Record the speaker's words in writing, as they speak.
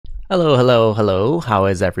Hello, hello, hello. How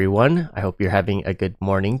is everyone? I hope you're having a good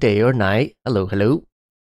morning, day, or night. Hello, hello.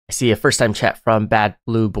 I see a first time chat from Bad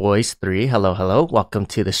Blue Boys 3. Hello, hello. Welcome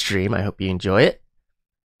to the stream. I hope you enjoy it.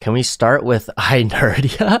 Can we start with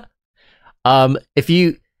iNerdia? I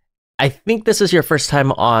think this is your first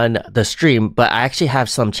time on the stream, but I actually have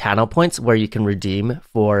some channel points where you can redeem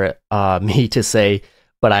for me to say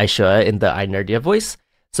but iShoya in the iNerdia voice.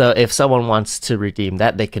 So if someone wants to redeem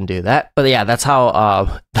that, they can do that. But yeah, that's how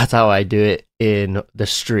I do it in the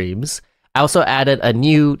streams. I also added a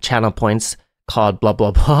new channel points called blah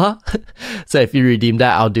blah blah. So if you redeem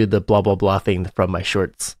that, I'll do the blah blah blah thing from my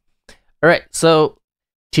shorts. All right, so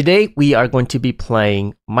today we are going to be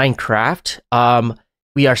playing Minecraft.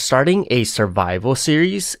 We are starting a survival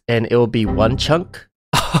series, and it will be one chunk.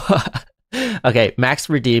 Okay, max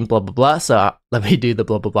redeem blah blah blah. So let me do the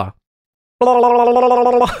blah blah blah.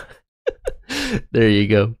 There you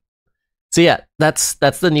go. So yeah, that's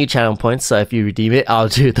the new channel points. So if you redeem it, I'll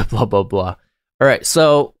do the blah blah blah. All right,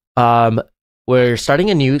 so we're starting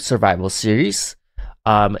a new survival series.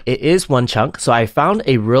 It is one chunk. So I found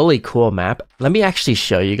a really cool map. Let me actually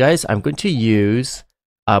show you guys. I'm going to use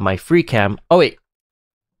my free cam. Oh wait,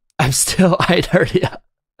 I'm still iNerdia.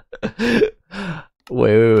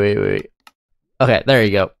 Wait. Okay, there you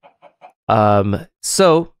go.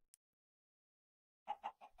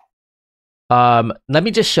 Let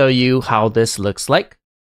me just show you how this looks like.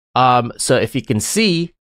 So if you can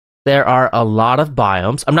see, there are a lot of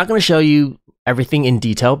biomes. I'm not going to show you everything in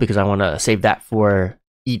detail because I want to save that for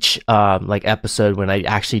each episode when I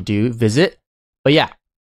actually do visit. But yeah,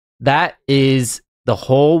 that is the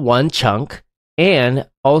whole one chunk. And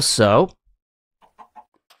also,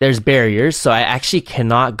 there's barriers, so I actually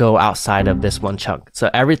cannot go outside of this one chunk. So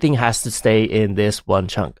everything has to stay in this one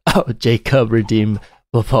chunk. Oh, Jacob redeem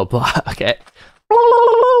blah blah blah. Okay.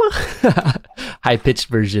 High-pitched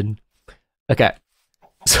version. Okay.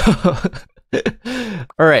 So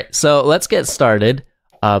all right, so let's get started.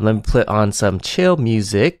 Let me put on some chill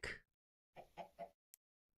music.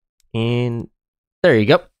 And there you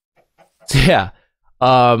go. So yeah.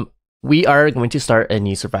 We are going to start a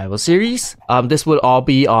new survival series. This would all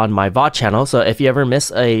be on my VOD channel, so if you ever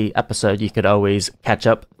miss a episode, you could always catch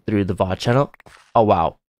up through the VOD channel. Oh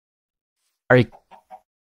wow. Are you...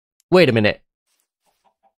 Wait a minute.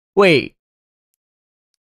 Wait.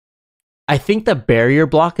 I think the barrier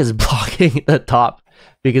block is blocking the top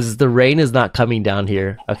because the rain is not coming down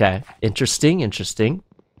here. Okay, interesting.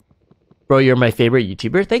 Bro, you're my favorite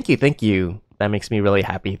YouTuber. Thank you. That makes me really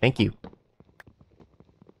happy. Thank you.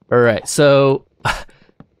 All right, so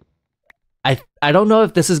I don't know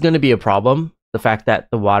if this is going to be a problem. The fact that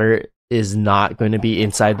the water is not going to be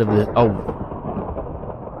inside of the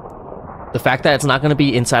the fact that it's not going to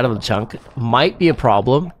be inside of the chunk might be a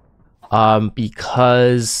problem.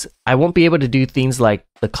 Because I won't be able to do things like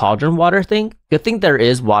the cauldron water thing. Good thing there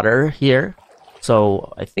is water here,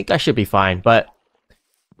 so I think I should be fine. But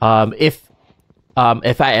if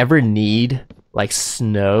I ever need like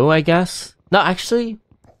snow, I guess. No, actually,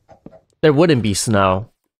 there wouldn't be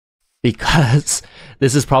snow because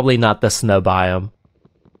this is probably not the snow biome,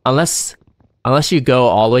 unless you go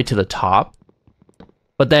all the way to the top.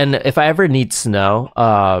 But then if I ever need snow,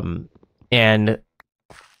 and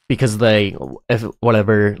because if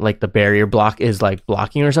whatever like the barrier block is like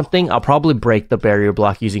blocking or something, I'll probably break the barrier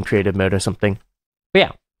block using creative mode or something. But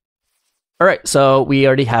yeah. All right, so we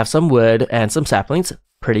already have some wood and some saplings.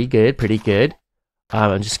 Pretty good.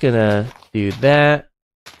 I'm just gonna do that.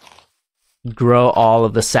 Grow all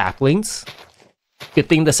of the saplings. Good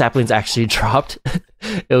thing the saplings actually dropped.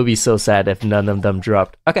 It would be so sad if none of them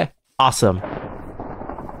dropped. Okay, awesome.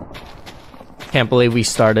 Can't believe we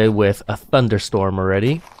started with a thunderstorm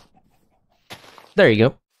already. There you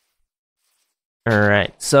go.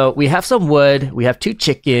 Alright, so we have some wood. We have 2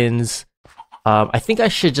 chickens. I think I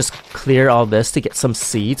should just clear all this to get some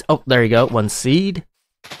seeds. Oh, there you go. 1 seed.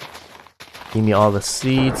 Give me all the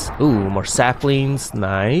seeds. Ooh, more saplings.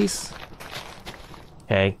 Nice.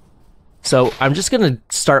 Okay. So I'm just going to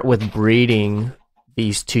start with breeding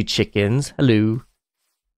these 2 chickens. Hello.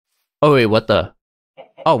 Oh, wait, what the?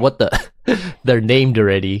 Oh, what the? They're named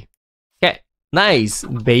already. Okay, nice.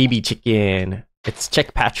 Baby chicken. It's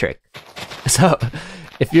Chick Patrick. So,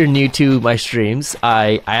 if you're new to my streams,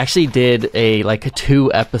 I actually did a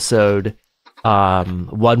 2-episode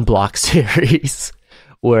 1 block series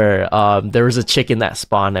where there was a chicken that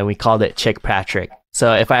spawned and we called it Chick Patrick.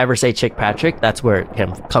 So if I ever say Chick Patrick, that's where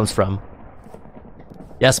it comes from.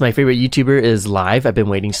 Yes, my favorite YouTuber is live. I've been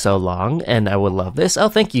waiting so long and I would love this. Oh,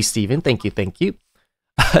 thank you, Steven. Thank you.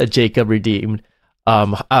 Jacob redeemed.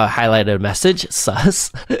 Highlighted a message.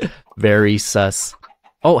 Sus. Very sus.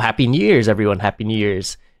 Oh, Happy New Year's, everyone. Happy New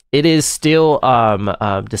Year's. It is still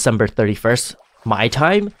December 31st, my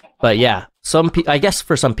time. But yeah, I guess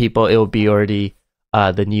for some people, it will be already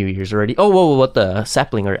the New Year's already. Oh, whoa, what the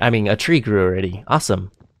sapling, or I mean, a tree grew already.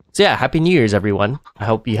 Awesome. So yeah, Happy New Year's, everyone. I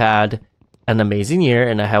hope you had an amazing year,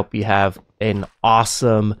 and I hope you have an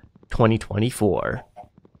awesome 2024.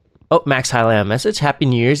 Oh, Max highlight message. Happy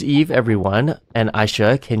New Year's Eve, everyone. And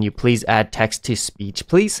iShoya, can you please add text to speech,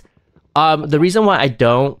 please? The reason why I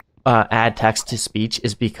don't add text to speech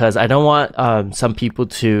is because I don't want some people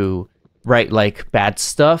to write like bad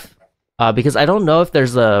stuff. Because I don't know if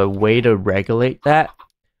there's a way to regulate that.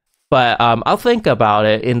 But I'll think about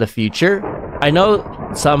it in the future. I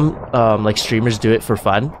know some like streamers do it for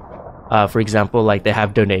fun. For example, like they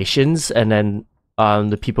have donations, and then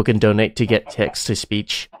the people can donate to get text to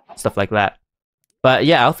speech, stuff like that. But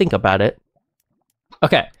yeah, I'll think about it.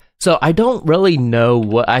 Okay, so I don't really know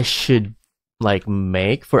what I should like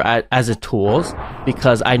make for as a tools,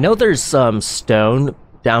 because I know there's some stone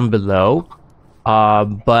down below,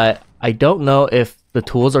 but I don't know if the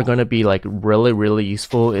tools are going to be like really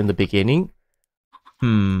useful in the beginning.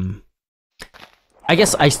 I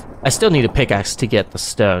guess I still need a pickaxe to get the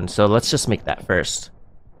stone, so let's just make that first.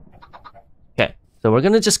 Okay, so we're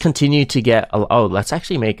gonna just continue to get. Oh, let's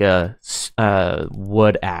actually make a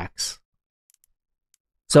wood axe.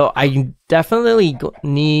 So I definitely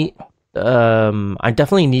need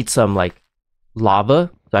some like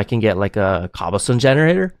lava, so I can get like a cobblestone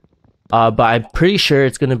generator. But I'm pretty sure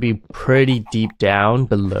it's gonna be pretty deep down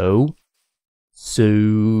below,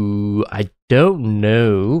 so I don't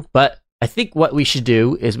know. But I think what we should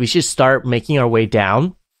do is we should start making our way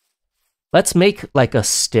down. Let's make like a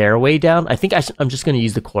stairway down. I think I'm just gonna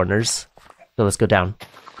use the corners. So let's go down.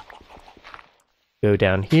 Go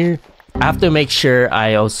down here. I have to make sure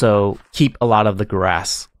I also keep a lot of the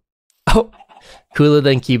grass. Oh, cooler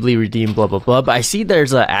than Keebly redeemed, blah blah blah. But I see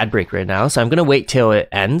there's an ad break right now, so I'm gonna wait till it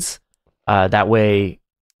ends. That way,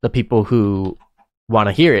 the people who want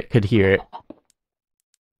to hear it could hear it.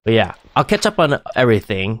 But yeah, I'll catch up on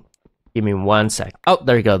everything. Give me 1 sec. Oh,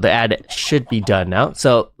 there you go. The ad should be done now.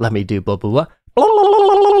 So let me do blah blah blah.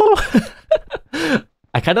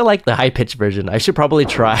 I kind of like the high pitch version. I should probably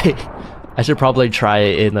try. I should probably try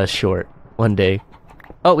it in a short one day.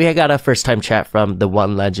 Oh, we got a first time chat from the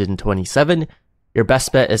One Legend 27. Your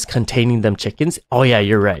best bet is containing them chickens. Oh yeah,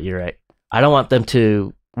 you're right. You're right. I don't want them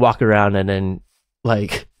to walk around and then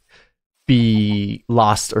like be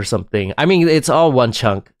lost or something. I mean, it's all one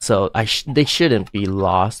chunk, so they shouldn't be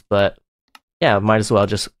lost, but yeah, might as well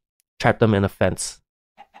just trap them in a fence.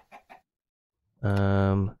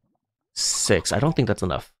 6. I don't think that's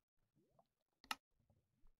enough.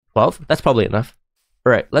 12? That's probably enough.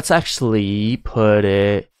 Alright, let's actually put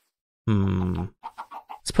it...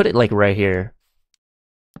 Let's put it like right here.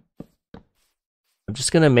 I'm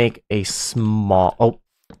just gonna make a small... Oh,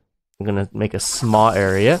 I'm gonna make a small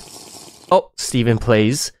area. Oh, Steven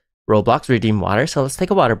plays Roblox, redeem water, so let's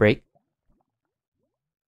take a water break.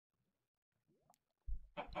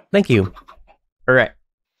 Thank you. Alright.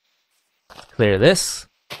 Clear this.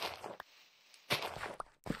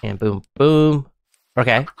 And boom, boom.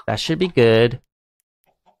 Okay, that should be good.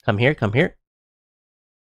 Come here, come here.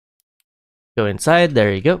 Go inside,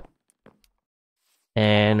 there you go.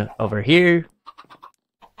 And over here.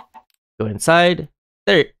 Go inside.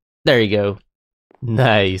 There you go.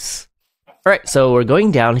 Nice. Alright, so we're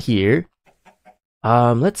going down here.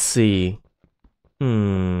 Let's see.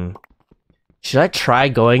 Should I try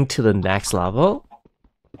going to the next level?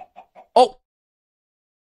 Oh!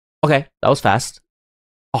 Okay, that was fast.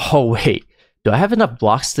 Oh, wait. Do I have enough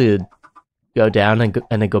blocks to go down and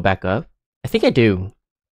then go back up? I think I do.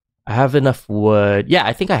 I have enough wood. Yeah,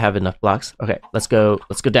 I think I have enough blocks. Okay, let's go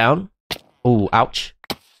down. Oh, ouch.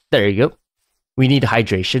 There you go. We need a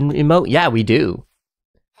hydration emote? Yeah, we do.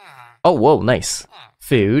 Oh, whoa, nice.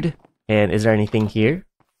 Food. And is there anything here?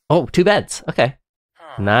 Oh, 2 beds. Okay.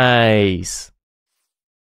 Nice.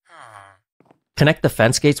 Connect the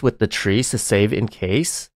fence gates with the trees to save in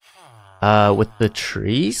case. With the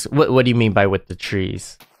trees? What do you mean by with the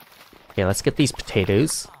trees? Okay, let's get these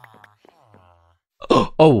potatoes.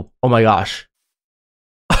 Oh my gosh.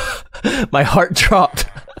 My heart dropped.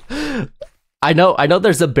 I know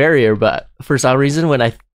there's a barrier, but for some reason when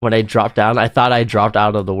I dropped down, I thought I dropped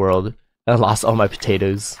out of the world and lost all my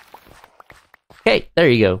potatoes. Okay, there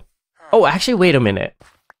you go. Oh, actually, wait a minute.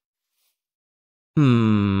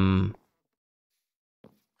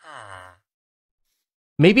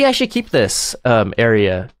 Maybe I should keep this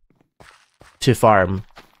area to farm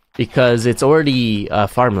because it's already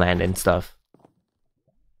farmland and stuff.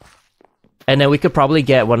 And then we could probably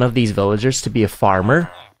get one of these villagers to be a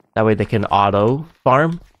farmer. That way they can auto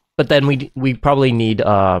farm. But then we probably need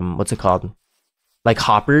what's it called? Like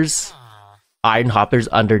hoppers, iron hoppers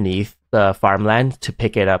underneath the farmland to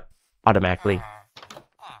pick it up automatically.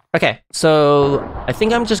 Okay, so I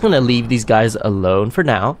think I'm just gonna leave these guys alone for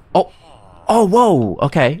now. Oh, whoa,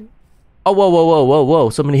 okay. Oh, whoa,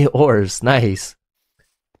 so many ores, nice.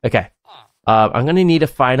 Okay, I'm gonna need to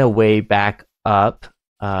find a way back up.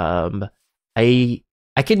 I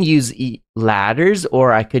can use ladders,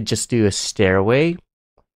 or I could just do a stairway.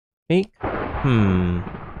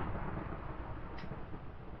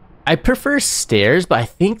 I prefer stairs, but I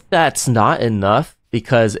think that's not enough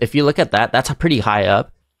because if you look at that, that's pretty high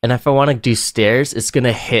up. And if I want to do stairs, it's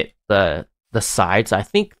gonna hit the sides. I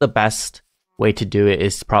think the best way to do it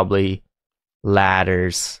is probably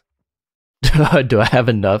ladders. Do I have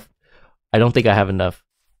enough? I don't think I have enough.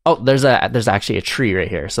 Oh, there's actually a tree right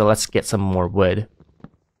here. So let's get some more wood.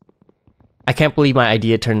 I can't believe my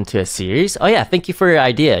idea turned into a series. Oh yeah, thank you for your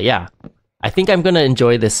idea. Yeah, I think I'm gonna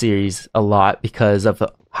enjoy this series a lot because of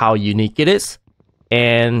how unique it is.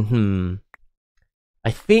 And I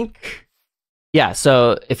think, yeah.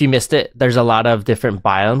 So if you missed it, there's a lot of different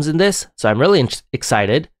biomes in this. So I'm really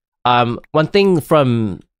excited. One thing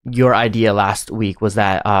from your idea last week was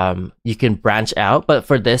that you can branch out, but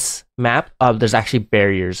for this map, there's actually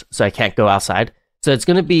barriers, so I can't go outside. So it's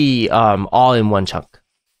gonna be all in one chunk.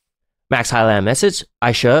 Max highlight message.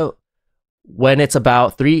 iShoya when it's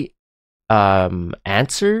about 3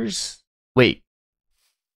 answers. Wait,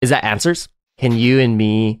 is that answers? Can you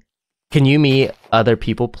meet other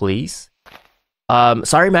people, please?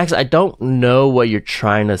 Sorry, Max, I don't know what you're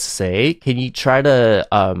trying to say. Can you try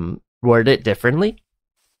to word it differently?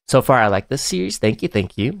 So far, I like this series. Thank you,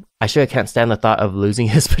 thank you. iShoya can't stand the thought of losing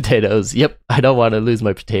his potatoes. Yep, I don't want to lose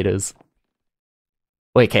my potatoes.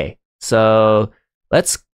 Wait, okay. So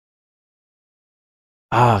let's.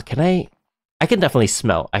 Can I can definitely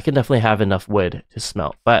smelt. I can definitely have enough wood to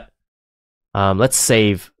smelt, but let's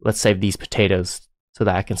save these potatoes so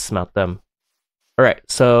that I can smelt them. All right,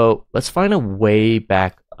 so let's find a way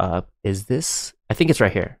back up. Is this? I think it's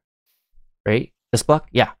right here. Right? This block?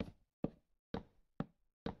 Yeah.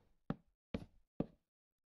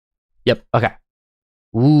 Yep, okay.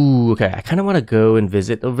 Ooh, okay. I kind of want to go and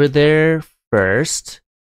visit over there first.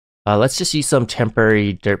 Let's just use some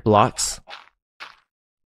temporary dirt blocks.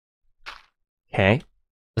 Okay,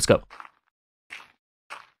 let's go.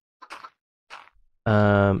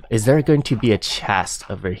 Is there going to be a chest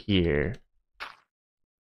over here?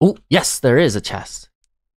 Oh, yes, there is a chest.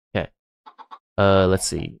 Okay. Let's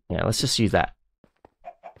see. Yeah, let's just use that.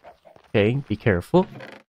 Okay, be careful.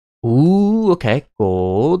 Ooh, okay.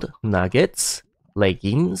 Gold, nuggets,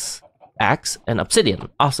 leggings, axe, and obsidian.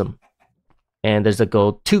 Awesome. And there's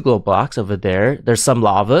two gold blocks over there. There's some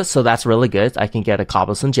lava, so that's really good. I can get a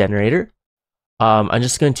cobblestone generator. I'm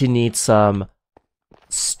just going to need some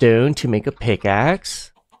stone to make a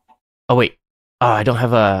pickaxe. Oh wait. Oh, I don't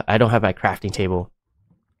have my crafting table.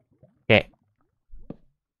 Okay.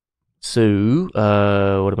 So,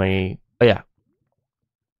 what am I? Oh yeah.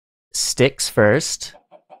 Sticks first,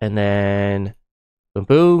 and then boom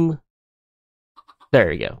boom. There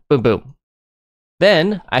we go. Boom boom.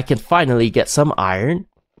 Then I can finally get some iron.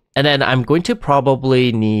 And then I'm going to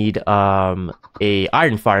probably need a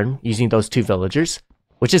iron farm using those 2 villagers,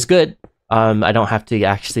 which is good. I don't have to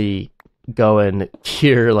actually go and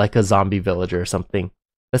cure like a zombie villager or something.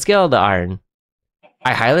 Let's get all the iron.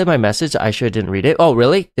 I highlighted my message. iShoya didn't read it. Oh,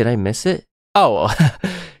 really? Did I miss it? Oh,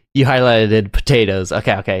 you highlighted potatoes.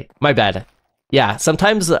 Okay. My bad. Yeah,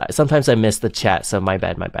 sometimes I miss the chat, so my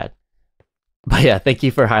bad. But yeah, thank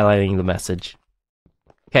you for highlighting the message.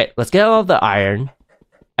 Okay, let's get all the iron.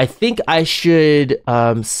 I think I should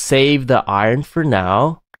save the iron for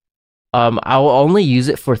now. I will only use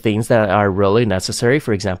it for things that are really necessary.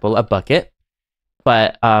 For example, a bucket.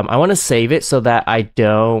 But I want to save it so that I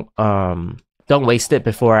don't waste it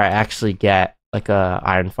before I actually get like a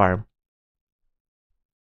iron farm.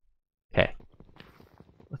 Okay,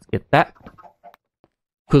 let's get that.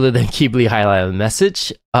 Cooler than Keebly highlighted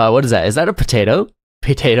message. What is that? Is that a potato?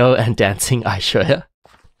 Potato and dancing iShoya.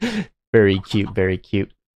 Very cute. Very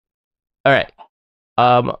cute. All right.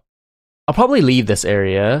 I'll probably leave this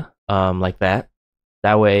area like that.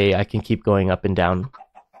 That way I can keep going up and down.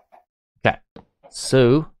 Okay.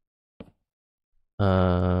 So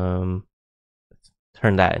let's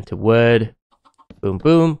turn that into wood. Boom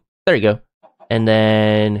boom. There you go. And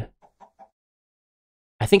then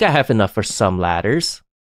I think I have enough for some ladders.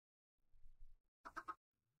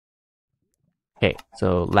 Okay,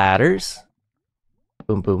 so ladders.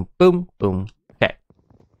 Boom boom boom boom.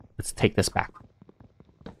 let's take this back.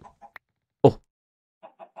 Oh.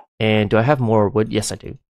 And do I have more wood? Yes, I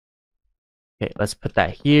do. Okay, let's put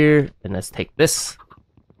that here, and let's take this.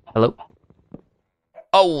 Hello?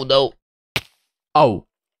 Oh, no. Oh.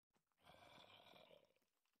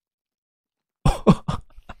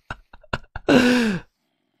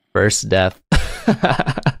 First death.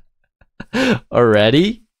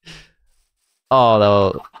 Already? Oh,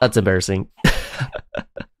 no. That's embarrassing.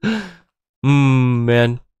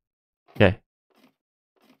 Man. Okay.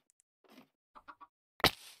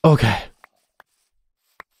 Okay.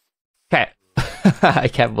 Okay. I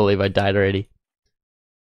can't believe I died already.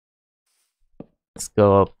 Let's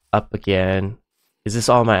go up again. Is this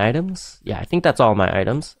all my items? Yeah, I think that's all my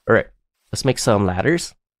items. Alright. Let's make some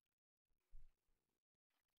ladders.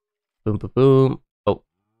 Boom, boom, boom. Oh.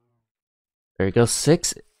 There you go.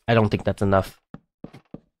 6. I don't think that's enough.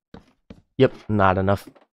 Yep, not enough.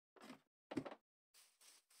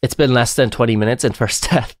 It's been less than 20 minutes and first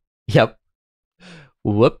death. Yep.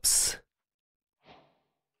 Whoops.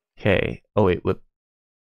 Okay. Oh, wait, whoop.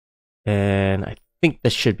 And I think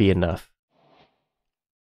this should be enough.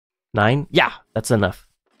 9? Yeah, that's enough.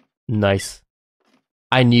 Nice.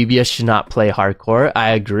 Nubia should not play hardcore. I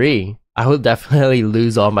agree. I will definitely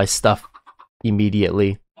lose all my stuff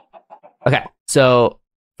immediately. Okay, so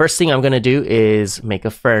first thing I'm going to do is make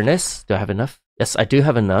a furnace. Do I have enough? Yes, I do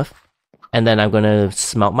have enough. And then I'm going to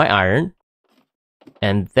smelt my iron.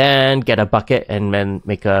 And then get a bucket and then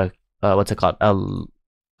make a, what's it called? A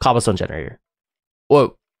cobblestone generator.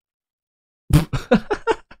 Whoa.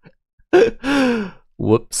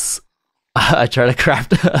 Whoops. I try to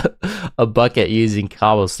craft a bucket using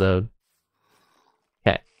cobblestone.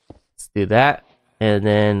 Okay, let's do that. And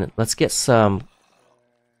then let's get some...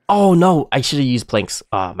 Oh no, I should have used planks.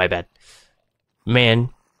 Oh, my bad. Man.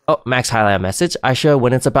 Oh, Max highlight message. iShoya,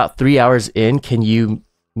 when it's about 3 hours in, can you,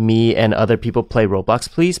 me, and other people play Roblox,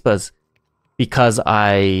 please? Because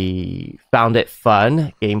I found it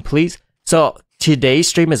fun. Game, please. So today's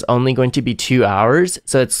stream is only going to be 2 hours.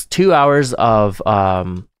 So it's 2 hours of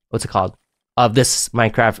what's it called? Of this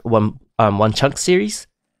Minecraft one chunk series,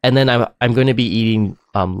 and then I'm going to be eating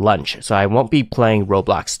lunch. So I won't be playing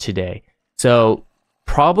Roblox today. So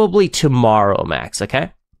probably tomorrow, Max.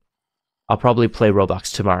 Okay, I'll probably play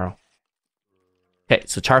Roblox tomorrow. Okay,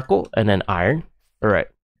 so charcoal and then iron. All right.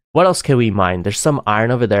 What else can we mine? There's some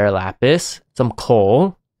iron over there, lapis, some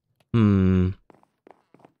coal. Is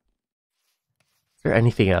there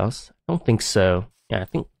anything else? I don't think so. Yeah, I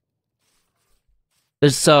think.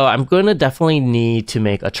 So I'm going to definitely need to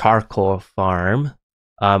make a charcoal farm.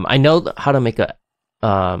 I know how to make a...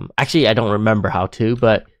 actually, I don't remember how to,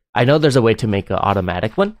 but I know there's a way to make an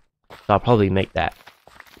automatic one. So I'll probably make that.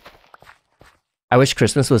 I wish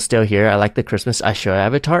Christmas was still here. I like the Christmas iShoya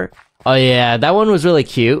avatar. Oh yeah, that one was really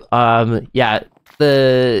cute. Yeah,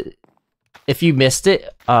 if you missed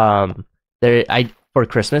it, for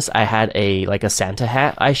Christmas I had a Santa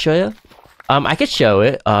hat iShoya. I could show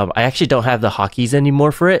it. I actually don't have the hotkeys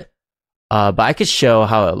anymore for it. But I could show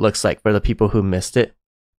how it looks like for the people who missed it.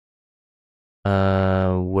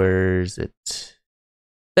 Where's it?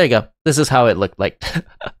 There you go. This is how it looked like.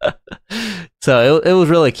 So it was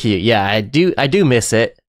really cute. Yeah, I do miss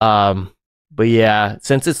it. But yeah,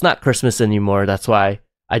 since it's not Christmas anymore, that's why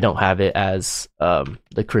I don't have it as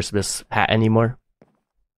the Christmas hat anymore.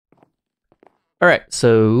 All right,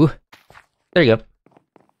 so there you go.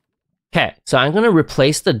 Okay, so I'm gonna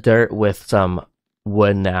replace the dirt with some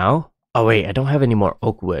wood now. Oh wait, I don't have any more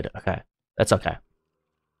oak wood. Okay, that's okay.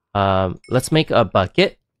 Let's make a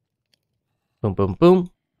bucket. Boom, boom,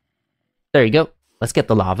 boom. There you go. Let's get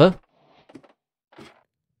the lava.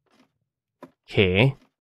 Okay.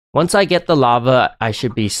 Once I get the lava, I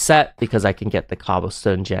should be set because I can get the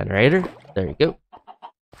cobblestone generator. There you go.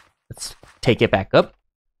 Let's take it back up.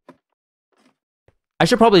 I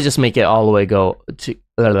should probably just make it all the way go to...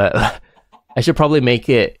 I should probably make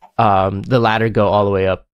it, the ladder go all the way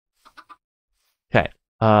up. Okay.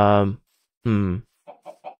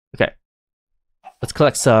 Okay. Let's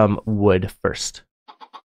collect some wood first.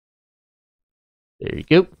 There you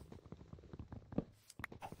go.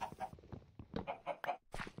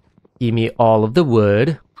 Give me all of the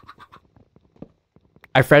wood.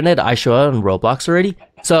 I friended iShoya on Roblox already.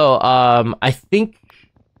 So, I think...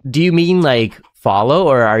 Do you mean, like, follow?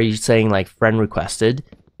 Or are you saying, like, friend requested?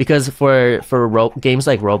 Because for games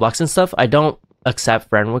like Roblox and stuff, I don't accept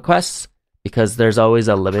friend requests. Because there's always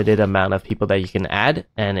a limited amount of people that you can add.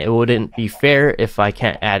 And it wouldn't be fair if I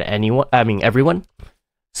can't add anyone. I mean, everyone.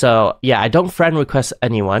 So, yeah, I don't friend request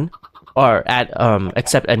anyone. Or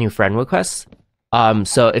accept any friend requests.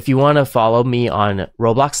 So if you want to follow me on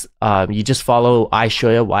Roblox, you just follow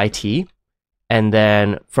iShoyaYT, and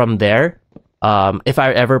then from there, if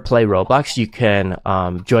I ever play Roblox, you can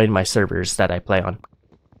join my servers that I play on.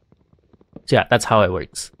 So yeah, that's how it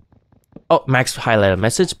works. Oh, Max highlighted a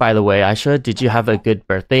message. By the way, Aisha, did you have a good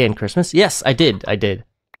birthday and Christmas? Yes, I did. I did.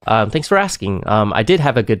 Thanks for asking. I did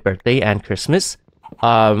have a good birthday and Christmas.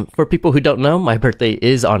 For people who don't know, my birthday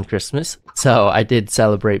is on Christmas, so I did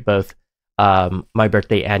celebrate both my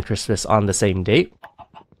birthday and Christmas on the same date.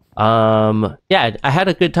 Yeah, I had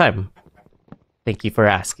a good time. Thank you for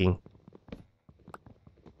asking.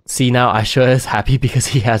 See, now Aisha is happy because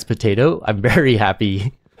he has potato. I'm very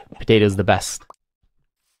happy. Potato's the best.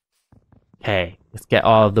 Okay, let's get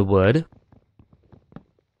all of the wood.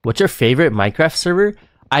 What's your favorite Minecraft server?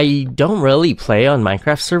 I don't really play on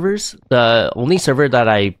Minecraft servers. The only server that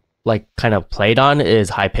I kind of played on is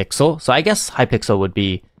Hypixel. So I guess Hypixel would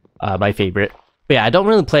be my favorite. But yeah, I don't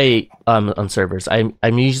really play on servers. I'm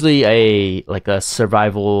usually a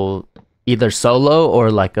survival, either solo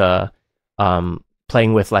or like a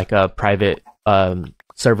playing with like a private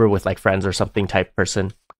server with like friends or something type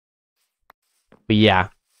person. But yeah,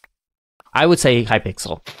 I would say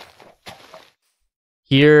Hypixel.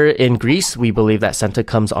 Here in Greece, we believe that Santa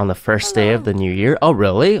comes on the first day of the new year. Oh,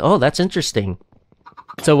 really? Oh, that's interesting.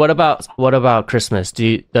 So what about Christmas?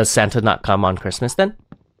 Does Santa not come on Christmas then?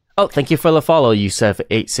 Oh, thank you for the follow,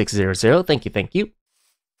 Yusef8600. Thank you.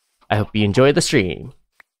 I hope you enjoy the stream.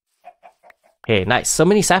 Okay, nice. So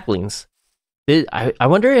many saplings. I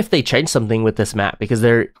wonder if they changed something with this map, because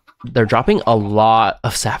they're dropping a lot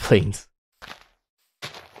of saplings.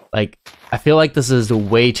 Like, I feel like this is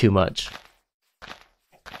way too much.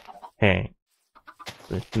 Okay,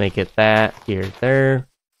 let's make it that here, there,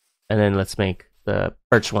 and then let's make the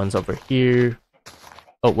birch ones over here.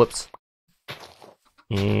 Oh, whoops.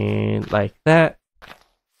 And like that.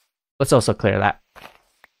 Let's also clear that.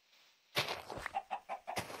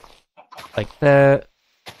 Like that.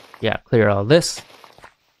 Yeah, clear all this.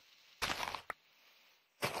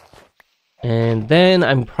 And then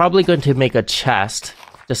I'm probably going to make a chest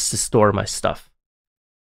just to store my stuff.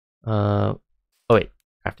 Oh wait,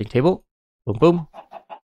 crafting table. Boom, boom.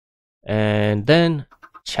 And then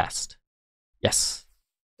chest. Yes.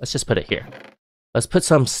 Let's just put it here. Let's put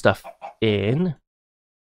some stuff in.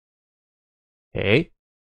 Okay.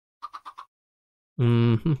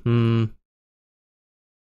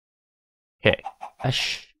 Okay.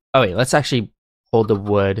 Oh wait, let's actually hold the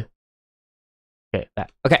wood. Okay,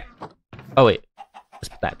 that. Okay. Oh wait, let's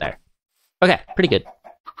put that there. Okay, pretty good.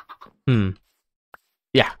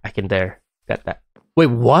 Yeah, I can get that. Wait,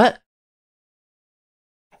 what?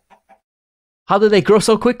 How did they grow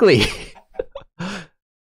so quickly?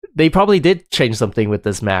 They probably did change something with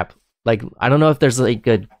this map. Like, I don't know if there's like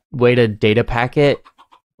a way to data pack it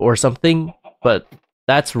or something, but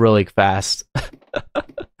that's really fast.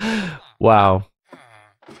 Wow.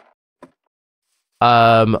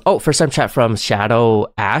 Oh, first time chat from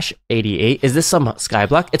Shadow Ash 88. Is this some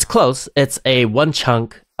Skyblock? It's close. It's a one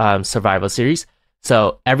chunk survival series.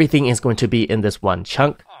 So everything is going to be in this one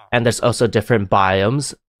chunk, and there's also different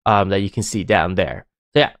biomes that you can see down there.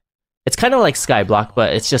 So yeah, it's kind of like Skyblock,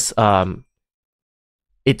 but it's just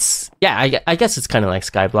it's, yeah, I guess it's kind of like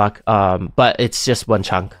Skyblock, but it's just one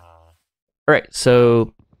chunk. All right,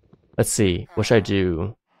 so let's see. What should I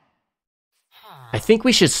do? I think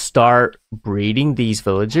we should start breeding these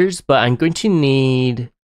villagers, but I'm going to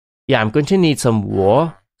need, I'm going to need some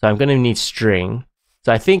wool. So I'm going to need string.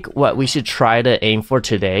 So I think what we should try to aim for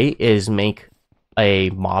today is make a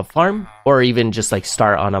mob farm, or even just like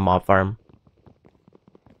start on a mob farm.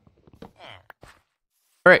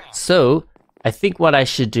 Alright, so I think what I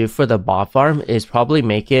should do for the mob farm is probably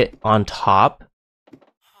make it on top.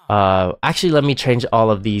 Actually, let me change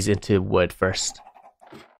all of these into wood first.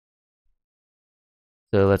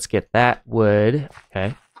 So let's get that wood.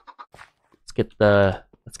 Okay.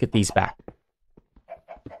 Let's get these back.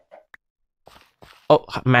 Oh,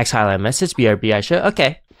 Max highlight message, BRB Aisha.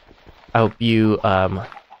 Okay. I hope you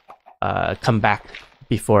come back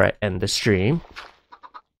before I end the stream.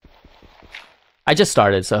 I just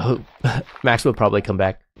started, so Max will probably come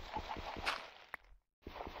back.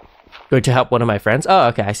 Going to help one of my friends? Oh,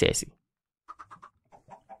 okay, I see.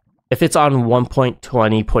 If it's on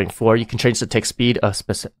 1.20.4, you can change the tick speed of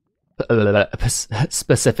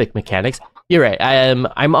specific mechanics. You're right. I'm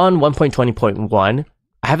on 1.20.1.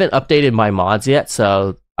 I haven't updated my mods yet,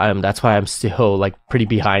 so that's why I'm still like pretty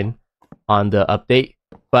behind on the update.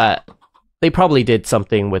 But they probably did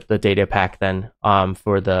something with the data pack then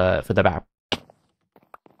for the map.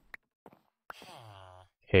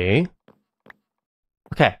 Okay.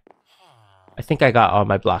 I think I got all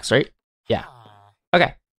my blocks, right? Yeah.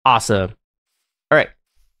 Okay. Awesome. All right.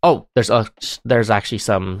 Oh, there's actually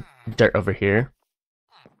some dirt over here.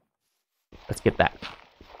 Let's get that.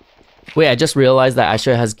 Wait, I just realized that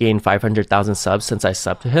iShoya has gained 500,000 subs since I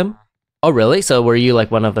subbed to him. Oh, really? So were you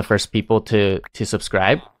like one of the first people to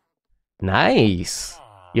subscribe? Nice.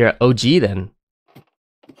 You're an OG then.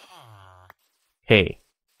 Hey.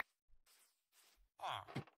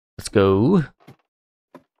 Let's go.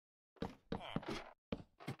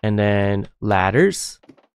 And then ladders.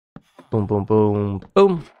 Boom, boom, boom,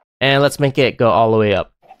 boom. And let's make it go all the way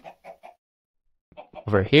up.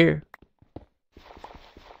 Over here.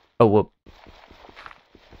 Oh, whoop.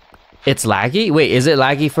 It's laggy? Wait, is it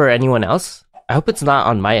laggy for anyone else? I hope it's not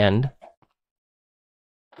on my end.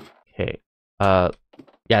 Okay. Yeah,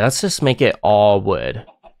 let's just make it all wood.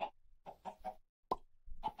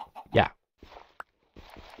 Yeah.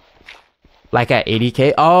 Like at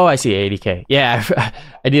 80k? Oh, I see 80k. Yeah,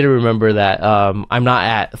 I need to remember that. I'm not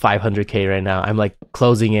at 500k right now. I'm like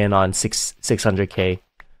closing in on 600k.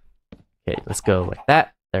 Okay, let's go like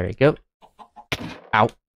that. There you go. Ow.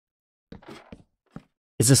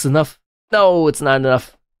 Is this enough? No, it's not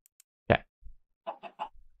enough. Okay.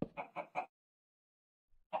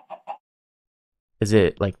 Is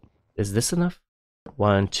it like, is this enough?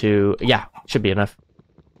 1, 2, yeah, should be enough.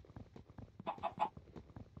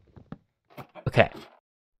 Okay.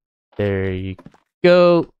 There you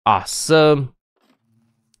go. Awesome.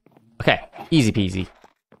 Okay, easy peasy.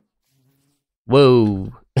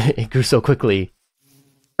 Whoa, it grew so quickly.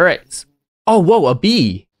 All right. Oh, whoa, a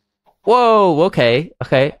bee. Whoa, okay,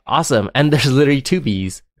 okay, awesome. And there's literally 2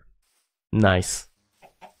 bees. Nice.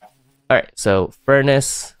 All right, so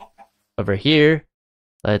furnace over here.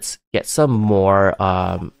 Let's get some more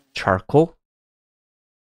charcoal.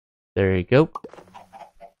 There you go.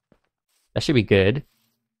 That should be good.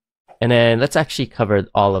 And then let's actually cover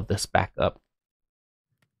all of this back up.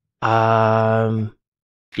 Yeah,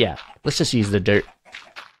 let's just use the dirt.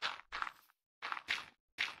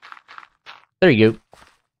 There you go.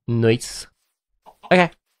 Nice. Okay.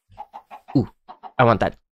 Ooh, I want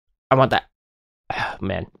that. I want that. Oh,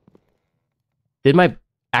 man. Did my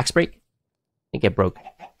axe break? I think it broke.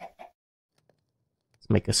 Let's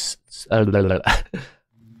make a...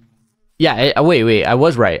 yeah, wait. I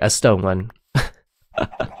was right. A stone one.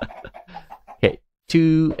 Okay,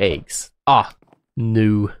 2 eggs. Ah,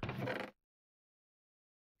 no.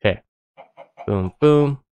 Okay. Boom,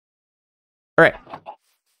 boom. Alright. I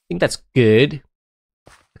think that's good.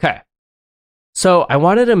 Okay, so I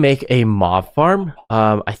wanted to make a mob farm.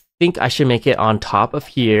 I think I should make it on top of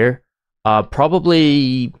here.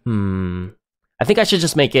 Probably, I think I should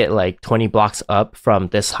just make it like 20 blocks up from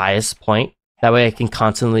this highest point. That way I can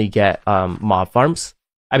constantly get mob farms.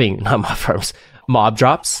 I mean, not mob farms, mob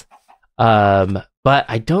drops. But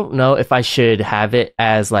I don't know if I should have it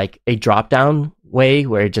as like a drop down way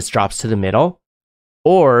where it just drops to the middle.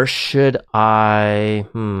 Or should I,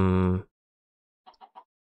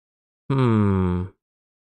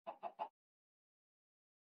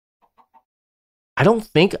 I don't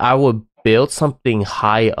think I would build something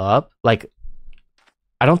high up. Like,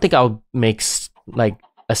 I don't think I'll make like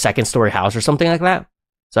a 2nd story house or something like that.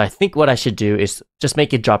 So I think what I should do is just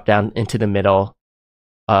make it drop down into the middle,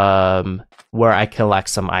 where I collect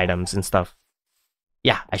some items and stuff.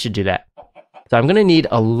 Yeah, I should do that. So I'm gonna need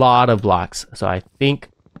a lot of blocks. So I think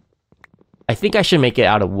I should make it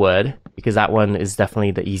out of wood because that one is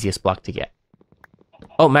definitely the easiest block to get.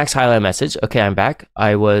 Oh, max highlight message. Okay, I'm back.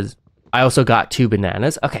 I also got 2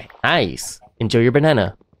 bananas. Okay, nice. Enjoy your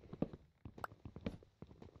banana.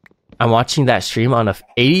 I'm watching that stream on a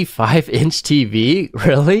 85-inch TV.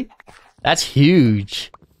 Really? That's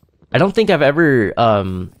huge. I don't think I've ever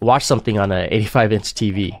watched something on an 85-inch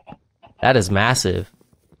TV. That is massive.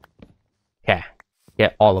 Okay,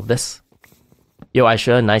 get all of this. Yo,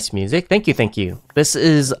 iShoya, nice music. Thank you, thank you. This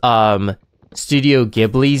is Studio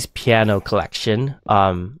Ghibli's piano collection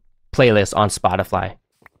playlist on Spotify.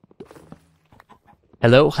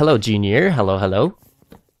 Hello, Junior. Hello.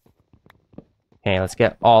 Okay, let's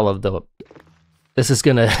get all of the... This is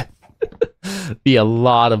gonna be a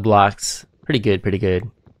lot of blocks. Pretty good.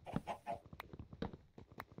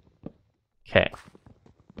 Okay.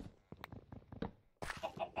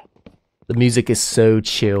 The music is so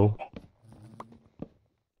chill.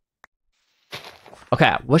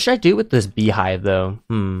 Okay, what should I do with this beehive though?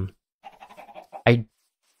 I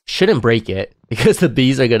shouldn't break it because the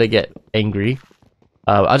bees are gonna get angry.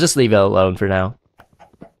 I'll just leave it alone for now.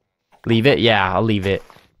 Leave it? Yeah, I'll leave it.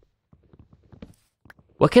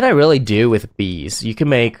 What can I really do with bees? You can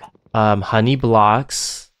make honey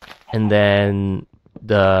blocks, and then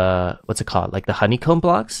the what's it called? Like the honeycomb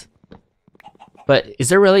blocks. But is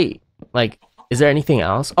there really like is there anything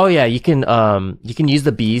else? Oh yeah, you can use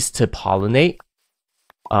the bees to pollinate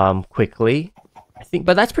quickly. I think,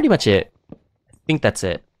 but that's pretty much it. I think that's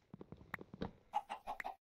it.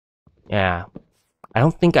 Yeah. I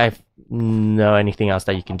don't think I know anything else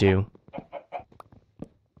that you can do.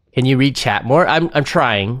 Can you read chat more? I'm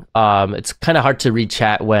trying. It's kind of hard to read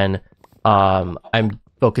chat when I'm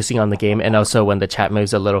focusing on the game, and also when the chat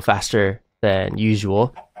moves a little faster than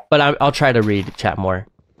usual. But I'll try to read chat more.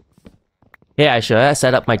 Hey iShoya, I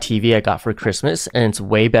set up my TV I got for Christmas, and it's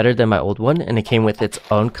way better than my old one, and it came with its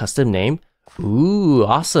own custom name. Ooh,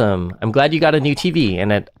 awesome. I'm glad you got a new TV,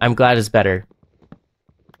 and I'm glad it's better.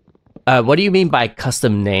 What do you mean by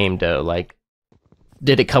custom name, though? Like,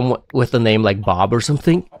 did it come with a name like Bob or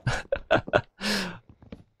something?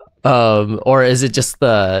 Or is it just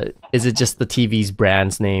the TV's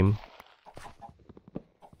brand's name?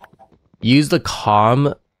 Use the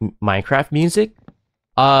calm Minecraft music.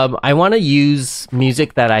 I want to use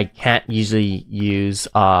music that I can't usually use,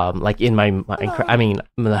 like in my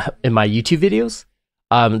in my YouTube videos.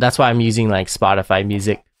 That's why I'm using like Spotify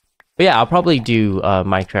music. But yeah, I'll probably do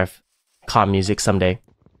Minecraft calm music someday.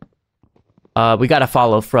 We got a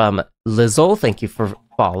follow from Lizzle. Thank you for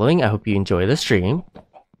following. I hope you enjoy the stream.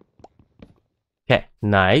 Okay,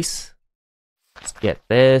 nice. Let's get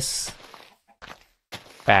this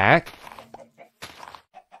back.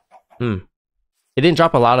 It didn't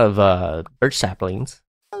drop a lot of birch saplings.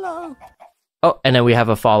 Hello. Oh, and then we have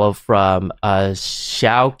a follow from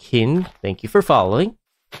Xiao Kin. Thank you for following.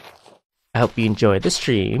 I hope you enjoyed the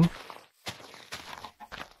stream.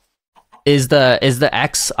 Is the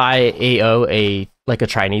XIAO like a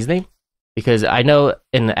Chinese name? Because I know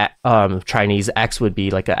in Chinese X would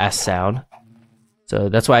be like a S sound. So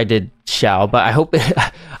that's why I did Xiao, but I hope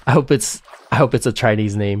I hope it's a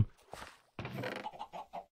Chinese name.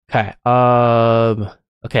 Okay.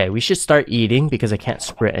 Okay, we should start eating because I can't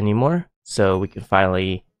sprint anymore. So we can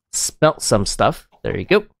finally smelt some stuff. There you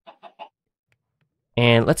go.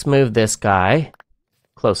 And let's move this guy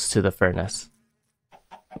close to the furnace.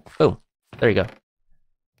 Boom. There you go.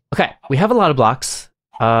 Okay, we have a lot of blocks.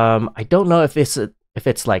 I don't know if it's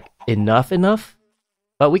like enough,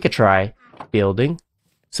 but we could try building.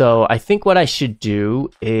 So I think what I should do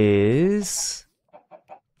is,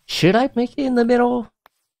 should I make it in the middle?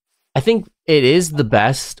 I think it is the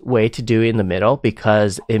best way to do it in the middle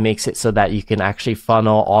because it makes it so that you can actually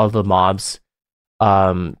funnel all the mobs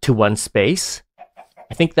to one space.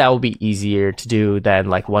 I think that will be easier to do than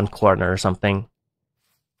like one corner or something.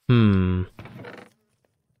 Alright,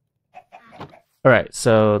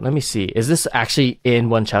 so let me see. Is this actually in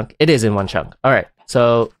one chunk? It is in one chunk. Alright,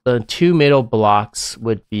 so the two middle blocks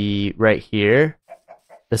would be right here.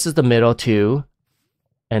 This is the middle two.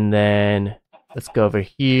 And then let's go over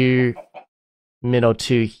here. Middle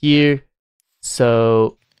two here.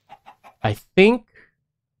 So I think,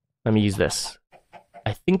 let me use this.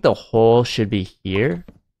 I think the hole should be here.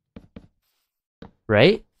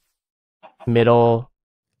 Right? Middle.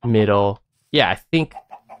 Yeah, I think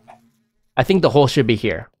the hole should be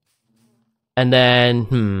here. And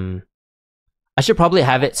then, I should probably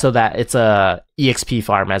have it so that it's a EXP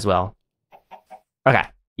farm as well. Okay,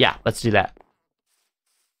 yeah, let's do that.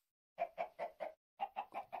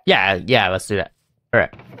 Yeah, let's do that.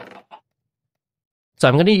 Alright. So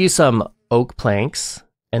I'm gonna use some oak planks,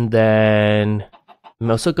 and then I'm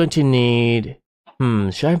also going to need,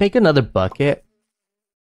 should I make another bucket?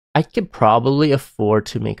 I could probably afford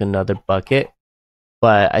to make another bucket,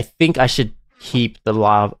 but I think I should keep the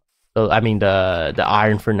lava, the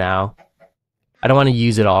iron for now. I don't want to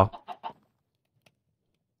use it all.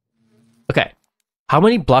 Okay. How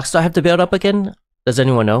many blocks do I have to build up again? Does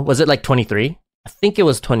anyone know? Was it like 23? I think it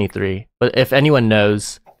was 23. But if anyone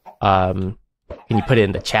knows, can you put it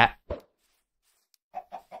in the chat?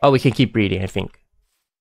 Oh, we can keep reading, I think.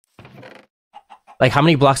 Like, how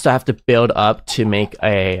many blocks do I have to build up to make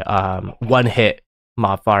a one-hit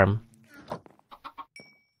mob farm?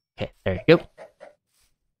 Okay, there you go.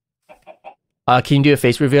 Can you do a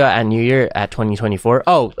face reveal at New Year at 2024?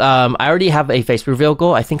 Oh, I already have a face reveal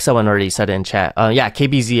goal. I think someone already said it in chat. Yeah,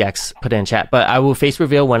 KBZX put it in chat. But I will face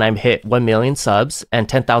reveal when I'm hit 1 million subs and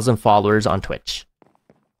 10,000 followers on Twitch.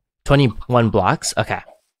 21 blocks? Okay.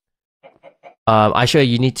 iShoya,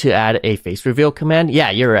 you need to add a face reveal command.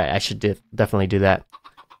 Yeah, you're right. I should definitely do that.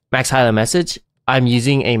 Max highlight message. I'm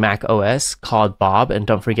using a Mac OS called Bob, and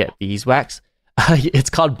don't forget beeswax. It's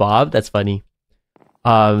called Bob. That's funny.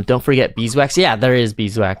 Don't forget beeswax. Yeah, there is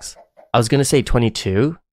beeswax. I was gonna say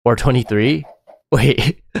 22 or 23,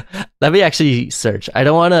 Wait, let me actually search. I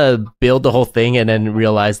don't want to build the whole thing and then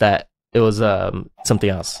realize that it was something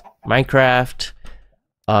else. Minecraft,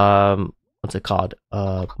 what's it called?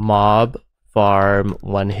 Mob farm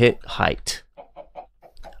one hit height.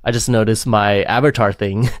 I just noticed my avatar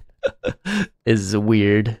thing is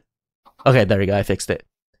weird. Okay, there we go. I fixed it.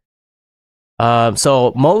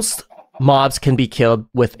 So most mobs can be killed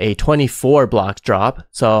with a 24 block drop.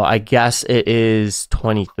 So I guess it is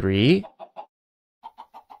 23.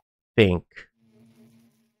 Think.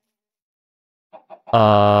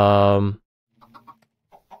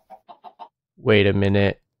 Wait a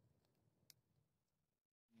minute.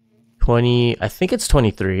 20. I think it's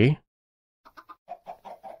 23.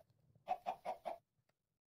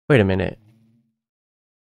 Wait a minute.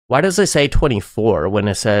 Why does it say 24 when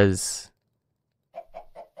it says...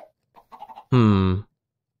 I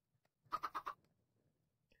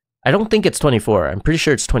don't think it's 24. I'm pretty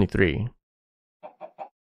sure it's 23.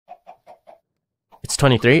 It's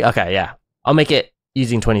 23? Okay, yeah. I'll make it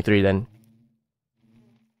using 23 then.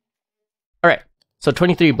 Alright, so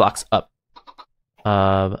 23 blocks up.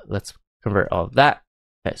 Let's convert all of that.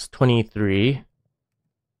 That's 23.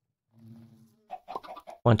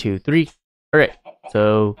 1, 2, 3. Alright,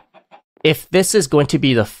 so if this is going to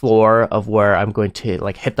be the floor of where I'm going to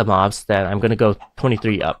like hit the mobs, then I'm going to go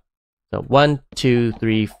 23 up. So 1, 2,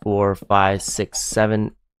 3, 4, 5, 6,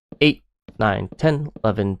 7, 8, 9, 10,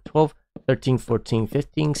 11, 12, 13, 14,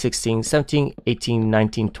 15, 16, 17, 18,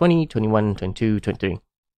 19, 20, 21, 22, 23.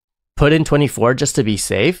 Put in 24 just to be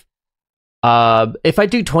safe. If I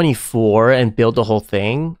do 24 and build the whole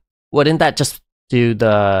thing, wouldn't that just do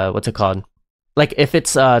the, what's it called? Like if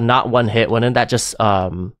it's not one hit, wouldn't that just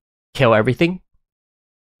kill everything?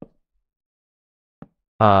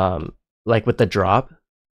 Like with the drop?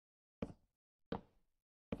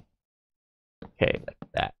 Okay, like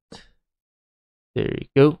that. There you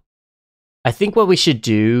go. I think what we should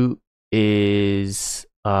do is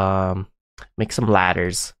make some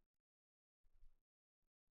ladders.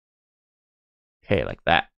 Okay, like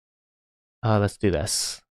that. Let's do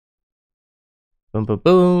this. Boom, boom,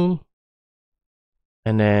 boom.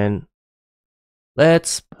 And then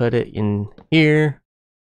let's put it in here.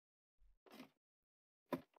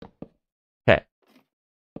 Okay.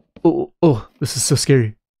 Oh, oh, this is so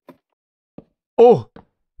scary. Oh!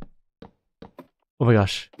 Oh my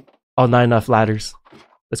gosh. Oh, not enough ladders.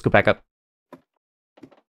 Let's go back up.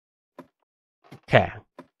 Okay.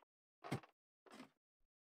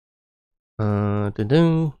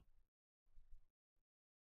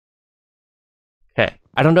 Okay.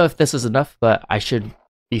 I don't know if this is enough, but I should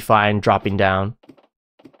be fine dropping down.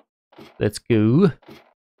 Let's go.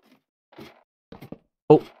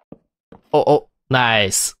 Oh. Oh, oh.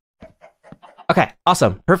 Nice. Okay,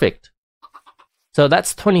 awesome. Perfect. So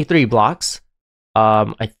that's 23 blocks.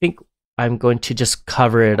 I think I'm going to just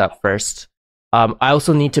cover it up first. I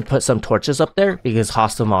also need to put some torches up there because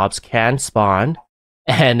hostile mobs can spawn.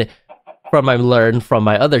 And from I learned from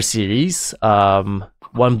my other series,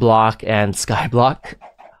 one block and sky block,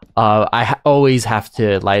 I always have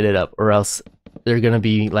to light it up or else they're gonna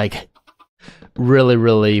be like really,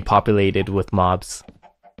 really populated with mobs.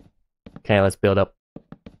 Okay, let's build up.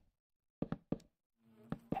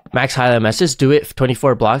 Max highlight message, do it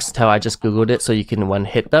 24 blocks until I just googled it so you can one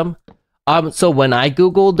hit them. So when I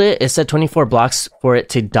googled it, it said 24 blocks for it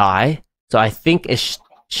to die. So I think it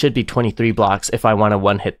should be 23 blocks if I want to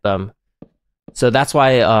one hit them. So that's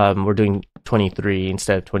why we're doing 23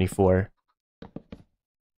 instead of 24.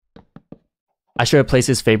 I should replace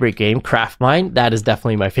his favorite game, Craft Mine. That is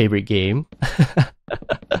definitely my favorite game.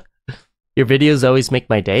 Your videos always make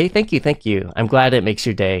my day. Thank you, thank you. I'm glad it makes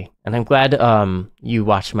your day. And I'm glad you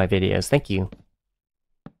watch my videos. Thank you.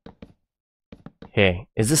 Okay,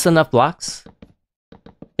 is this enough blocks?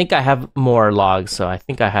 I think I have more logs, so I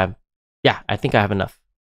think I have... Yeah, I think I have enough.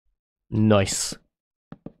 Nice.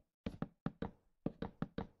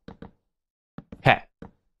 Okay.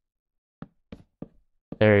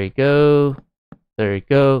 There you go. There you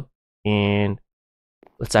go. And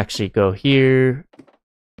let's actually go here.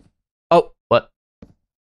 Oh, what?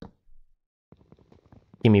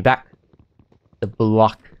 Give me back the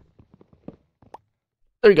block.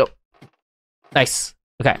 There you go. Nice.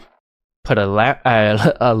 Okay. Put a lamp,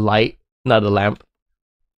 a light, not a lamp,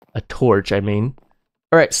 a torch. I mean.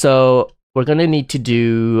 All right. So we're gonna need to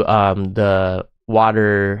do the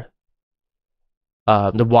water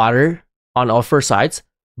on all four sides.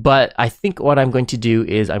 But I think what I'm going to do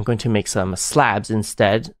is I'm going to make some slabs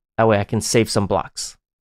instead. That way I can save some blocks.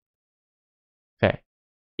 Okay.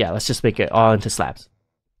 Yeah, let's just make it all into slabs.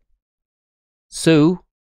 So,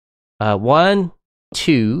 1,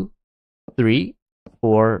 2, 3,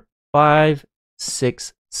 4, 5,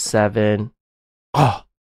 6, 7. Oh,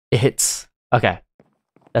 it hits. Okay,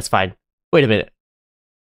 that's fine. Wait a minute.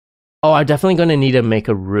 Oh, I'm definitely going to need to make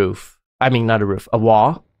a roof. I mean, not a roof, a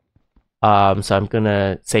wall. So I'm going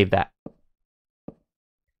to save that.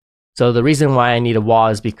 So the reason why I need a wall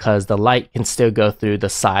is because the light can still go through the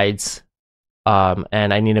sides.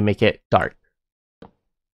 And I need to make it dark.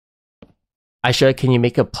 iShoya, can you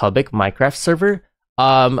make a public Minecraft server?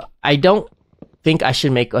 I don't think I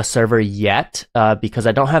should make a server yet, because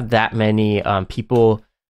I don't have that many people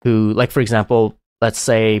who, like, for example, let's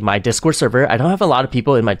say my Discord server. I don't have a lot of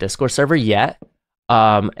people in my Discord server yet.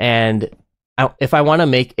 If I want to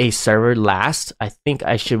make a server last, I think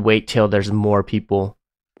I should wait till there's more people.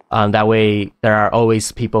 That way, there are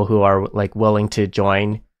always people who are like willing to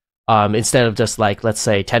join. Instead of just like, let's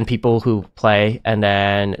say 10 people who play and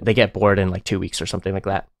then they get bored in like 2 weeks or something like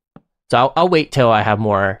that. So I'll wait till I have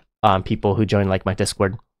more people who join like my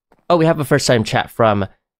Discord. Oh, we have a first time chat from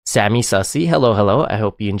Sammy Sussy. Hello, hello. I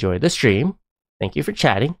hope you enjoyed the stream. Thank you for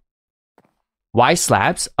chatting. Why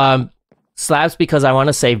slabs? Slabs because I want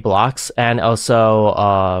to save blocks, and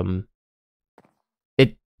also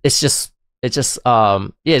it just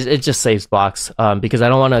saves blocks because I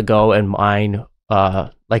don't want to go and mine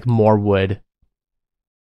like more wood.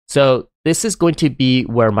 So this is going to be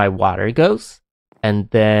where my water goes, and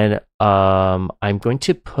then I'm going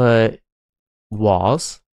to put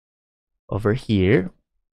walls over here.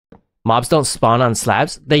 Mobs don't spawn on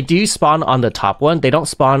slabs. They do spawn on the top one. They don't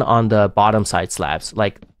spawn on the bottom side slabs.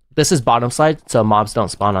 Like, this is bottom side, so mobs don't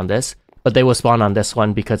spawn on this, but they will spawn on this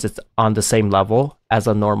one because it's on the same level as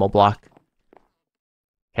a normal block.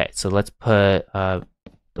 Okay, so let's put the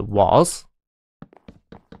walls.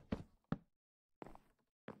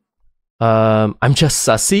 I'm just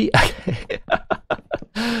Sussy.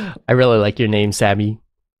 I really like your name, Sammy.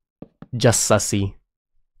 Just Sussy.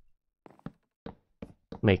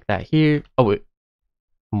 Make that here. Oh wait,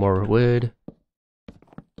 more wood.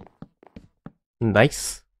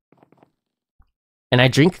 Nice. And I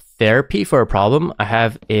drink therapy for a problem I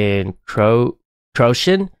have in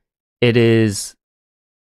Croatian. It is,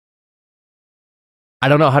 I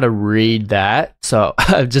don't know how to read that, so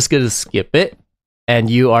I'm just gonna skip it. And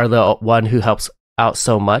you are the one who helps out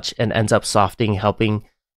so much and ends up helping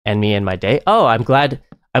and me in my day. Oh, I'm glad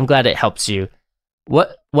it helps you.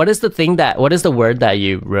 What is the word that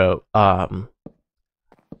you wrote? I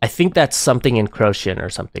think that's something in Croatian or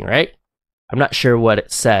something, right? I'm not sure what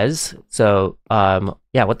it says. So,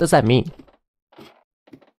 yeah, what does that mean?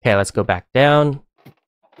 Okay, let's go back down.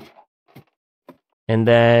 And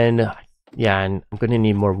then, yeah, and I'm gonna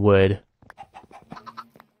need more wood.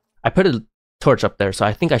 I put a torch up there, so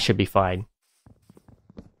I think I should be fine.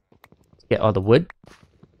 Get all the wood.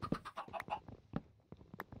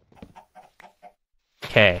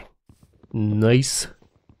 Okay, nice.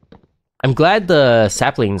 I'm glad the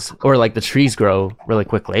saplings, or like the trees, grow really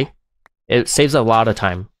quickly. It saves a lot of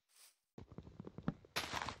time.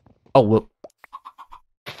 Oh, whoop.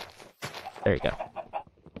 There you go.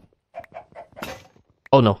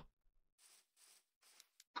 Oh no.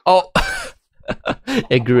 Oh,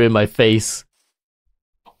 it grew in my face.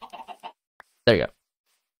 There you go.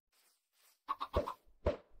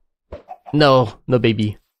 No, no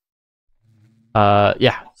baby.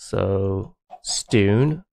 Yeah, so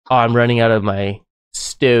stone. Oh, I'm running out of my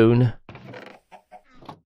stone.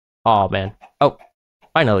 Oh man. Oh,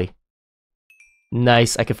 finally.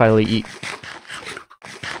 Nice, I can finally eat.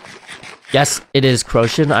 Yes, it is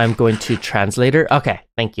Croatian. I'm going to translate her. Okay,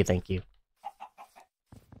 thank you, thank you.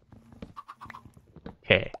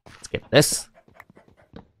 Okay, let's get this.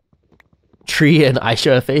 Tree and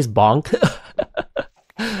iShoya face bonk.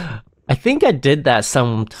 I think I did that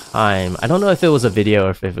sometime. I don't know if it was a video or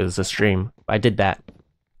if it was a stream. I did that.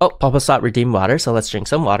 Oh, Papa Sot redeemed water, so let's drink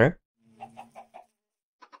some water.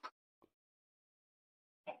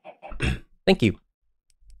 Thank you.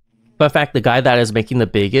 Fun fact, the guy that is making the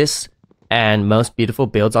biggest and most beautiful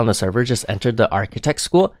builds on the server just entered the architect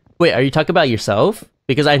school. Wait, are you talking about yourself?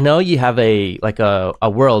 Because I know you have a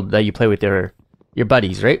world that you play with your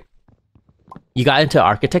buddies, right? You got into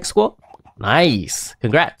architect school? Nice.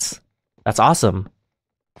 Congrats. That's awesome.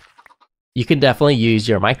 You can definitely use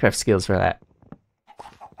your Minecraft skills for that.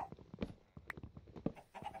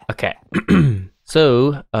 Okay.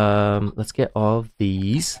 So, let's get all of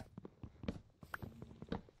these.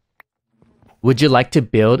 Would you like to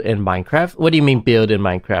build in Minecraft? What do you mean build in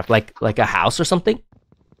Minecraft? Like a house or something?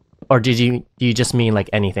 Or do you just mean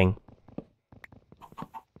like anything?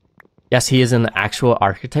 Yes, he is an actual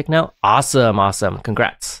architect now. Awesome, awesome.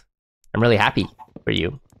 Congrats. I'm really happy for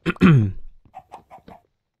you.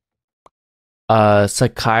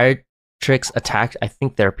 psychiatrics attack, I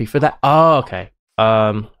think therapy for that. Oh, okay.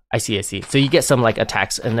 I see. So you get some like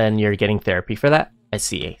attacks and then you're getting therapy for that. I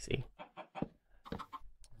see.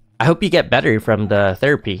 I hope you get better from the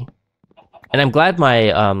therapy. And I'm glad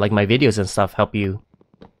my like my videos and stuff help you.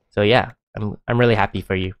 So yeah, I'm really happy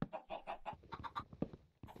for you.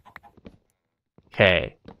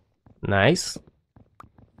 Okay. Nice.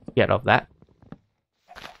 Get all that.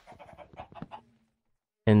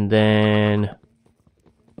 And then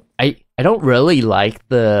I don't really like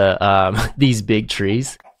the these big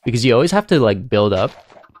trees because you always have to like build up.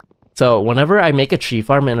 So whenever I make a tree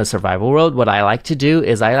farm in a survival world, what I like to do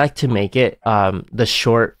is I like to make it the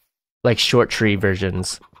short tree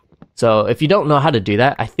versions. So if you don't know how to do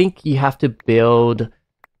that, I think you have to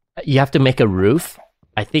make a roof.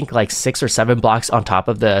 I think like 6 or 7 blocks on top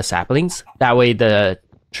of the saplings. That way the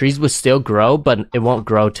trees will still grow, but it won't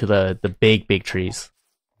grow to the big trees.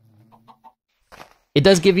 It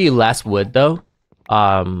does give you less wood though,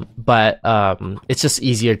 but it's just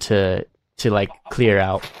easier to like clear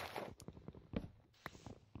out.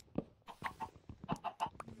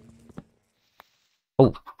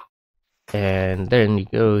 Oh, and then you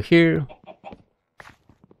go here.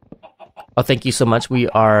 Oh, thank you so much. We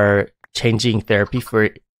are changing therapy for...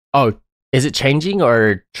 Oh, is it changing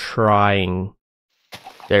or trying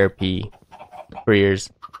therapy for yours?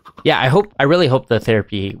 Yeah, I really hope the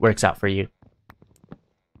therapy works out for you.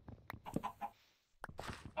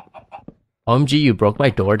 OMG, you broke my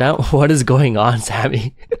door down? What is going on,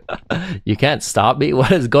 Sammy? You can't stop me?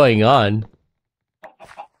 What is going on?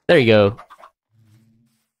 There you go.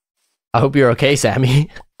 I hope you're okay, Sammy.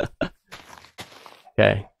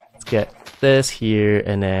 Okay, let's get this here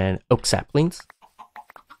and then oak saplings.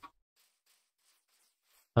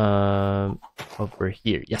 Over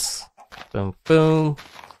here, yes. Boom, boom.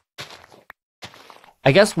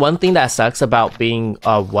 I guess one thing that sucks about being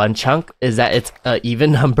one chunk is that it's an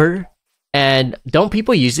even number. And don't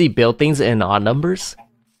people usually build things in odd numbers?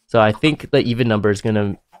 So I think the even number is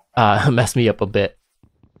gonna mess me up a bit.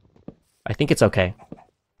 I think it's okay.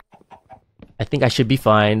 I think I should be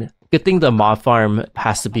fine. Good thing the mob farm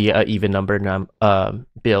has to be an even number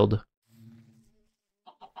build.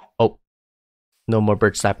 Oh, no more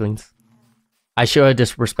birch saplings. iShoya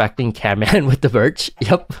disrespecting Camman with the birch.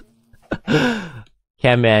 Yep.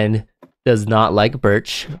 Camman does not like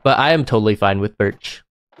birch, but I am totally fine with birch.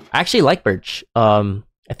 I actually like birch. I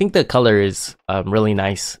think the color is really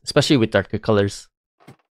nice, especially with darker colors.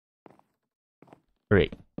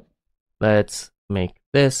 Great. Let's make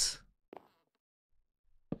this.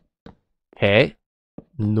 Okay.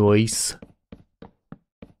 Nice.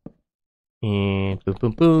 And boom,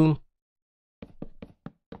 boom, boom.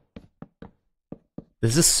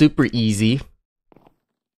 This is super easy.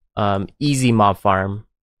 Easy mob farm.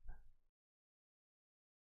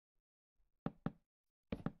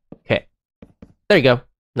 Okay. There you go.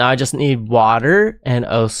 Now I just need water, and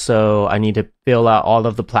also I need to fill out all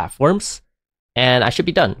of the platforms, and I should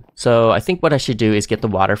be done. So I think what I should do is get the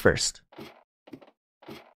water first.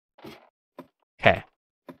 Okay.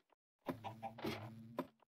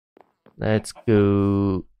 Let's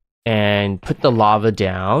go and put the lava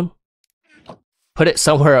down. Put it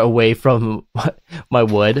somewhere away from my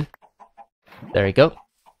wood. There we go.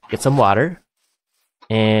 Get some water.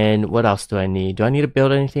 And what else do I need? Do I need to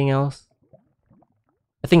build anything else?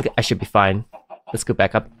 I think I should be fine. Let's go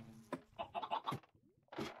back up.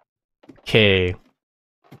 Okay.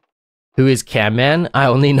 Who is Camman? I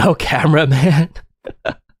only know Cameraman.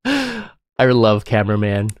 I love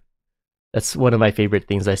Cameraman. That's one of my favorite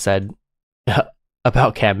things I said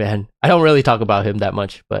about Camman. I don't really talk about him that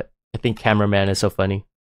much, but I think Cameraman is so funny.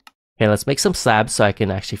 Okay, let's make some slabs so I can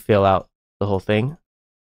actually fill out the whole thing.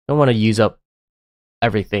 Don't want to use up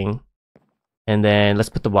everything. And then let's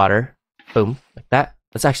put the water. Boom, like that.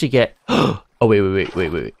 Let's actually get... Oh,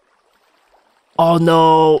 wait. Oh,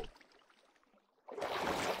 no!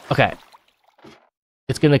 Okay.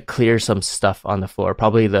 It's gonna clear some stuff on the floor.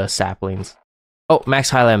 Probably the saplings. Oh, max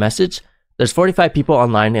highlight message. There's 45 people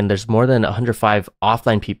online and there's more than 105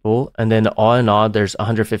 offline people. And then all in all, there's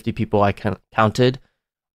 150 people I counted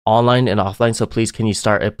online and offline. So please, can you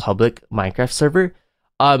start a public Minecraft server?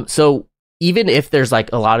 So even if there's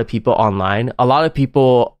like a lot of people online, a lot of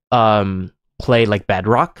people play like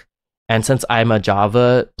Bedrock. And since I'm a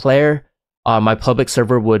Java player, my public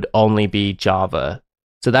server would only be Java.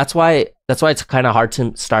 So that's why it's kind of hard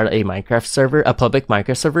to start a Minecraft server, a public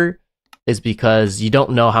Minecraft server, is because you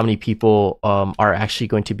don't know how many people are actually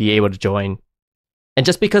going to be able to join. And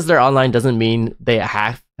just because they're online doesn't mean they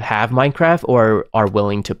have Minecraft or are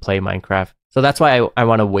willing to play Minecraft. So that's why I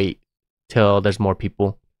want to wait till there's more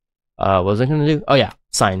people. What was I gonna do? Oh yeah,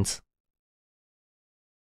 signs.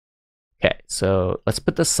 Okay, so let's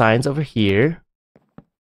put the signs over here.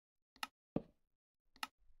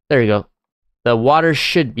 There you go. The water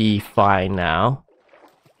should be fine now.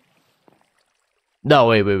 No,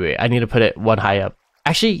 wait. I need to put it one high up.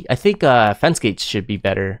 Actually, I think fence gates should be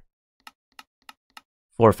better.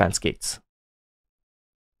 4 fence gates.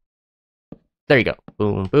 There you go.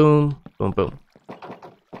 Boom, boom, boom, boom.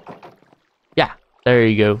 Yeah, there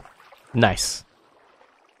you go. Nice.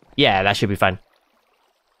 Yeah, that should be fine.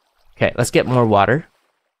 Okay, let's get more water.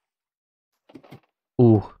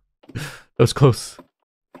 Ooh, that was close.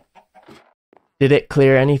 Did it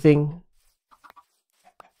clear anything?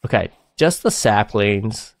 Okay, just the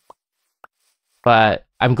saplings. But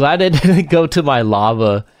I'm glad it didn't go to my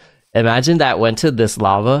lava. Imagine that went to this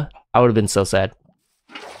lava. I would have been so sad.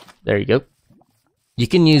 There you go. You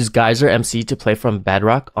can use Geyser MC to play from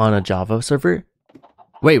Bedrock on a Java server.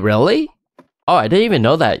 Wait, really? Oh, I didn't even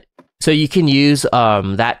know that. So you can use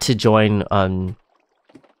that to join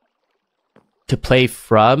to play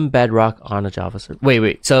from Bedrock on a Java server.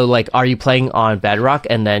 Wait. So like, are you playing on Bedrock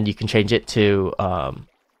and then you can change it to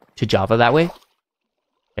Java that way?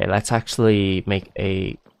 Okay, let's actually make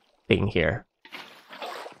a thing here.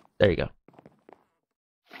 There you go.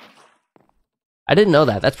 I didn't know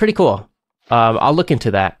that. That's pretty cool. I'll look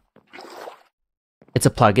into that. It's a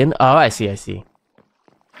plugin. Oh, I see. Okay,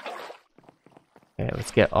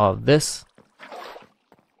 let's get all of this.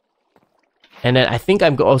 And then I think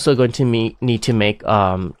I'm also going to need to make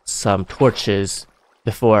some torches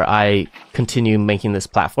before I continue making this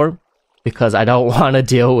platform, because I don't want to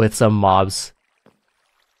deal with some mobs.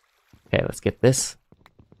 Okay, let's get this.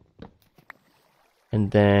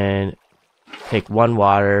 And then take 1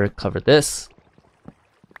 water, cover this.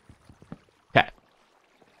 Okay.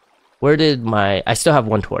 Where did I still have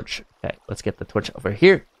 1 torch. Okay, let's get the torch over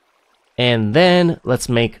here. And then let's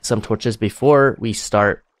make some torches before we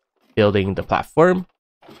start building the platform.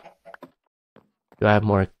 Do I have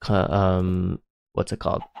more, what's it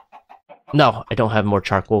called? No, I don't have more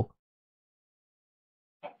charcoal.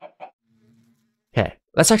 Okay,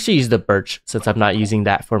 let's actually use the birch since I'm not using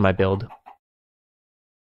that for my build.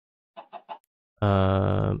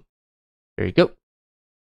 There you go.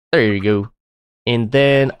 There you go. And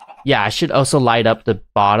then, yeah, I should also light up the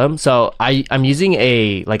bottom. So I'm using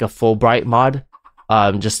a Fulbright mod,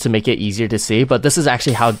 just to make it easier to see. But this is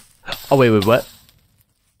actually how. Oh wait, what?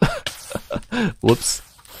 Whoops.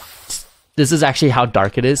 This is actually how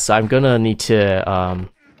dark it is. So I'm gonna need to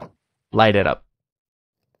light it up.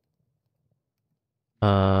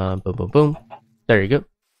 Boom. There you go.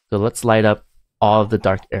 So let's light up all of the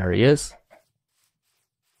dark areas.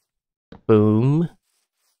 Boom.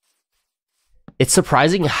 It's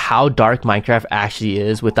surprising how dark Minecraft actually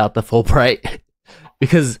is without the Fulbright.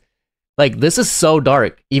 Because like this is so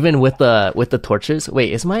dark even with the torches.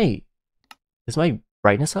 Wait, is my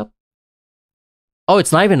brightness up? Oh,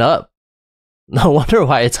 it's not even up. No wonder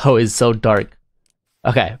why it's always so dark.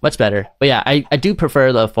 Okay, much better. But yeah, I do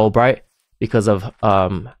prefer the Fulbright because of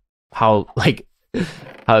how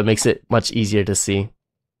it makes it much easier to see.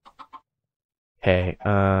 Okay,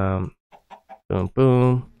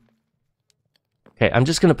 boom. Okay, I'm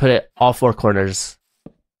just gonna put it all 4 corners.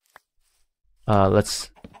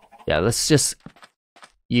 Let's just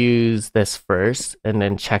use this first and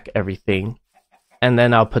then check everything. And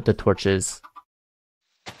then I'll put the torches.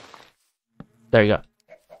 There you go.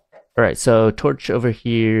 Alright, so torch over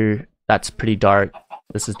here. That's pretty dark.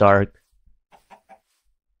 This is dark.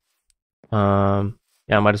 Yeah,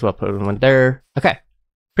 I might as well put one there. Okay,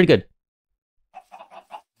 pretty good.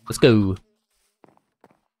 Let's go.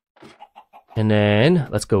 And then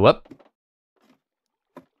let's go up.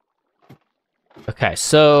 Okay,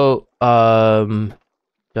 so do I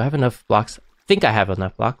have enough blocks? I think I have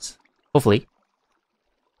enough blocks. Hopefully.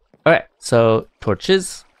 Alright, so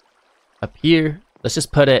torches up here. Let's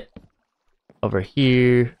just put it over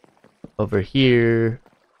here, over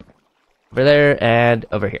there, and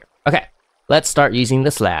over here. Okay, let's start using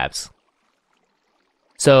the slabs.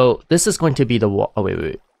 So this is going to be the wall. Oh,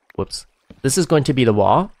 wait. Whoops. This is going to be the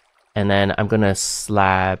wall. And then I'm gonna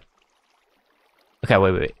slab. Okay,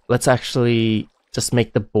 wait. Let's actually just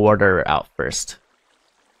make the border out first.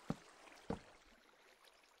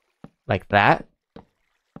 Like that.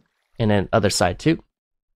 And then other side too.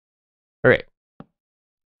 Alright.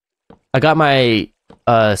 I got my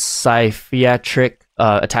psychiatric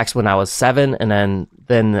attacks when I was 7, and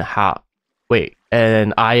then how? Wait,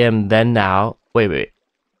 and I am then now. Wait.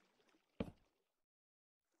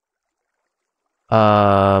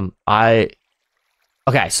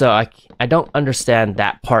 Okay, so I don't understand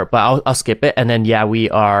that part, but I'll skip it. And then yeah, we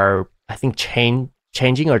are I think,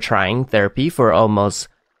 changing or trying therapy for almost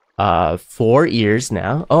 4 years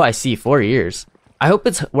now. Oh, I see, 4 years. I hope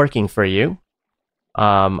it's working for you.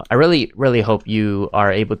 I really hope you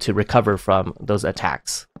are able to recover from those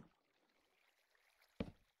attacks.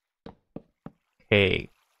 Okay.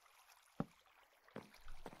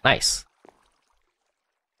 Nice.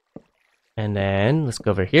 And then let's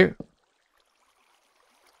go over here.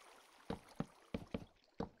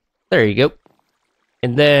 There you go.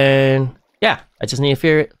 And then, yeah, I just need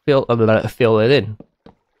to fill it in.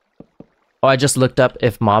 Oh, I just looked up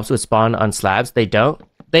if mobs would spawn on slabs. They don't.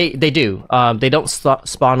 They do. They don't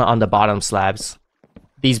spawn on the bottom slabs.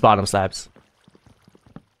 These bottom slabs.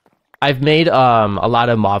 I've made a lot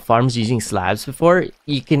of mob farms using slabs before.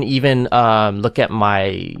 You can even look at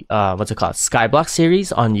my what's it called, Skyblock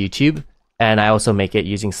series on YouTube, and I also make it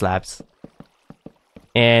using slabs.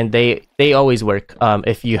 And they always work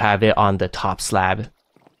if you have it on the top slab.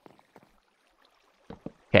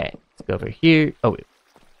 Okay, let's go over here. Oh wait.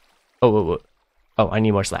 Oh, I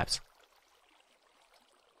need more slabs.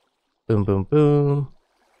 Boom, boom, boom.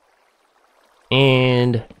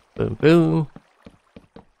 And boom, boom.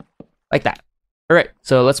 Like that. Alright,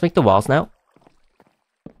 so let's make the walls now.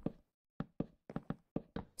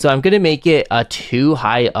 So I'm gonna make it a too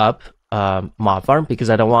high up mob farm because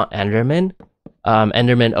I don't want Enderman.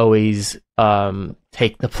 Enderman always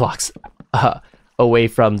take the blocks away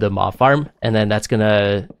from the mob farm, and then that's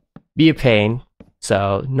gonna be a pain.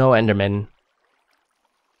 So no Enderman.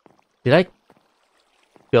 Did I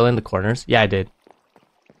fill in the corners? Yeah, I did.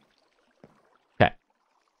 Okay.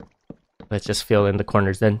 Let's just fill in the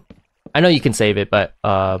corners then. I know you can save it, but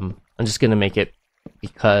I'm just gonna make it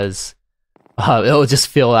because it'll just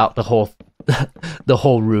fill out the whole the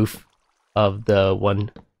whole roof of the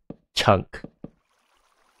one chunk.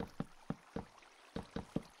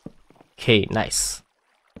 Okay, nice.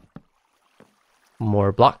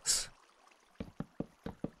 More blocks.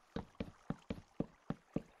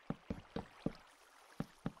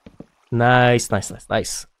 Nice.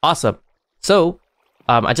 Awesome. So,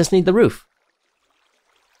 I just need the roof.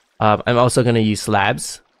 I'm also going to use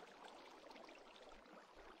slabs.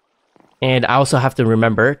 And I also have to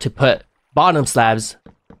remember to put bottom slabs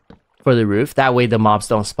for the roof. That way the mobs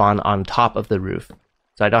don't spawn on top of the roof.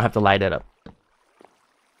 So I don't have to light it up.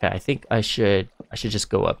 Okay, I think I should just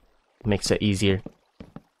go up. It makes it easier.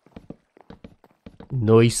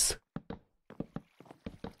 Nice.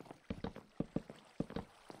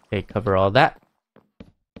 Okay, cover all that.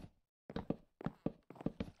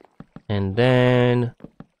 And then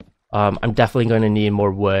I'm definitely going to need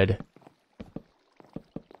more wood.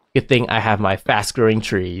 Good thing I have my fast-growing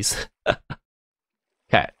trees.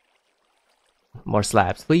 Okay. More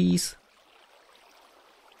slabs, please.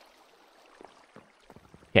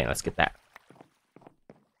 Okay, let's get that.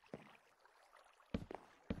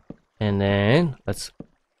 And then let's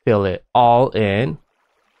fill it all in.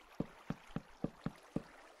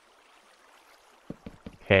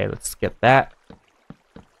 Okay, let's get that.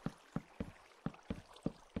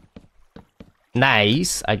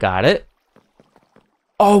 Nice, I got it.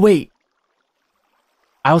 Oh, wait.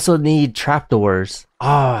 I also need trapdoors.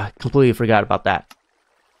 Ah, I completely forgot about that.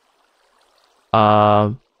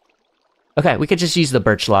 Okay, we could just use the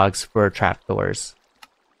birch logs for trapdoors.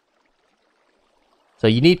 So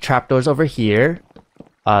you need trapdoors over here,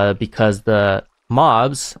 because the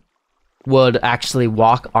mobs would actually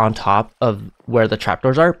walk on top of where the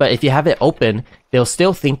trapdoors are. But if you have it open, they'll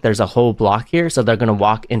still think there's a whole block here, so they're gonna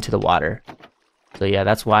walk into the water. So yeah,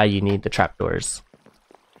 that's why you need the trapdoors.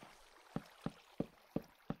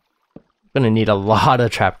 Gonna need a lot of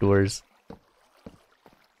trapdoors.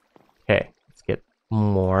 Okay, let's get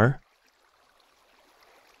more.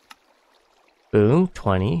 Boom,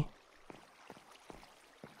 20.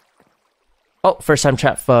 Oh, first time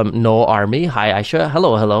chat from No Army. Hi, iShoya.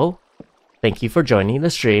 Hello, hello. Thank you for joining the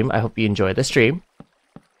stream. I hope you enjoy the stream.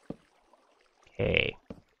 Okay.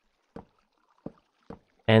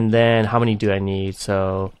 And then how many do I need?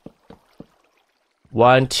 So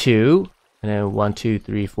 1, 2, and then 1, 2,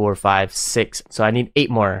 3, 4, 5, 6. So I need 8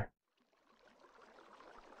 more.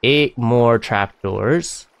 8 more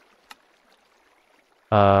trapdoors.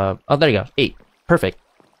 Oh, there you go. 8. Perfect.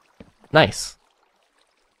 Nice.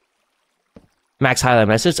 Max highlight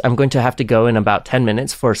message. I'm going to have to go in about 10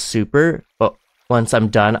 minutes for super, but once I'm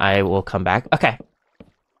done, I will come back. Okay.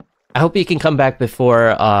 I hope you can come back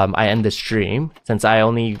before I end the stream, since I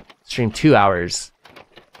only stream 2 hours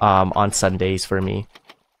on Sundays for me.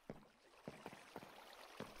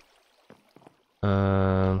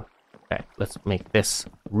 Okay, let's make this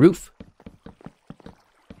roof.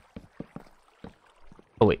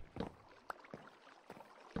 Oh, wait.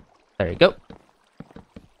 There you go.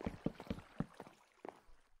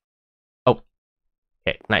 Oh.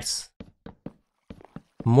 Okay, nice.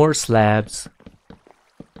 More slabs.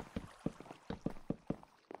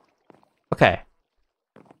 Okay.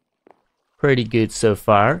 Pretty good so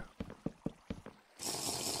far.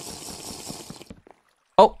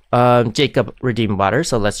 Oh, Jacob redeemed water,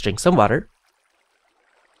 so let's drink some water.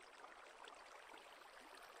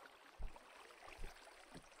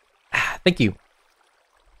 Thank you.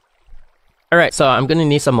 Alright, so I'm gonna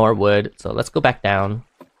need some more wood, so let's go back down.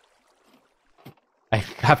 I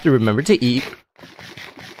have to remember to eat.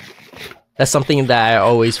 That's something that I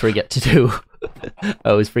always forget to do. I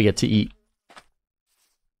always forget to eat.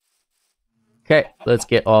 Okay, let's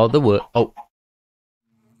get all the wood. Oh.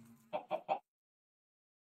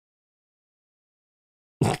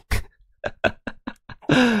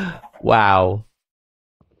 Wow.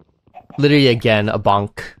 Literally again, a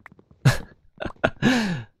bonk.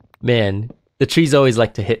 Man, the trees always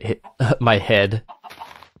like to hit my head.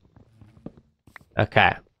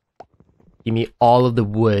 Okay. Give me all of the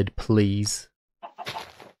wood, please.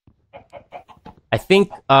 I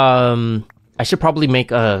think I should probably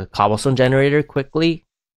make a cobblestone generator quickly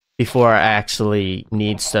before I actually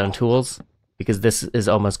need stone tools, because this is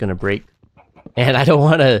almost gonna break. And I don't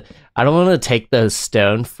wanna take the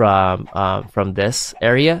stone from this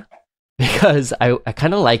area, because I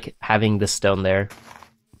kinda like having the stone there.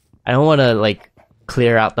 I don't wanna like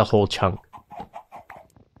clear out the whole chunk.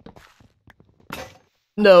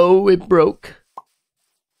 No, it broke.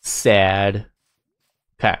 Sad.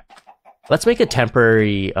 Okay. Let's make a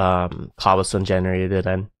temporary cobblestone generator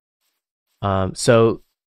then. So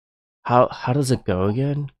how does it go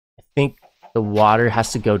again? I think the water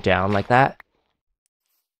has to go down like that.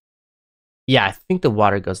 Yeah, I think the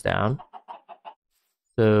water goes down.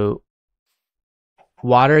 So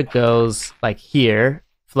water goes like here,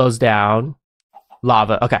 flows down,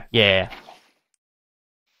 lava. Okay, yeah.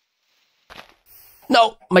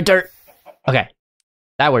 No, my dirt. Okay,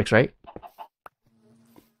 that works, right?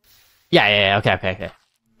 Yeah. Okay.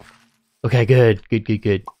 Okay, good.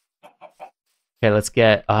 Okay, let's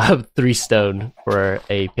get 3 stone for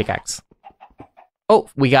a pickaxe. Oh,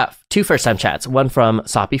 we got 2 first-time chats. One from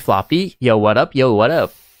Soppy Floppy. Yo, what up? Yo, what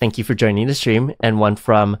up? Thank you for joining the stream. And one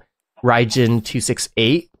from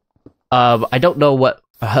Rygen268. I don't know what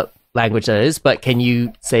language that is, but can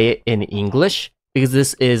you say it in English? Because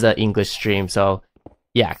this is an English stream, so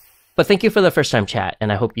yeah. But thank you for the first-time chat,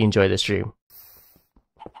 and I hope you enjoy the stream.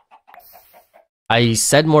 I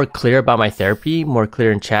said more clear about my therapy, more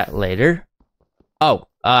clear in chat later. Oh,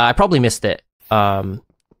 I probably missed it.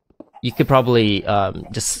 You could probably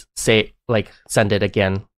just say, like, send it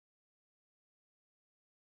again.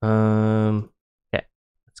 Okay,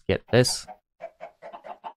 let's get this.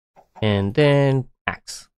 And then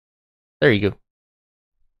axe. There you go.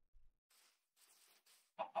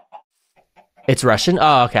 It's Russian?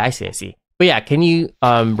 Oh, okay, I see. But yeah, can you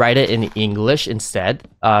write it in English instead?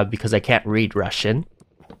 Because I can't read Russian.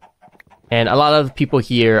 And a lot of people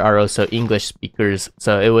here are also English speakers,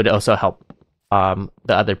 so it would also help the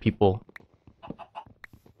other people.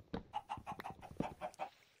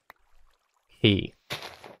 Okay.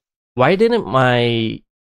 Why didn't my...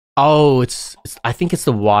 Oh, it's I think it's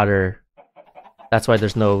the water. That's why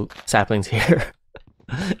there's no saplings here.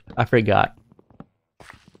 I forgot.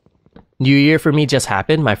 New Year for me just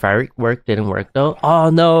happened. My firework didn't work though.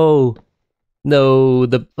 Oh no. No,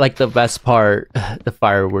 the best part, the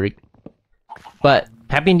firework. But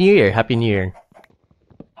Happy New Year. Happy New Year.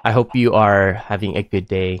 I hope you are having a good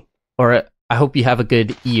day, or I hope you have a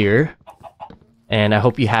good year. And I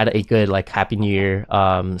hope you had a good Happy New Year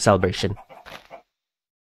celebration.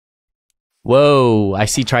 Whoa, I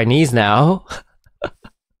see Chinese now.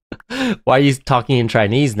 Why are you talking in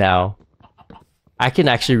Chinese now? I can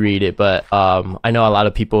actually read it, but I know a lot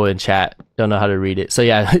of people in chat don't know how to read it. So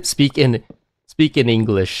yeah, speak in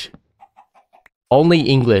English. Only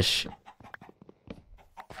English.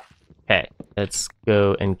 Okay, let's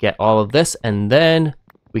go and get all of this, and then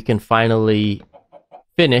we can finally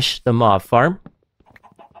finish the mob farm.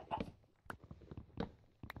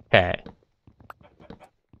 Okay.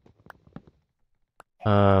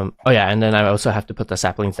 Oh yeah, and then I also have to put the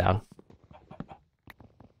saplings down.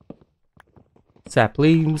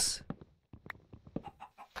 Saplings.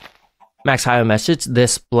 Max, hi, a message.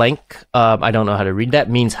 This blank, I don't know how to read that,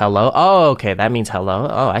 means hello. Oh, okay, that means hello.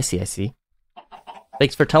 Oh, I see.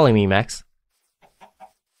 Thanks for telling me, Max.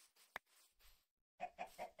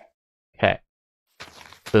 Okay.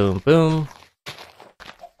 Boom.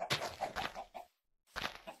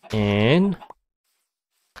 And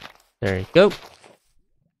there you go.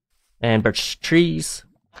 And birch trees.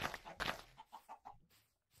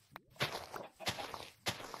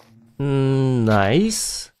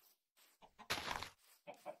 Nice.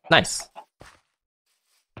 Nice.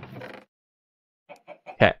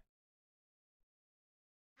 Okay.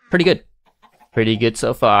 Pretty good. Pretty good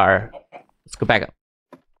so far. Let's go back up.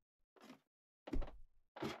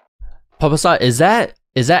 Popasat, is that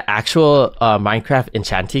actual Minecraft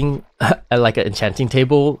enchanting, like an enchanting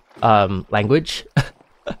table language?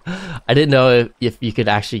 I didn't know if you could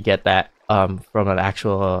actually get that from an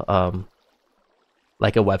actual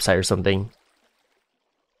like a website or something.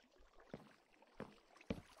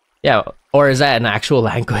 Yeah, or is that an actual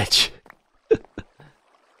language?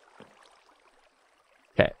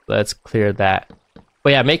 Okay, let's clear that.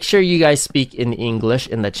 But yeah, make sure you guys speak in English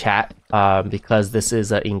in the chat because this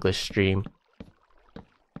is an English stream.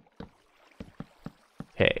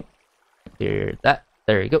 Okay, clear that.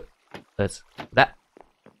 There you go. Let's that.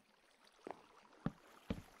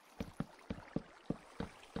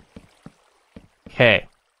 Okay.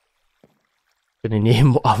 Gonna need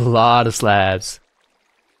a lot of slabs.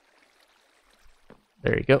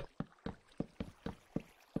 There you go.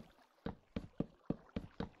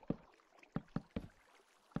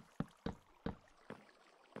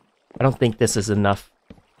 I don't think this is enough.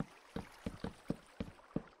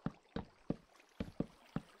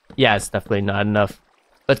 Yeah, it's definitely not enough.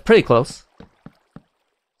 But it's pretty close.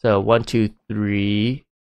 So 1, 2, 3,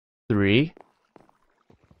 3.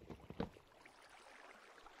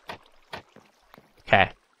 Okay.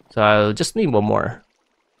 So I'll just need one more.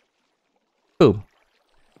 Boom.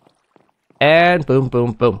 And boom,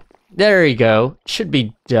 boom, boom. There you go. Should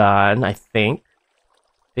be done, I think.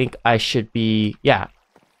 I think I should be... Yeah.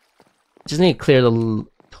 Just need to clear the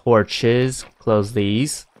torches. Close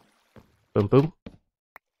these. Boom, boom.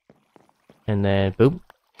 And then boom.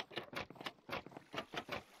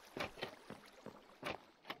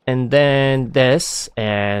 And then this.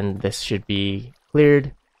 And this should be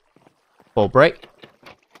cleared. Full break.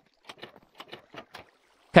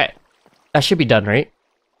 Okay. That should be done, right?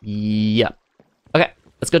 Yep. Okay.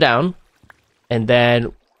 Let's go down. And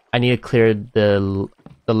then I need to clear the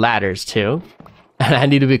ladders too. And I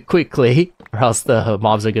need to be quickly, or else the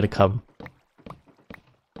mobs are gonna come.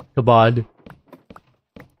 Come on.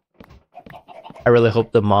 I really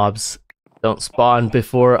hope the mobs don't spawn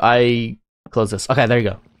before I close this. Okay, there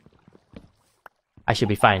you go. I should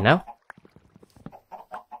be fine now.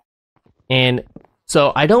 And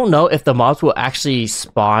so I don't know if the mobs will actually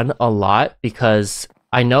spawn a lot because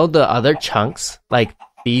I know the other chunks, like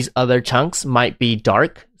these other chunks, might be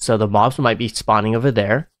dark. So the mobs might be spawning over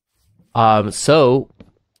there. So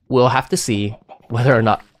we'll have to see whether or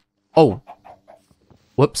not... Oh!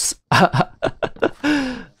 Whoops.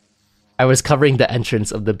 I was covering the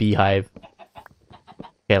entrance of the beehive.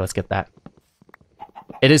 Okay, let's get that.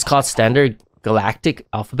 It is called Standard Galactic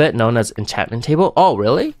Alphabet, known as Enchantment Table. Oh,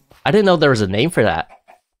 really? I didn't know there was a name for that.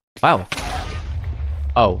 Wow.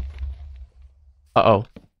 Oh. Uh-oh.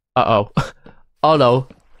 Uh-oh. Oh no.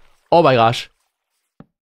 Oh my gosh.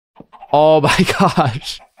 Oh my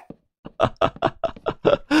gosh.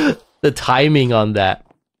 The timing on that.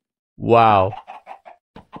 Wow.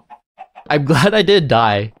 I'm glad I did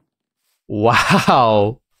die.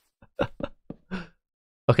 Wow.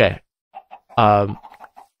 Okay.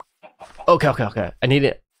 Okay. I need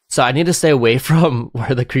it. So I need to stay away from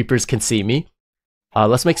where the creepers can see me.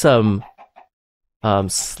 Let's make some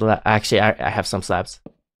actually I have some slabs.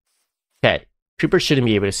 Okay. Creepers shouldn't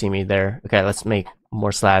be able to see me there. Okay, let's make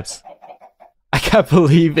more slabs. I can't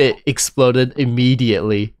believe it exploded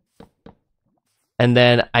immediately. And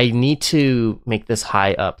then I need to make this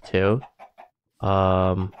high up too.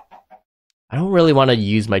 I don't really want to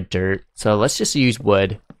use my dirt, so let's just use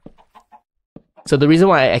wood. So the reason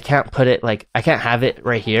why I can't put it like, I can't have it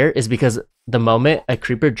right here is because the moment a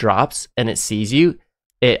creeper drops and it sees you,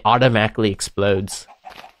 it automatically explodes.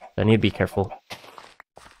 So I need to be careful.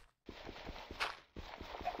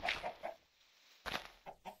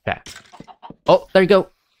 Okay. Oh, there you go.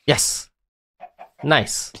 Yes.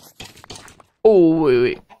 Nice. Oh,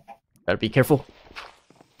 wait. Gotta be careful.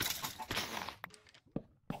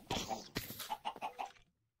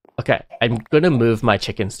 Okay, I'm gonna move my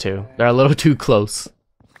chickens too. They're a little too close.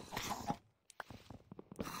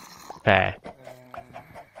 Okay.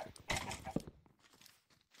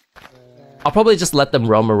 I'll probably just let them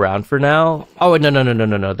roam around for now. Oh,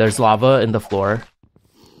 no. There's lava in the floor.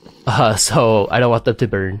 So I don't want them to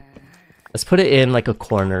burn. Let's put it in like a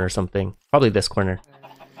corner or something. Probably this corner.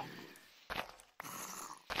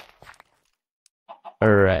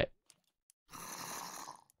 Alright.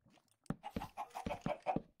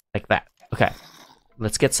 Like that. Okay.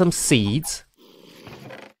 Let's get some seeds.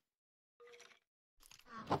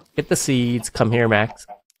 Get the seeds. Come here, Max.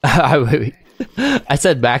 I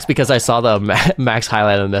said Max because I saw the Max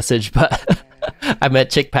highlighted message, but I meant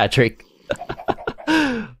Chick Patrick.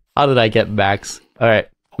 How did I get Max? All right,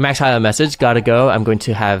 Max highlighted message. Gotta go. I'm going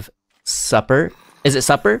to have supper. Is it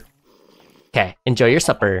supper? Okay, enjoy your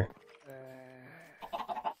supper.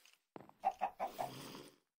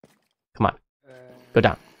 Come on, go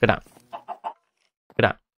down. Go down. Go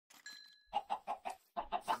down.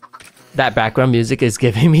 That background music is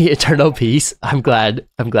giving me eternal peace. I'm glad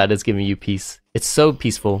it's giving you peace. It's so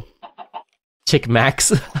peaceful. Chick Max.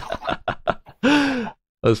 That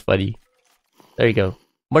was funny. There you go.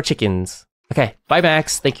 More chickens. Okay, bye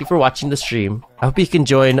Max. Thank you for watching the stream. I hope you can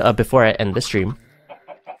join before I end the stream.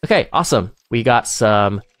 Okay, awesome. We got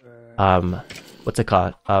some, what's it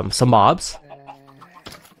called? Some mobs.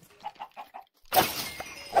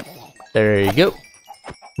 There you go.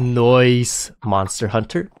 Nice. Monster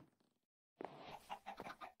Hunter.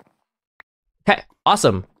 Okay,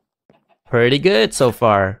 awesome. Pretty good so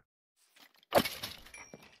far.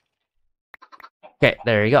 Okay,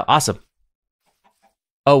 there you go. Awesome.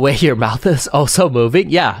 Oh wait, your mouth is also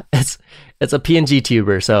moving? Yeah, it's a PNG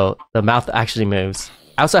tuber, so the mouth actually moves.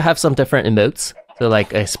 I also have some different emotes. So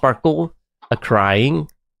like a sparkle, a crying,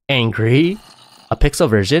 angry, a pixel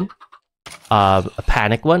version, a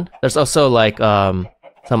panic one. There's also like some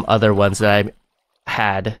other ones that I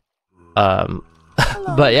had.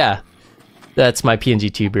 But yeah. That's my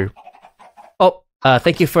PNG tuber. Oh,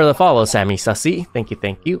 thank you for the follow, Sammy Sussy. Thank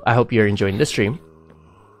you. I hope you're enjoying the stream.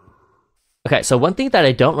 Okay, so one thing that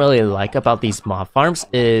I don't really like about these mob farms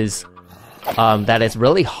is that it's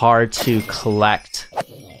really hard to collect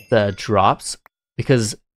the drops,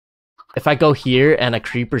 because if I go here and a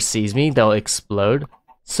creeper sees me, they'll explode.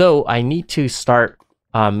 So I need to start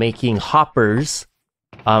making hoppers.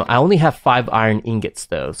 I only have 5 iron ingots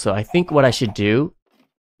though, so I think what I should do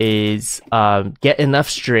is get enough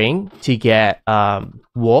string to get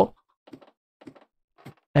wool,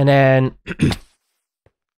 and then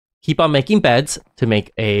keep on making beds to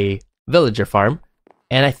make a villager farm.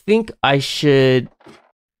 And I think I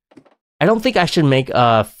don't think I should make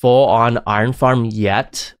a full-on iron farm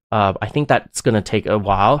yet. I think that's gonna take a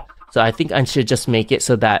while, so I think I should just make it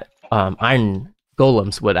so that iron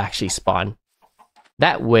golems would actually spawn.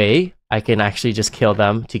 That way I can actually just kill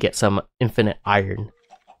them to get some infinite iron.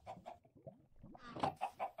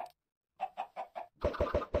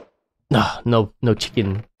 No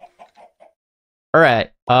chicken.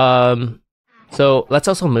 Alright, so let's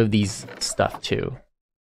also move these stuff too.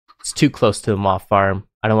 It's too close to the mob farm.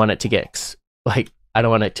 I don't want it to get, I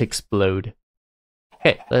don't want it to explode.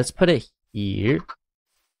 Okay, let's put it here.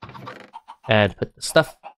 And put the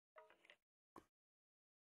stuff.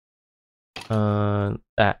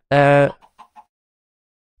 That.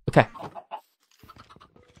 Okay.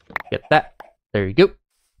 Get that. There you go.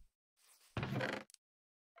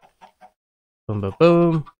 Boom, boom,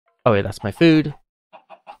 boom. Oh wait, that's my food.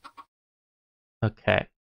 Okay.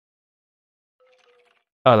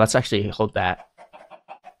 Oh, let's actually hold that.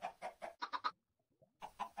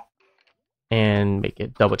 And make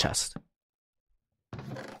it double chest.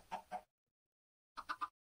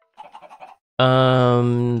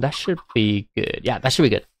 That should be good. Yeah, that should be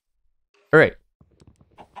good. Alright.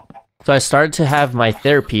 So I started to have my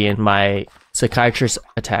therapy and my psychiatrist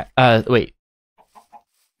attack. Wait.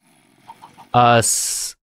 I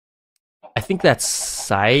think that's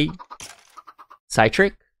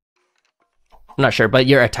Citric? I'm not sure, but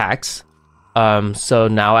your attacks. So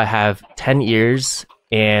now I have 10 years,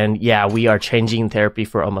 and yeah, we are changing therapy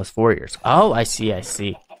for almost 4 years. Oh, I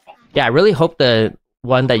see. Yeah, I really hope the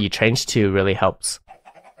one that you changed to really helps.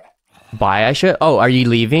 Bye, iShoya. Oh, are you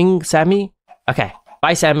leaving, Sammy? Okay.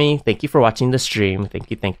 Bye, Sammy. Thank you for watching the stream. Thank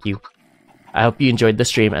you. I hope you enjoyed the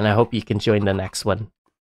stream, and I hope you can join the next one.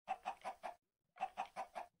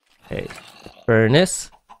 Okay. Furnace.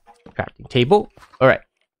 Crafting table. Alright.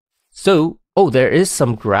 So, oh, there is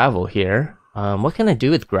some gravel here. What can I do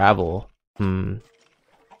with gravel? I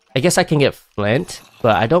guess I can get flint,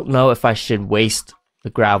 but I don't know if I should waste the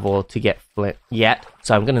gravel to get flint yet,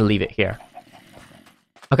 so I'm gonna leave it here.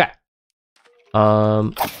 Okay.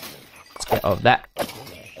 Let's get all of that.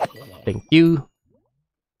 Thank you.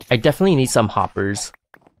 I definitely need some hoppers.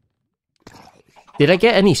 Did I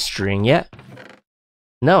get any string yet?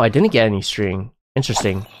 No, I didn't get any string.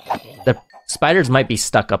 Interesting. The spiders might be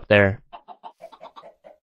stuck up there.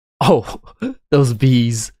 Oh, those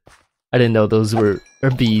bees. I didn't know those were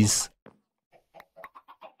bees.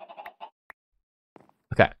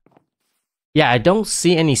 Okay. Yeah, I don't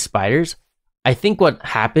see any spiders. I think what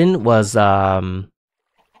happened was, I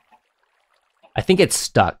think it's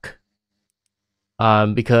stuck.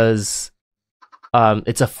 Because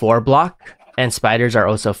it's a 4 block, and spiders are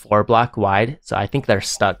also 4 block wide, so I think they're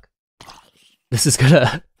stuck. This is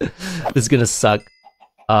gonna this is gonna suck.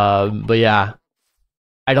 But yeah,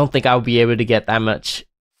 I don't think I'll be able to get that much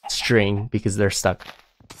string because they're stuck.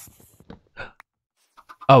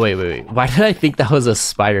 Oh wait. Why did I think that was a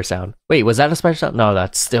spider sound? Wait, was that a spider sound? No,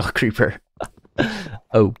 that's still a creeper.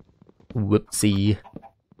 Oh, whoopsie.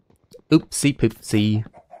 Oopsie poopsie.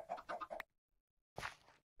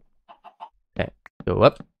 Okay, go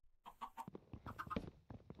up.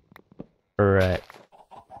 Alright.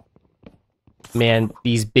 Man,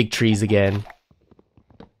 these big trees again.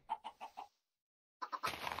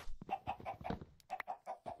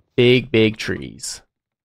 Big trees.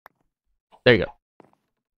 There you go.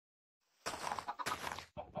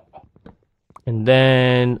 And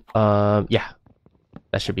then, yeah.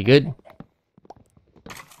 That should be good.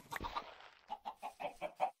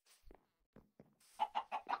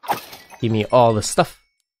 Give me all the stuff.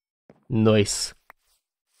 Nice.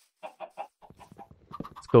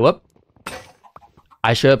 Let's go up.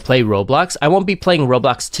 I should play Roblox. I won't be playing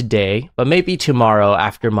Roblox today, but maybe tomorrow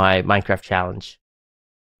after my Minecraft challenge.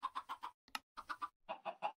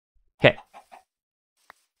 Okay.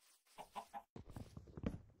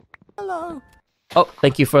 Hello. Oh,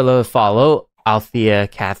 thank you for the follow, Althea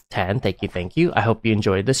Cath 10. Thank you. I hope you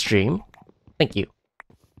enjoyed the stream. Thank you.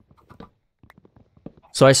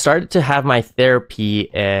 So I started to have my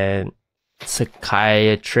therapy and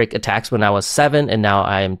psychiatric attacks when I was 7, and now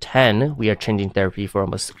I am 10. We are changing therapy for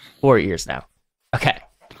almost 4 years now. Okay.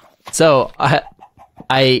 So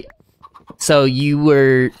so you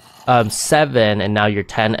were 7 and now you're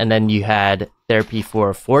 10, and then you had therapy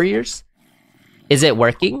for 4 years. Is it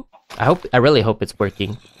working? I really hope it's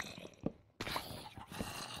working.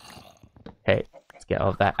 Okay, let's get all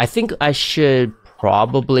of that. I think I should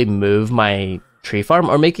probably move my tree farm,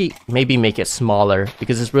 or maybe make it smaller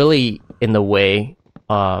because it's really in the way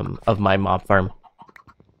of my mob farm.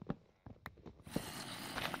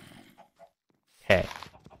 Okay.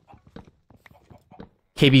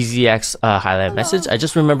 KBZX highlight message. I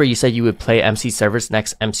just remember you said you would play MC servers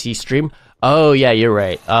next MC stream. Oh yeah, you're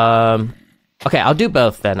right. Okay, I'll do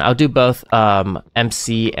both then. I'll do both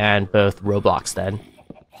MC and both Roblox then.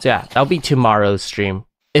 So yeah, that'll be tomorrow's stream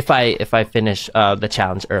if I finish the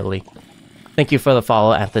challenge early. Thank you for the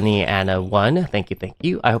follow, Anthony Anna 1. Thank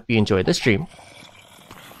you. I hope you enjoyed the stream.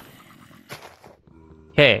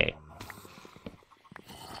 Okay.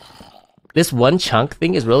 This one chunk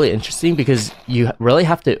thing is really interesting because you really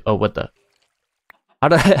have to... Oh, what the... How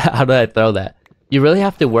do I throw that? You really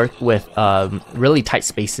have to work with really tight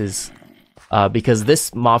spaces because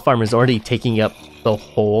this mob farm is already taking up the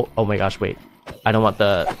whole... Oh my gosh, wait. I don't want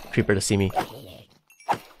the creeper to see me.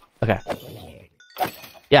 Okay.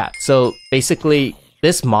 Yeah, so basically,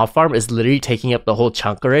 this mob farm is literally taking up the whole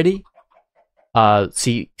chunk already.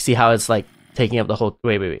 See how it's like taking up the whole...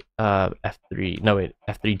 Wait. F3... No, wait.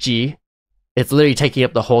 F3G. It's literally taking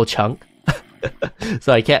up the whole chunk.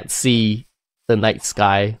 So I can't see the night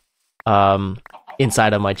sky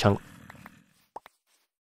inside of my chunk.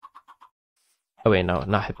 Oh wait, no,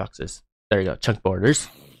 not hitboxes. There you go, chunk borders.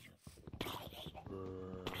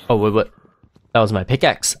 Oh wait, what? That was my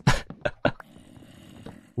pickaxe.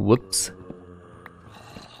 Whoops.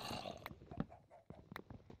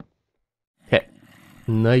 Okay,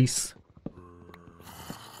 nice.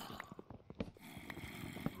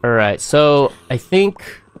 Alright, so I think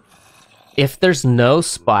if there's no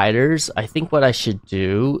spiders, I think what I should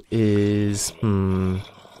do is... I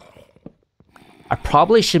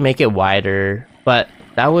probably should make it wider, but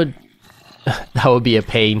that would be a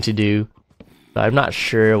pain to do. So I'm not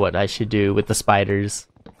sure what I should do with the spiders.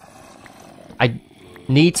 I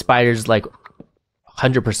need spiders like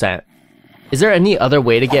 100%. Is there any other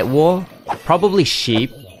way to get wool? Probably sheep.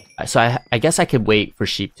 So I guess I could wait for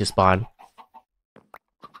sheep to spawn.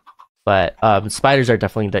 But spiders are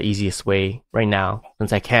definitely the easiest way right now,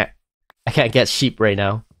 since I can't get sheep right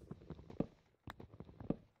now.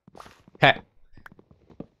 Okay.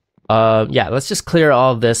 Yeah, let's just clear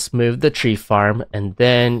all of this, move the tree farm, and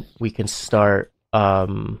then we can start.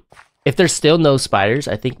 If there's still no spiders,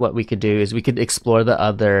 I think what we could do is we could explore the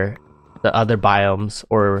other biomes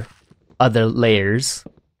or other layers,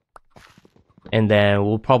 and then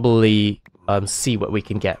we'll probably see what we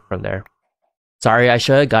can get from there. Sorry,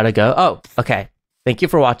 iShoya, gotta go. Oh, okay. Thank you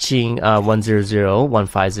for watching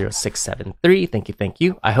 100150673. Thank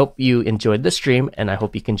you. I hope you enjoyed the stream, and I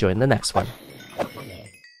hope you can join the next one.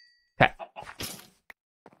 Okay.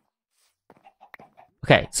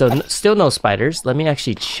 Okay, so still no spiders. Let me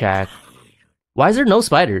actually check. Why is there no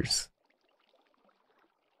spiders?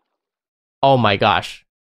 Oh my gosh.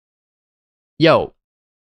 Yo.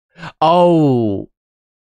 Oh.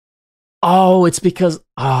 Oh, it's because...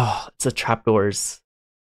 Oh, it's the trapdoors.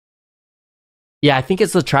 Yeah, I think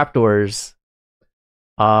it's the trapdoors.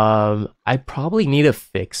 I probably need to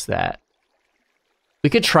fix that.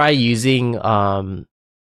 We could try using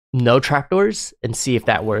no trapdoors and see if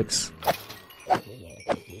that works.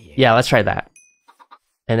 Yeah, let's try that.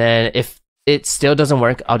 And then if it still doesn't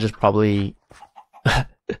work, I'll just probably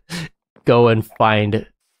go and find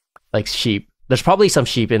like sheep. There's probably some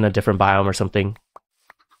sheep in a different biome or something.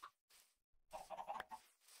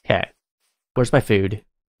 Okay. Where's my food?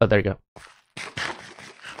 Oh, there you go.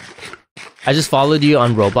 I just followed you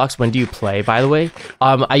on Roblox. When do you play, by the way?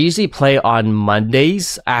 I usually play on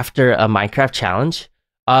Mondays after a Minecraft challenge.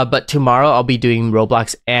 But tomorrow I'll be doing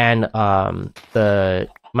Roblox and the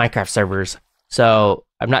Minecraft servers. So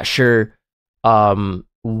I'm not sure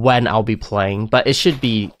when I'll be playing, but it should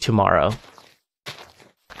be tomorrow.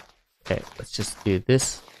 Okay, let's just do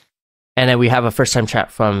this. And then we have a first time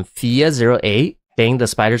chat from Fia08. Dang, the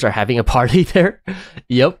spiders are having a party there.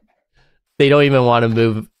 Yep. They don't even want to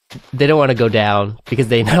move. They don't want to go down because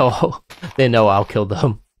they know I'll kill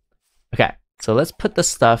them. Okay, so let's put the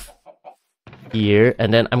stuff here,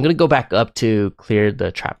 and then I'm gonna go back up to clear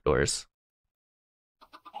the trapdoors.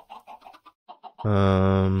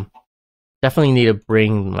 Definitely need to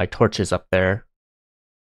bring my torches up there.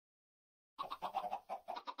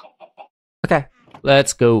 Okay,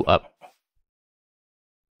 let's go up.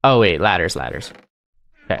 Oh wait, ladders.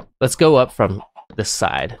 Okay, let's go up from this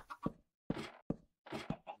side.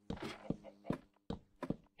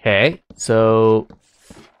 Okay, so...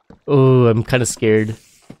 Oh, I'm kind of scared.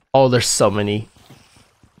 Oh, there's so many.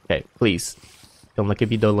 Okay, please. Don't look at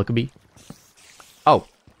me, don't look at me. Oh,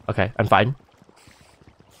 okay, I'm fine.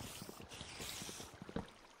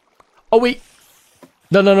 Oh, wait!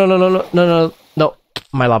 No.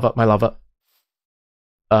 My lava.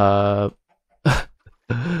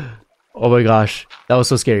 Oh my gosh, that was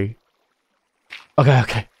so scary.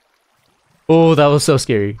 Okay. Oh, that was so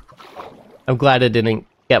scary. I'm glad it didn't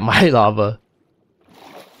get my lava.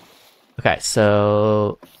 Okay,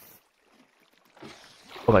 so...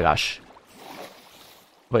 Oh my gosh.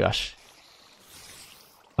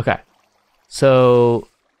 Okay. So...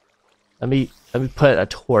 Let me put a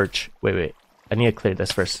torch. Wait. I need to clear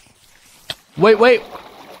this first. Wait!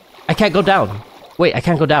 I can't go down. Wait, I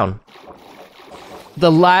can't go down.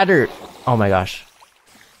 The ladder... Oh my gosh.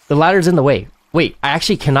 The ladder's in the way. Wait, I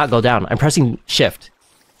actually cannot go down. I'm pressing shift.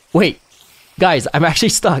 Wait. Guys, I'm actually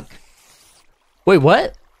stuck. Wait,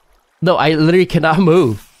 what? No, I literally cannot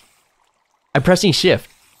move. I'm pressing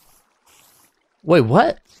shift. Wait,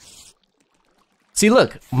 what? See,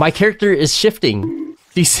 look. My character is shifting.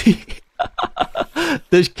 Do you see?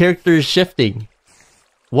 This character is shifting.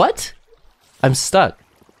 What? I'm stuck.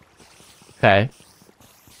 Okay.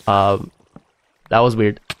 That was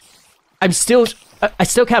weird. I still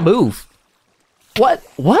can't move. What?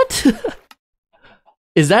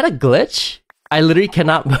 Is that a glitch? I literally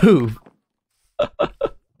cannot move.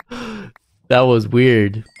 That was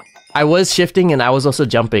weird. I was shifting and I was also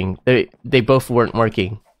jumping. They both weren't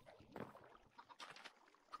working.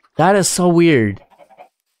 That is so weird.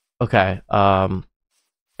 Okay,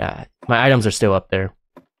 yeah, my items are still up there.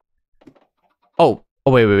 Oh,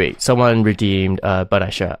 wait. Someone redeemed but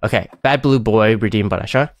iShoya. Okay, Bad Blue Boy redeemed but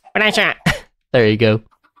iShoya. There you go.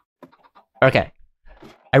 Okay.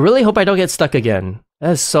 I really hope I don't get stuck again.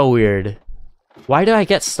 That is so weird. Why do I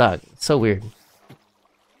get stuck? It's so weird.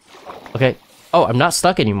 Okay. Oh, I'm not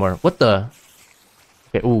stuck anymore. What the?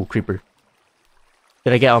 Okay, ooh, creeper.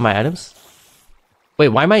 Did I get all my items? Wait,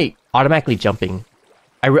 why am I automatically jumping?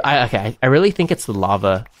 Okay, I really think it's the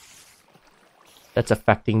lava that's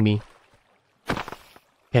affecting me.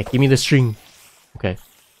 Okay, give me the string. Okay.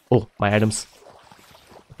 Oh, my items.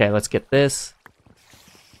 Okay, let's get this.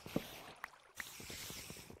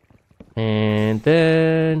 And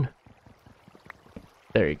then...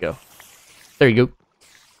 There you go.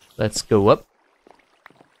 Let's go up.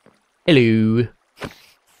 Hello.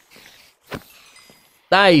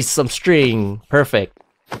 Nice, some string. Perfect.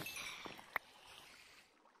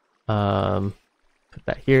 Put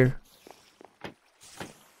that here.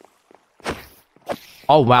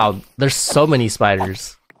 Oh wow, there's so many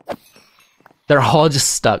spiders. They're all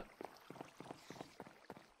just stuck.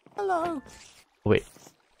 Hello. Wait.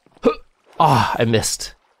 Ah, I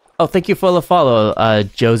missed. Oh, thank you for the follow,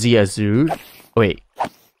 Josie Azur. Wait,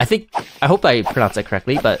 I hope I pronounced that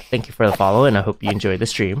correctly, but thank you for the follow, and I hope you enjoy the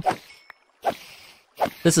stream.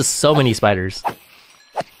 This is so many spiders.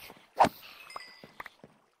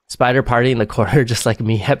 Spider party in the corner, just like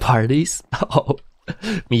me at parties. Oh,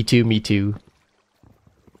 me too.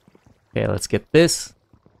 Okay, let's get this.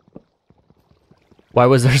 Why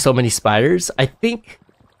was there so many spiders? I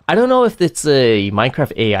don't know if it's a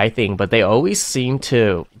Minecraft AI thing, but they always seem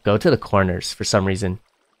to go to the corners for some reason.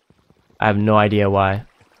 I have no idea why.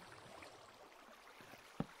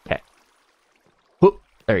 Okay. Whoop,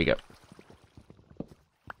 there you go.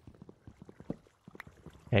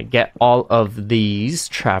 Okay, get all of these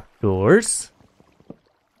trapdoors.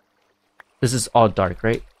 This is all dark,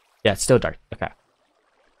 right? Yeah, it's still dark. Okay.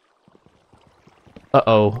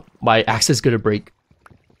 Uh-oh, my axe is gonna break.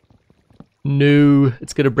 No,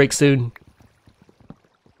 it's gonna break soon.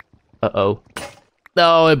 Uh-oh.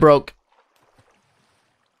 No, it broke.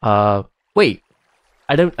 Wait.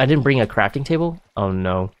 I didn't bring a crafting table? Oh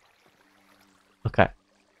no. Okay.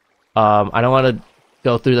 I don't want to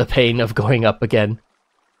go through the pain of going up again.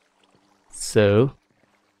 So,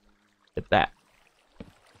 get that.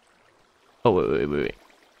 Oh, wait.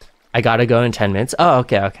 I gotta go in 10 minutes. Oh,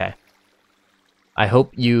 okay. I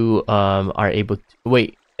hope you are able to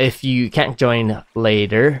wait. If you can't join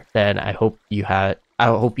later, then I hope you had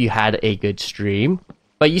a good stream.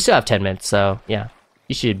 But you still have 10 minutes, so yeah.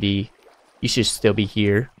 You should still be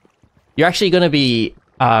here. You're actually gonna be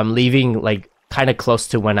leaving like kind of close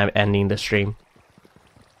to when I'm ending the stream.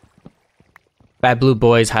 Bad Blue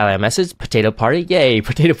Boys highlight message, potato party. Yay,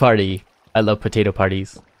 potato party. I love potato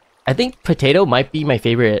parties. I think potato might be my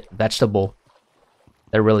favorite vegetable.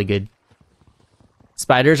 They're really good.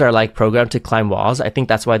 Spiders are like programmed to climb walls. I think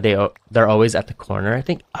that's why they're always at the corner, I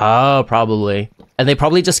think. Oh, probably. And they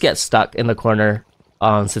probably just get stuck in the corner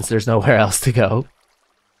since there's nowhere else to go.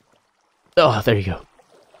 Oh, there you go.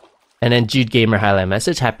 And then Jude Gamer highlight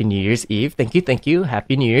message, Happy New Year's Eve. Thank you.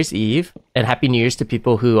 Happy New Year's Eve. And Happy New Year's to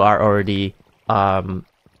people who are already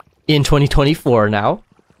in 2024 now.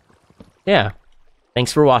 Yeah.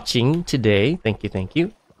 Thanks for watching today. Thank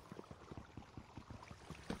you.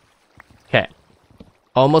 Okay.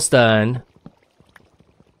 Almost done.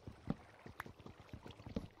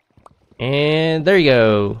 And there you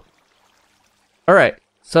go. Alright,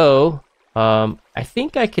 so I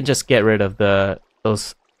think I can just get rid of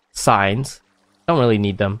those signs. Don't really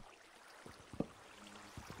need them.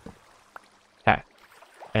 Okay.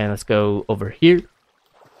 And let's go over here.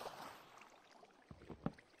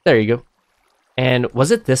 There you go. And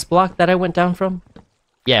was it this block that I went down from?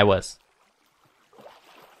 Yeah, it was.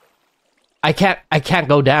 I can't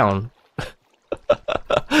go down.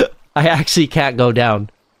 I actually can't go down.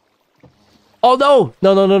 Oh no!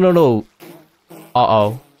 No.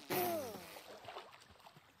 Uh-oh.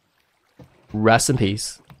 Rest in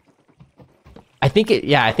peace. I think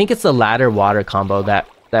it's the ladder water combo that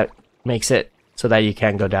makes it so that you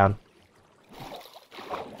can't go down.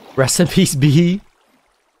 Rest in peace, bee.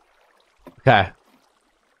 Okay.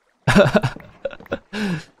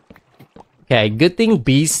 Okay, good thing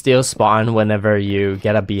bees still spawn whenever you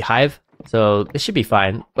get a beehive, so this should be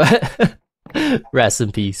fine. Rest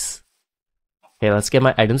in peace. Okay, let's get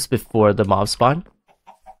my items before the mob spawn.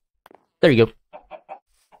 There you go.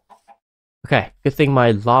 Okay, good thing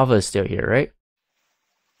my lava is still here, right?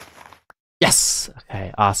 Yes!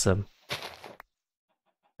 Okay, awesome.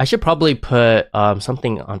 I should probably put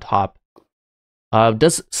something on top.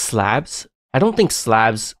 Does slabs? I don't think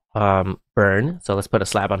slabs burn, so let's put a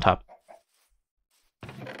slab on top.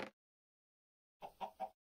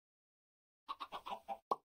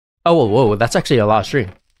 Oh, whoa, that's actually a lot of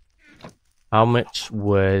string. How much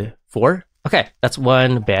wood? 4? Okay, that's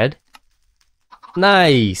 1 bed.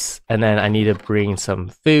 Nice! And then I need to bring some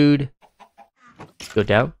food. Let's go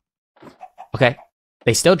down. Okay,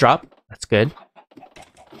 they still drop. That's good.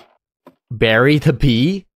 Bury the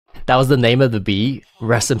bee? That was the name of the bee.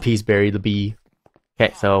 Rest in peace, Bury the bee.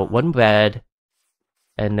 Okay, so 1 bed.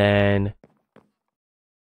 And then...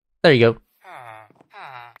 there you go.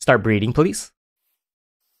 Start breeding, please.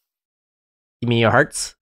 Give me your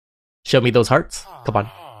hearts. Show me those hearts. Come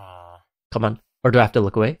on. Or do I have to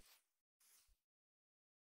look away?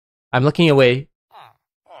 I'm looking away.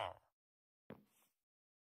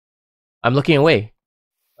 I'm looking away.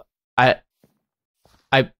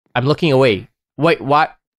 I'm looking away. Wait,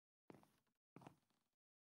 what?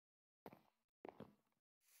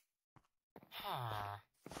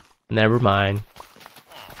 Never mind.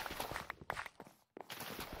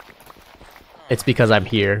 It's because I'm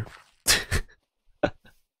here.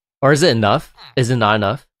 Or is it enough? Is it not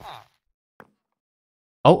enough?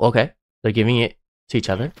 Oh, okay. They're giving it to each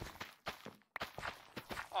other.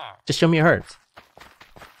 Just show me your hearts.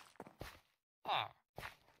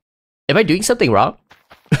 Am I doing something wrong?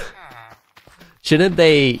 Shouldn't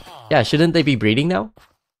they... yeah, shouldn't they be breeding now?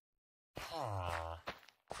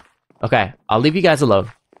 Okay, I'll leave you guys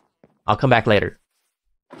alone. I'll come back later.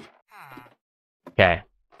 Okay.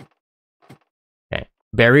 Okay.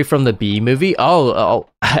 Barry from the Bee movie? Oh,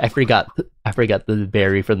 I forgot the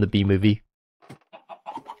Barry from the Bee movie.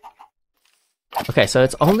 Okay, so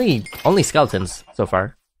it's only skeletons so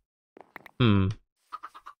far. I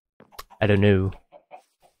don't know.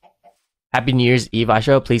 Happy New Year's Eve,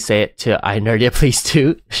 iShoya. Please say it to iNerdia, please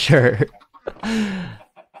too. Sure.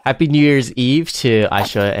 Happy New Year's Eve to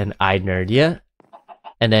iShoya and iNerdia.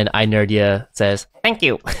 And then iNerdia says, thank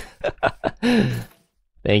you.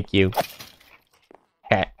 Thank you.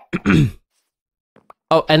 Okay.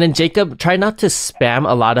 Oh, and then Jacob, try not to spam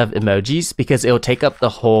a lot of emojis because it'll take up the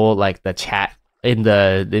whole like the chat in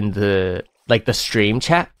the like the stream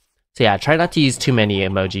chat. So yeah, try not to use too many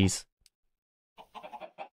emojis.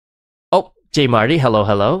 Oh, J Marty, hello,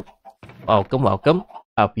 hello. Welcome, welcome.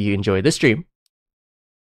 Hope you enjoy the stream.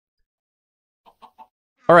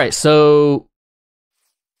 Alright, so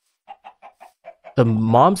the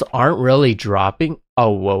mobs aren't really dropping.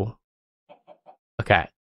 Oh, whoa. Okay.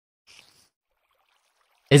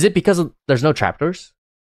 Is it because there's no trapdoors?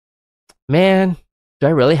 Man, do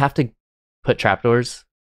I really have to put trapdoors?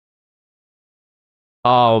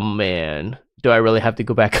 Oh man, do I really have to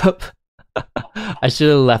go back up? I should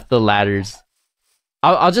have left the ladders.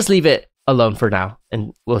 I'll just leave it alone for now,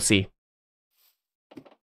 and we'll see.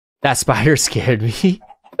 That spider scared me.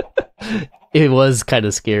 It was kind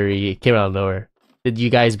of scary. It came out of nowhere. Did you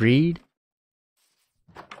guys breed?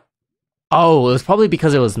 Oh, it was probably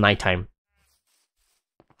because it was nighttime.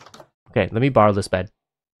 Okay, let me borrow this bed.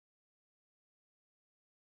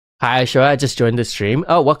 Hi, iShoya. I just joined the stream.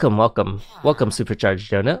 Oh, welcome, welcome. Welcome, Supercharged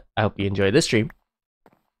Jonah. I hope you enjoy this stream.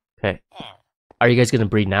 Okay. Are you guys gonna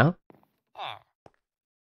breed now?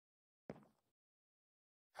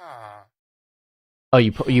 Oh,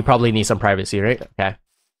 you probably need some privacy, right? Okay.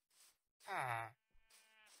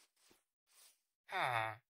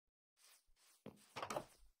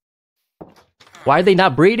 Why are they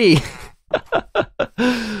not breeding?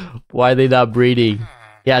 Why are they not breeding?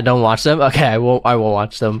 Yeah, don't watch them? Okay, I won't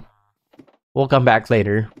watch them. We'll come back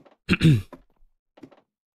later.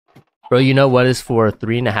 Bro, you know what is for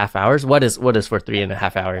 3.5 hours? What is for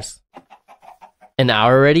 3.5 hours? An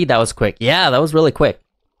hour already? That was quick. Yeah, that was really quick.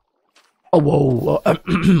 Oh, whoa.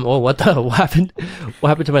 Whoa, what happened? What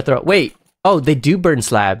happened to my throat? Wait. Oh, they do burn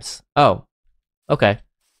slabs. Oh. Okay.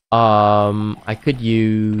 I could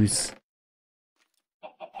use...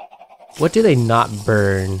 What do they not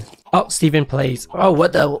burn? Oh, Steven plays. Oh,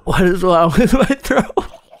 what is wrong with my throat?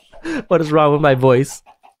 What is wrong with my voice?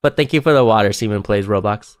 But thank you for the water, Steven plays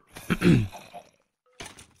Roblox.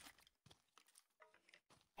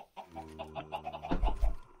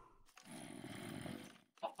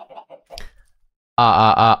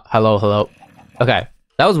 Hello. Okay,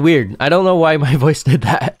 that was weird. I don't know why my voice did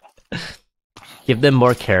that. Give them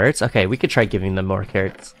more carrots? Okay, we could try giving them more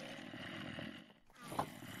carrots.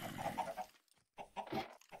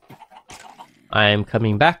 I'm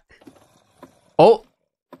coming back. Oh!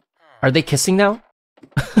 Are they kissing now?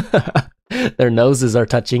 Their noses are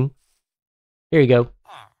touching. Here you go.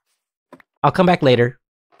 I'll come back later.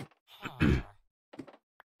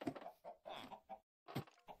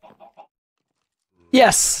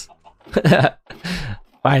 Yes!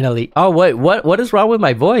 Finally. Oh, wait, what is wrong with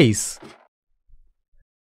my voice?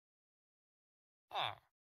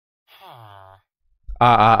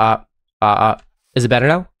 Is it better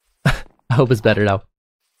now? I hope it's better now.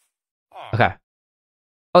 Okay.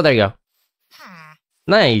 Oh, there you go.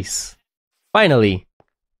 Nice. Finally.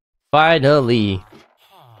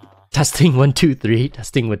 Testing 1 2 3.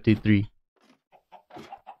 Testing 1 2 3.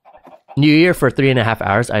 New Year for 3.5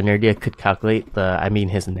 hours. iNerdia could calculate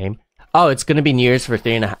his name. Oh, it's gonna be New Year's for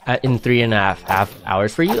 3.5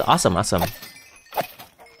 hours for you. Awesome.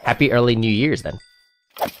 Happy early New Year's then.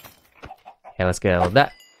 Okay, let's get all of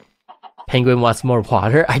that. Penguin wants more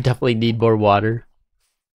water. I definitely need more water.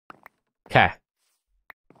 Okay.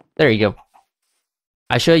 There you go.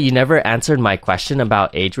 iShoya, you never answered my question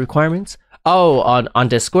about age requirements. Oh, on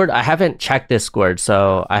Discord? I haven't checked Discord,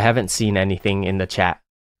 so I haven't seen anything in the chat.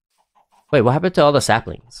 Wait, what happened to all the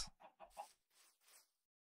saplings?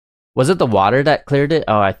 Was it the water that cleared it?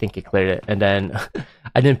 Oh, I think it cleared it. And then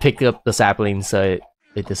I didn't pick up the saplings, so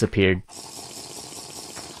it disappeared.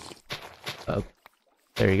 Oh,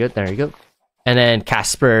 there you go. And then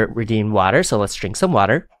Casper redeemed water, so let's drink some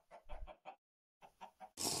water.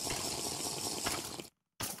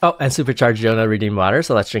 Oh, and Supercharged Jonah redeemed water,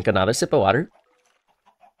 so let's drink another sip of water.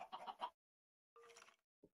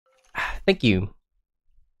 Thank you.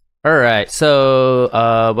 Alright, so,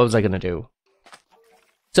 what was I gonna do?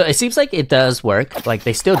 So it seems like it does work, like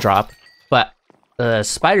they still drop, but the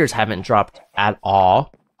spiders haven't dropped at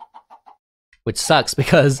all. which sucks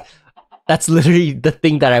because that's literally the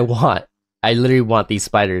thing that I want. I literally want these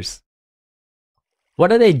spiders.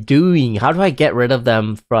 What are they doing? How do I get rid of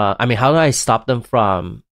them from... I mean, how do I stop them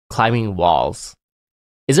from climbing walls?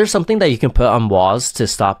 Is there something that you can put on walls to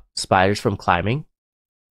stop spiders from climbing?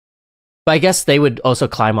 But I guess they would also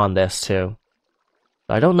climb on this too.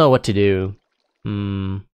 I don't know what to do.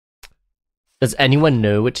 Does anyone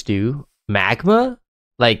know what to do? Magma?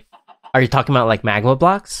 Like, are you talking about like magma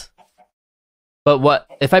blocks? But what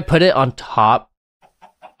if I put it on top?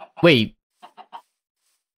 Wait.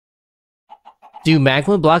 Do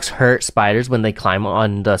magma blocks hurt spiders when they climb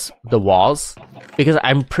on the walls? Because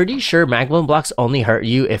I'm pretty sure magma blocks only hurt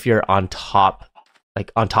you if you're on top,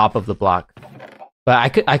 like on top of the block.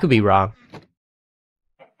 But I could be wrong.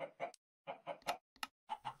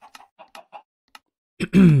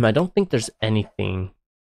 I don't think there's anything.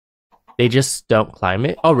 They just don't climb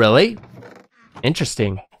it. Oh, really?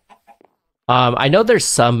 Interesting. I know there's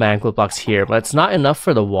some magma blocks here, but it's not enough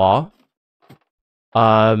for the wall.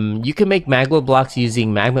 You can make magma blocks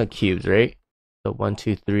using magma cubes, right? So 1,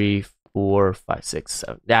 2, 3, 4, 5, 6,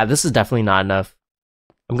 7. Yeah, this is definitely not enough.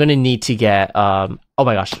 I'm gonna need to get oh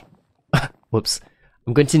my gosh. Whoops.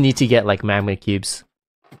 I'm going to need to get like magma cubes.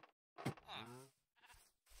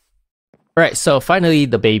 Alright, so finally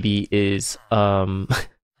the baby is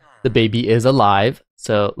the baby is alive.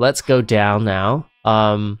 So let's go down now. Do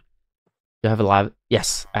I have a lot?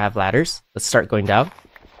 Yes, I have ladders. Let's start going down.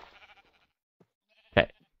 Okay,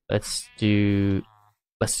 let's do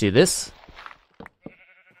this.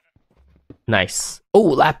 Nice. Oh,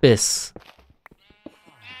 lapis.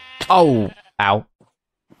 Oh, ow.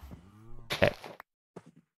 Okay.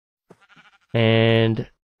 And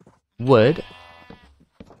wood.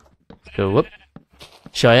 Go whoop.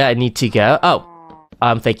 Shoya, I need to go.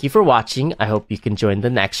 Oh, thank you for watching. I hope you can join the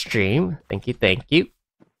next stream. Thank you.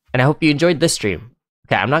 And I hope you enjoyed this stream.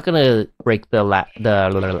 Okay, I'm not gonna break the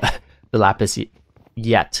lapis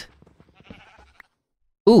yet.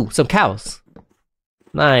 Ooh, some cows.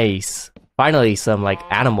 Nice. Finally, some like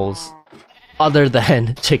animals other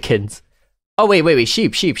than chickens. Oh wait,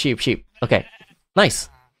 sheep. Okay, nice,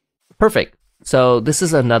 perfect. So this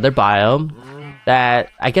is another biome that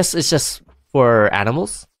I guess is just for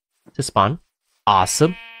animals to spawn.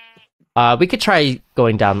 Awesome. We could try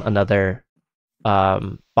going down another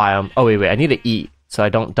biome. Oh wait, I need to eat so I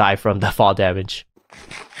don't die from the fall damage.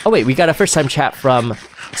 Oh wait, we got a first time chat from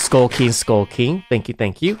Skull King.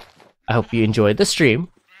 Thank you. I hope you enjoyed the stream.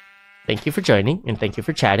 Thank you for joining and thank you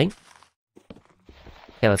for chatting.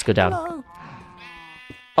 Okay, let's go down. Hello.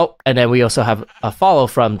 Oh, and then we also have a follow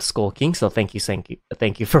from Skull King, so thank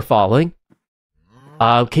you for following.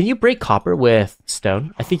 Can you break copper with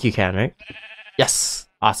stone? I think you can, right? Yes,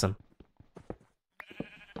 awesome.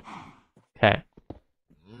 Okay.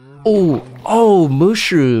 Oh,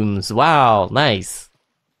 mushrooms. Wow, nice.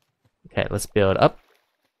 Okay, let's build up.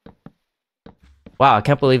 Wow, I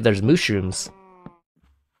can't believe there's mushrooms.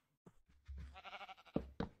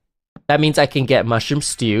 That means I can get mushroom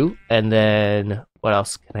stew, and then what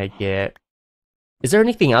else can I get? Is there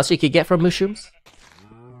anything else you could get from mushrooms?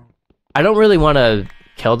 I don't really want to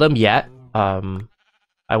kill them yet. I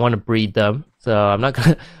want to breed them, so I'm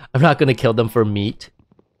not gonna kill them for meat.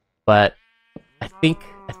 But I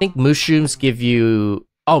think mushrooms give you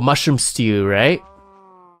mushroom stew, right?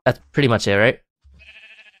 That's pretty much it, right?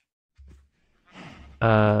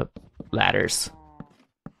 Ladders.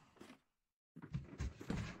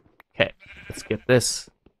 Okay, let's get this.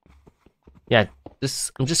 Yeah,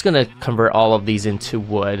 I'm just gonna convert all of these into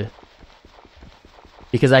wood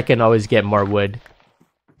because I can always get more wood.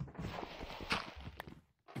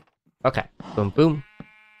 Okay, boom.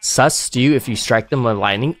 Sus stew if you strike them with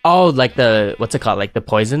lightning. Oh, like the what's it called? Like the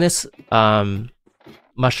poisonous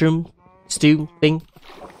mushroom stew thing.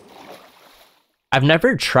 I've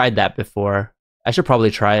never tried that before. I should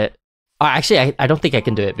probably try it. Actually, I don't think I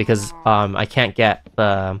can do it because I can't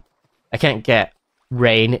get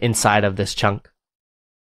rain inside of this chunk.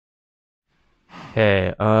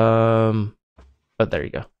 Okay, oh, there you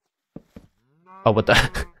go. Oh, what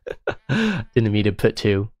the? Didn't mean to put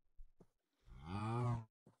 2.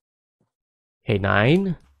 Okay,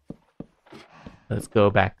 9. Let's go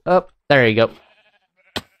back up. There you go.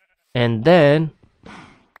 And then,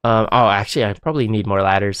 oh, actually, I probably need more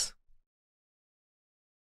ladders.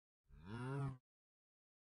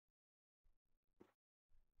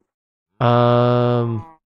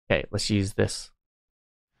 Okay, let's use this.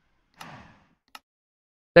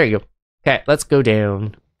 There you go. Okay, let's go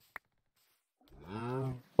down.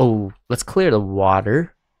 Oh, let's clear the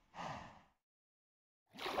water.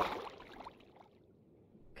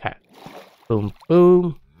 Okay. Boom.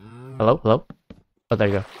 Hello? Hello? Oh, there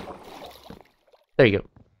you go. There you go.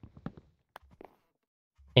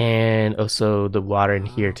 And also the water in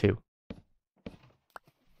here too.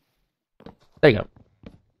 There you go.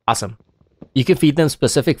 Awesome. You can feed them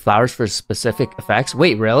specific flowers for specific effects.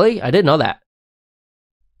 Wait, really? I didn't know that.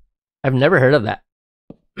 I've never heard of that.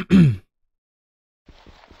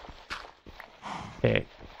 Okay,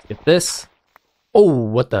 let's get this. Oh,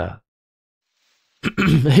 what the?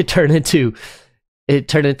 it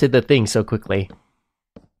turned into the thing so quickly.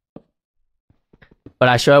 But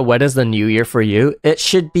iShoya, when is the new year for you? It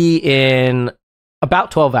should be in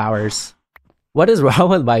about 12 hours. What is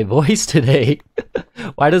wrong with my voice today?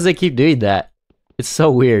 Why does it keep doing that? It's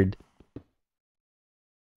so weird.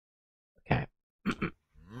 Okay.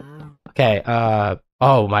 Okay,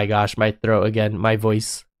 oh my gosh, my throat again, my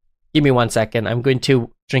voice. Give me 1 second. I'm going to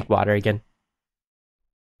drink water again.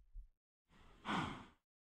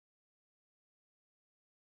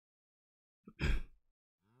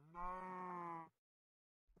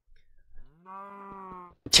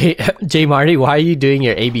 J Marty, why are you doing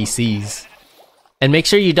your ABCs? And make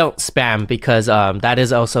sure you don't spam because that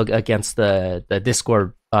is also against the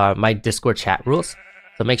Discord my Discord chat rules.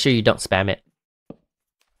 So make sure you don't spam it.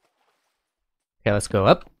 Okay, let's go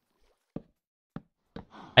up.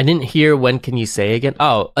 I didn't hear when can you say again?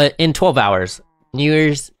 Oh, in 12 hours. New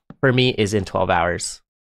Year's for me is in 12 hours.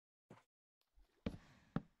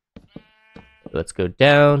 Let's go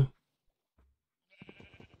down.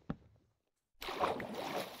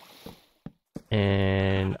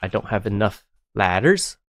 And I don't have enough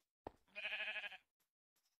ladders.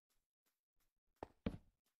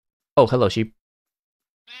 Oh, hello, sheep.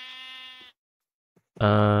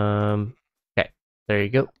 Okay, there you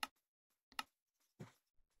go.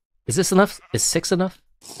 Is this enough? Is 6 enough?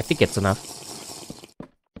 I think it's enough.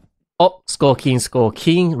 Oh, Skull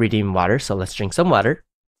King, redeem water. So let's drink some water.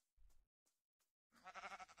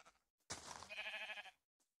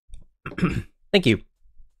 Thank you.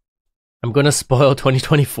 I'm gonna spoil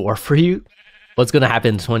 2024 for you. What's gonna happen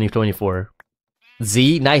in 2024?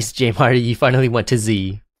 Z? Nice, J Marty. You finally went to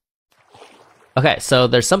Z. Okay, so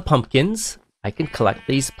there's some pumpkins. I can collect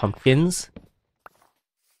these pumpkins.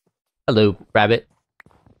 Hello, rabbit.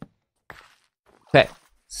 Okay,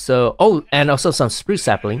 so... Oh, and also some spruce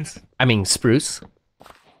saplings. I mean, spruce.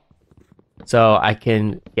 So I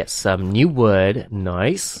can get some new wood.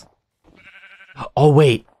 Nice. Oh,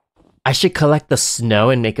 wait. I should collect the snow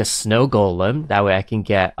and make a snow golem. That way I can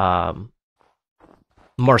get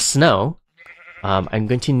more snow. I'm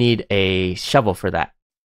going to need a shovel for that.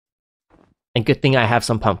 And good thing I have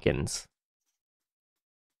some pumpkins.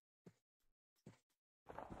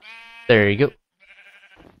 There you go.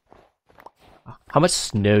 How much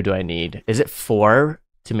snow do I need? Is it 4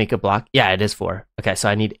 to make a block? Yeah, it is 4. Okay, so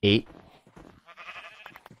I need 8.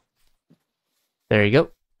 There you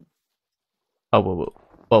go. Oh, whoa, whoa.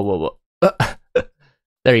 Whoa, whoa, whoa.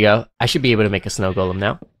 There you go. I should be able to make a snow golem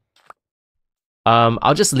now.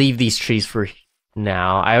 I'll just leave these trees for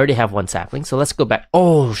now. I already have 1 sapling, so let's go back.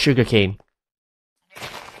 Oh, sugarcane.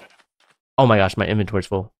 Oh my gosh, my inventory's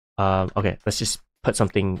full. Okay, let's just put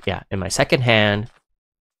something, yeah, in my second hand.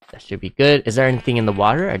 That should be good. Is there anything in the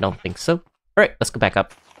water? I don't think so. Alright, let's go back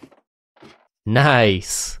up.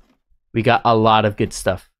 Nice. We got a lot of good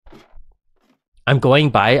stuff. I'm going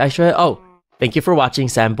by iShoya. Oh, thank you for watching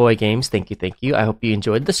Samboy Games. Thank you. I hope you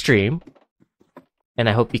enjoyed the stream. And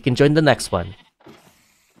I hope you can join the next one.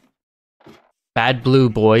 Bad Blue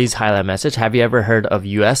Boys highlight message. Have you ever heard of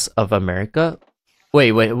US of America?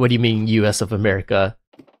 Wait, what do you mean US of America?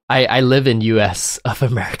 I live in US of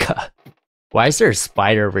America. Why is there a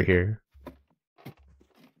spider over here?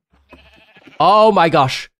 Oh my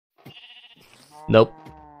gosh. Nope.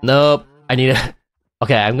 I need a...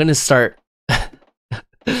 Okay, I'm gonna start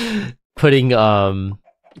putting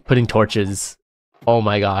torches. Oh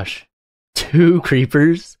my gosh. 2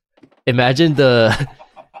 creepers? Imagine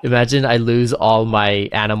I lose all my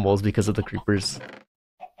animals because of the creepers.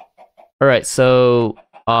 Alright, so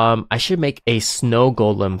I should make a snow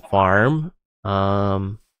golem farm.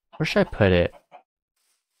 Where should I put it?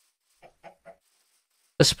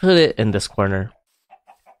 Let's put it in this corner.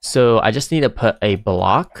 So I just need to put a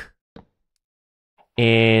block.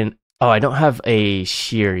 And oh, I don't have a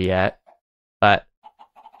shear yet. But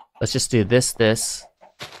let's just do this.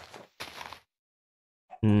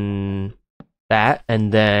 That,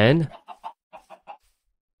 and then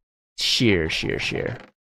shear.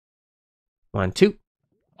 1, 2.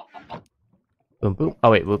 Boom, boom.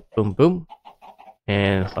 Oh wait, boom, boom.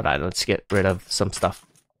 And hold on, let's get rid of some stuff.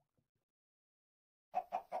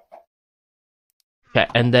 Okay,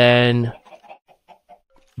 and then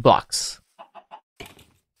blocks.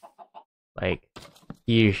 like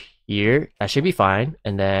here. That should be fine.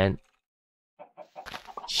 And then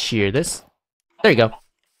shear this. There you go.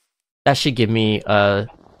 That should give me a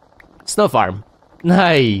snow farm.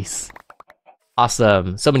 Nice.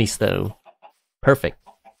 Awesome. So many snow. Perfect.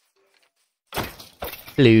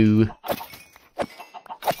 Blue.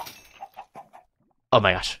 Oh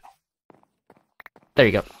my gosh. There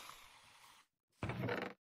you go.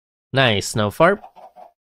 Nice snow farm.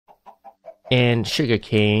 And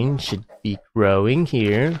sugarcane should be growing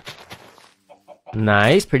here.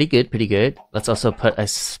 Nice, pretty good, pretty good. Let's also put a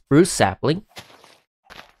spruce sapling.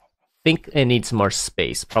 Think it needs more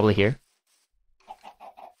space, probably here.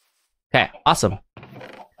 Okay, awesome.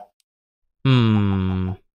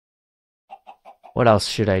 What else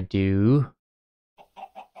should I do?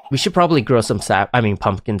 We should probably grow some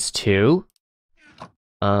pumpkins too.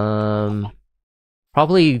 Probably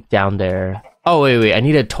down there. Oh, wait, I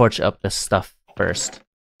need to torch up this stuff first.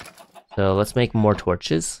 So let's make more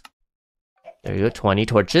torches. There you go, 20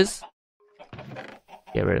 torches.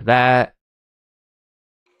 Get rid of that.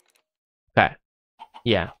 Okay.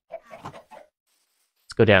 Yeah.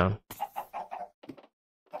 Let's go down.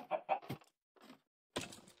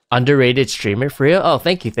 Underrated streamer for real? Oh,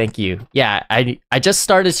 thank you, thank you. Yeah, I just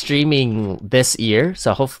started streaming this year,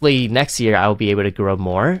 so hopefully next year I'll be able to grow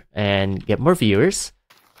more and get more viewers.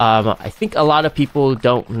 I think a lot of people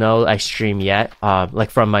don't know I stream yet, like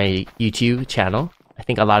from my YouTube channel. I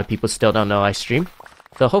think a lot of people still don't know I stream.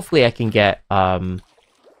 So hopefully I can get,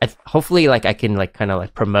 hopefully like I can like kind of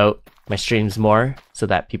like promote my streams more so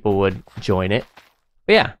that people would join it.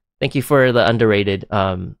 But yeah, thank you for the underrated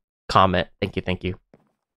comment. Thank you, thank you.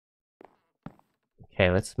 Okay,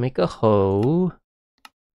 let's make a hoe.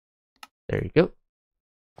 There you go.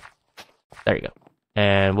 There you go.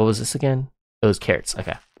 And what was this again? It was carrots.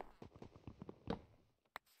 Okay.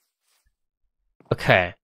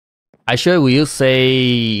 Okay. iShoya, will you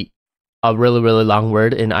say a really, really long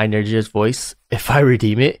word in iNerdia's voice if I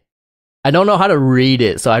redeem it? I don't know how to read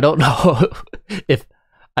it, so I don't know if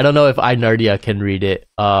iNerdia can read it.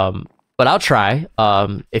 But I'll try.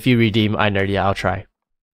 If you redeem iNerdia, I'll try.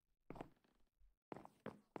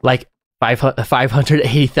 Like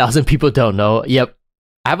 580,000 people don't know. Yep.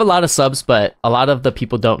 I have a lot of subs, but a lot of the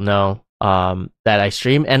people don't know that I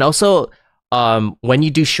stream. And also, when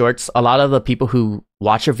you do shorts, a lot of the people who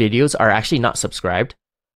watch your videos are actually not subscribed.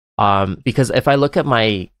 Because if I look at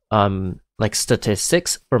my like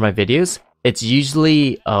statistics for my videos, it's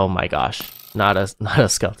usually, oh my gosh, not a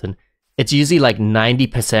skeleton. It's usually like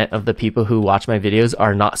 90% of the people who watch my videos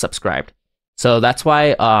are not subscribed. So that's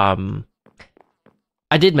why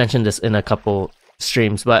I did mention this in a couple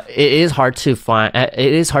streams, but it is hard to find.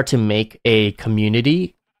 It is hard to make a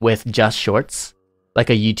community with just shorts, like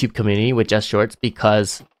a YouTube community with just shorts,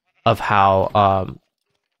 because of how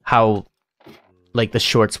like the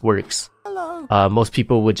shorts works. Most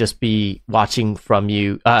people would just be watching from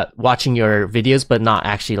you, watching your videos, but not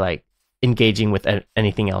actually like engaging with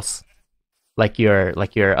anything else, like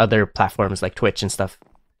your other platforms like Twitch and stuff.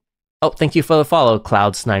 Oh, thank you for the follow,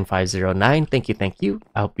 Clouds9509. Thank you.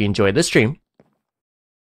 I hope you enjoyed the stream.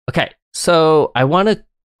 Okay, so I want to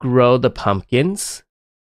grow the pumpkins.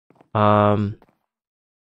 I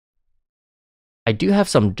do have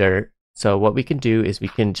some dirt, so what we can do is we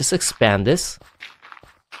can just expand this.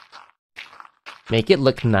 Make it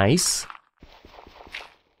look nice.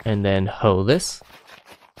 And then hoe this.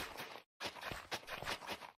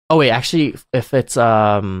 Oh wait, actually, if it's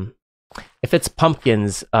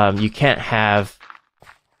pumpkins, you can't have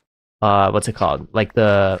what's it called? Like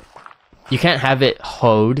you can't have it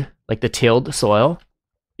hoed, like the tilled soil,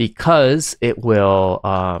 because it will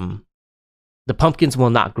the pumpkins will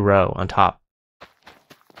not grow on top.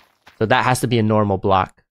 So that has to be a normal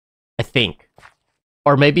block, I think.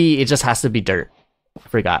 Or maybe it just has to be dirt. I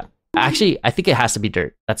forgot. Actually, I think it has to be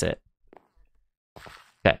dirt. That's it.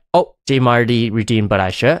 Okay. Oh, J Marty redeemed, but I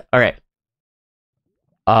should. All right.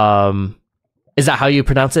 Is that how you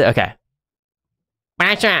pronounce it? Okay.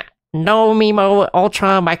 No Mimo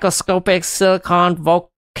ultra microscopic silicon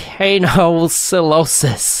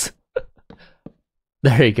volcanosillosis.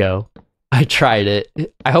 There you go. I tried it.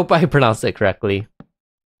 I hope I pronounced it correctly.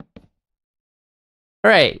 All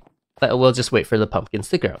right. We'll just wait for the pumpkins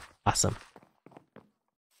to grow. Awesome.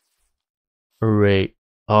 Great.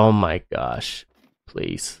 Oh my gosh.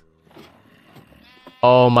 Please.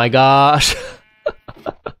 Oh my gosh.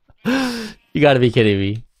 You gotta be kidding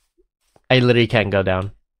me. I literally can't go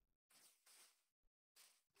down.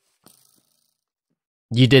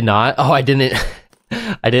 You did not? Oh, I didn't.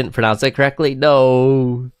 I didn't pronounce it correctly?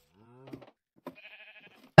 No.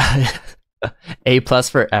 A+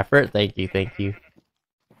 for effort? Thank you, thank you.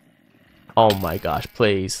 Oh my gosh,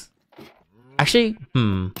 please. Actually,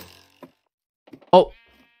 Oh,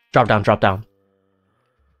 drop down, drop down.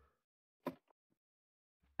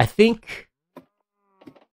 I think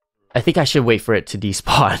I should wait for it to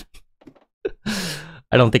despawn.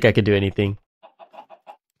 I don't think I could do anything.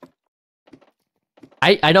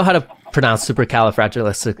 I know how to pronounce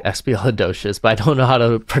supercalifragilisticexpialidocious, but I don't know how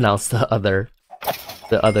to pronounce the other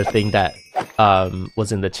thing that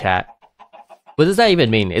was in the chat. What does that even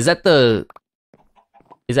mean? Is that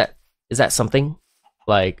something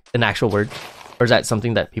like an actual word, or is that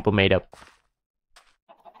something that people made up?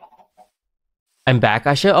 I'm back,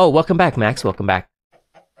 iShoya. Oh, welcome back, Max. Welcome back.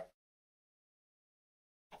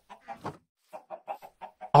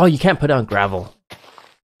 Oh, you can't put it on gravel.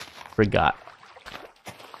 Forgot.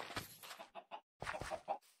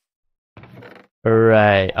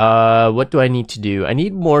 Alright, what do I need to do? I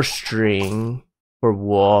need more string for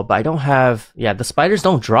wool, but I don't have... Yeah, the spiders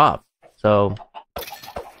don't drop, so...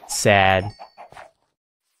 Sad.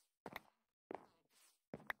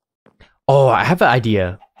 Oh, I have an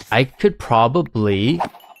idea. I could probably...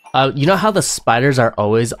 you know how the spiders are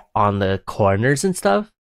always on the corners and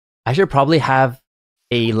stuff? I should probably have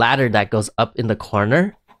a ladder that goes up in the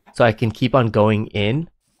corner, so I can keep on going in.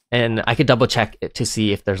 And I could double check it to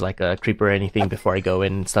see if there's like a creeper or anything before I go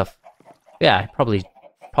in and stuff. Yeah, I probably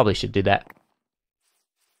should do that.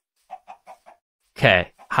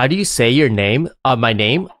 Okay, how do you say your name? My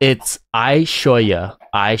name? It's iShoya.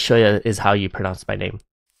 iShoya is how you pronounce my name.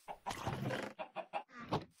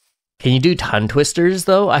 Can you do tongue twisters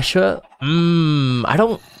though, iShoya? I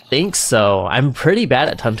don't think so. I'm pretty bad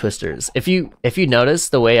at tongue twisters. If you notice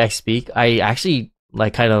the way I speak, I actually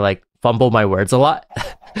kind of fumble my words a lot.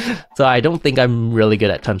 So I don't think I'm really good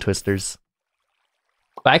at tongue twisters.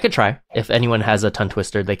 But I could try. If anyone has a tongue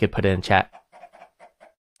twister, they could put it in chat.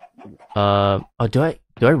 Oh, do I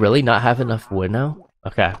really not have enough wood now?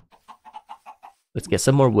 Okay. Let's get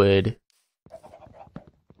some more wood.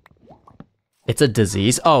 It's a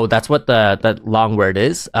disease. Oh, that's what that long word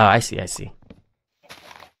is. Oh, I see.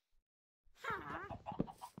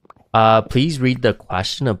 Please read the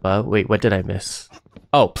question above. Wait, what did I miss?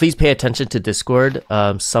 Oh, please pay attention to Discord.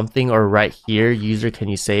 Something or right here. User, can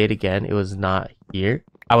you say it again? It was not here.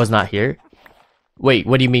 I was not here. Wait,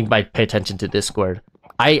 what do you mean by pay attention to Discord?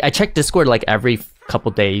 I check Discord like every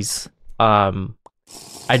couple days. I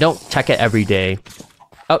don't check it every day.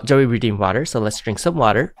 Oh, Joey redeemed water, so let's drink some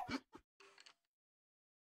water.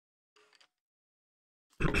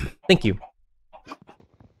 Thank you.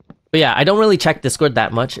 But yeah, I don't really check Discord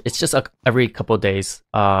that much. It's just every couple days.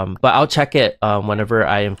 But I'll check it whenever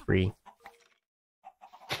I am free.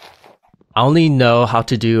 I only know how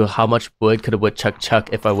to do how much wood could a woodchuck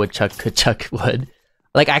chuck if a woodchuck could chuck wood.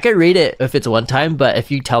 Like, I could read it if it's one time, but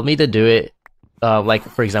if you tell me to do it, like,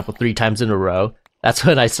 for example, 3 times in a row, that's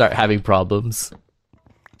when I start having problems.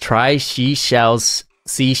 Try seashells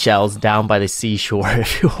down by the seashore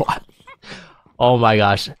if you want. Oh my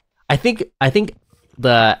gosh. I think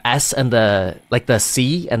the S and the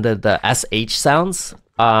C and the SH sounds,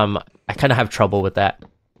 I kind of have trouble with that.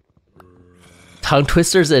 Tongue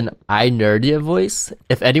twisters in iNerdia voice.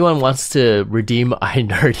 If anyone wants to redeem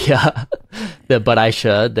iNerdia, but I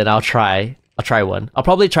should, then I'll try one. I'll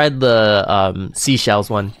probably try the seashells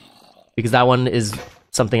one, because that one is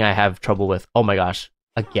something I have trouble with. Oh my gosh.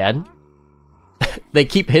 Again? They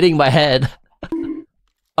keep hitting my head.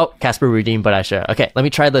 Oh, Casper redeemed, but I should. Okay, let me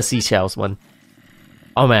try the seashells one.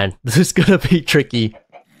 Oh man, this is gonna be tricky.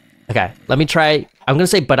 Okay, let me try. I'm gonna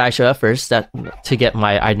say but iShoya first to get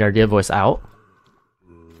my iNerdia voice out.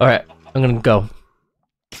 Alright, I'm gonna go.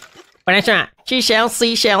 But iShoya,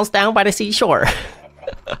 seashells down by the seashore.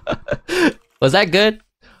 Was that good?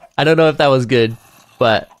 I don't know if that was good,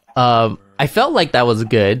 but I felt like that was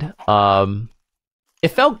good. It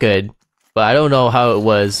felt good, but I don't know how it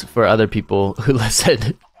was for other people who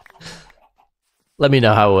listened. Let me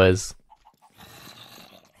know how it was.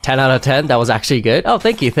 10 out of 10, that was actually good. Oh,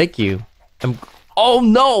 thank you. Oh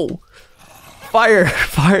no! Fire!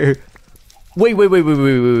 Wait.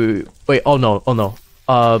 Oh no.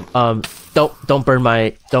 Don't burn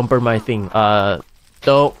my thing.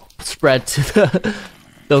 Don't spread to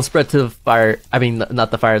the fire. I mean,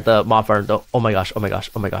 not the fire, the mob fire. Oh my gosh. Oh.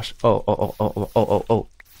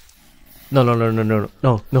 No.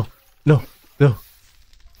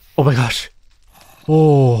 Oh my gosh.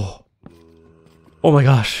 Oh my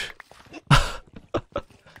gosh.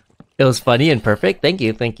 It was funny and perfect. Thank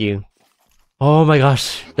you. Oh my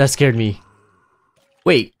gosh, that scared me.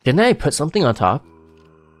 Wait, didn't I put something on top?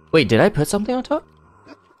 Wait, did I put something on top?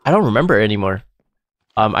 I don't remember anymore.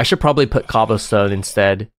 I should probably put cobblestone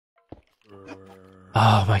instead.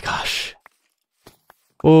 Oh my gosh.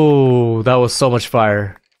 Oh, that was so much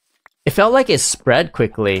fire. It felt like it spread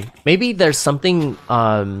quickly. Maybe there's something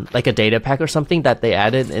like a data pack or something that they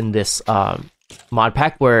added in this mod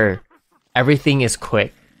pack where everything is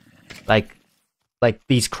quick. Like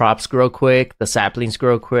these crops grow quick, the saplings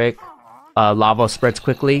grow quick, lava spreads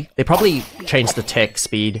quickly. They probably changed the tick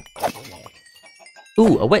speed.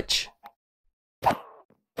 Ooh, a witch. Come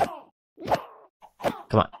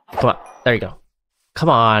on, come on. There you go. Come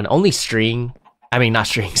on, only string. I mean, not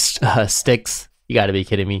strings, sticks. You gotta be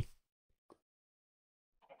kidding me.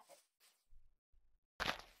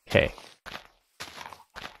 Okay.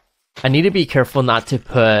 I need to be careful not to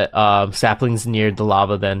put saplings near the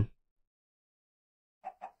lava then.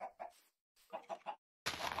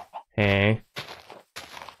 Okay.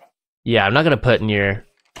 Yeah, I'm not gonna put near.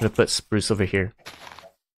 I'm gonna put spruce over here.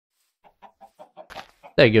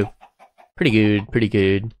 There you go. Pretty good, pretty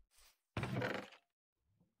good.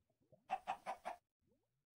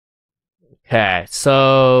 Okay,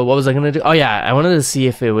 so what was I gonna do? Oh yeah, I wanted to see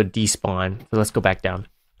if it would despawn. So let's go back down.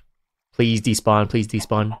 Please despawn, please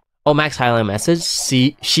despawn. Oh, Max Highland message.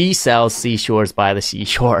 She sells seashores by the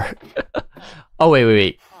seashore. Oh,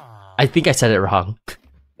 wait. I think I said it wrong.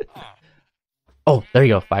 Oh, there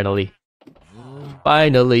you go, finally.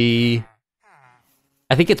 Finally.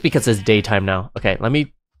 I think it's because it's daytime now. Okay, let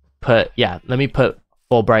me put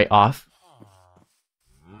Fulbright off.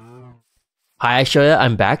 Hi, iShoya,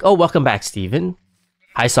 I'm back. Oh, welcome back, Steven.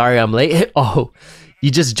 Hi, sorry I'm late. Oh,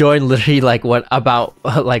 you just joined literally like when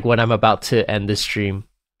I'm about to end the stream.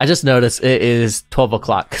 I just noticed it is 12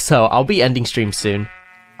 o'clock, so I'll be ending stream soon.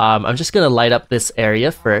 I'm just gonna light up this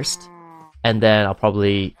area first, and then I'll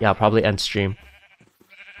probably end stream.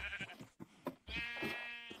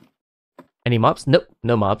 Any mobs? Nope,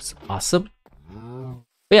 no mobs. Awesome.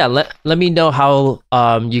 But yeah, let me know how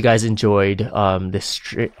you guys enjoyed this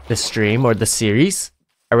stream or the series.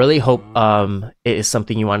 I really hope it is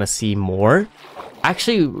something you want to see more. I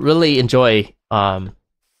actually really enjoy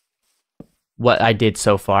what I did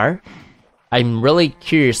so far. I'm really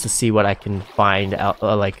curious to see what I can find out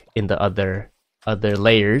like in the other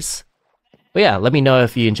layers. But yeah, let me know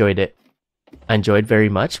if you enjoyed it. I enjoyed very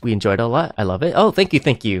much. We enjoyed it a lot. I love it. Oh,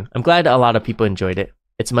 thank you. I'm glad a lot of people enjoyed it.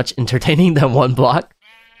 It's much entertaining than one block.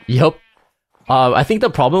 Yup. I think the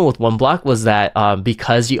problem with one block was that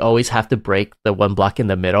because you always have to break the one block in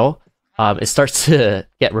the middle, it starts to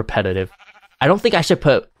get repetitive. I don't think I should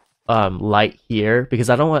put light here because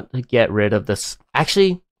I don't want to get rid of this.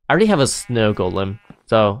 Actually, I already have a snow golem,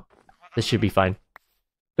 so this should be fine.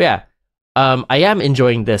 But yeah, I am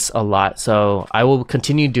enjoying this a lot, so I will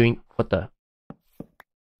continue doing. What the?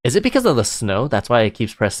 Is it because of the snow? That's why it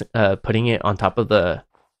keeps putting it on top of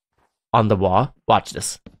on the wall. Watch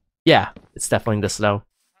this. Yeah, it's definitely the snow.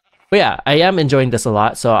 But yeah, I am enjoying this a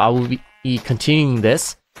lot, so I will be continuing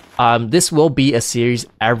this. This will be a series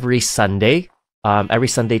every Sunday. Every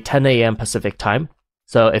Sunday, 10 a.m. Pacific time.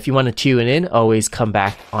 So if you want to tune in, always come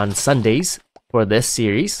back on Sundays for this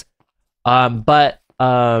series. But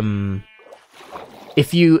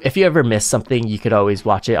if you ever miss something, you could always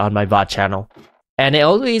watch it on my VOD channel. And it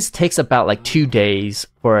always takes about like 2 days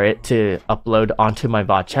for it to upload onto my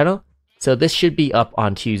VOD channel. So this should be up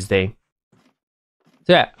on Tuesday.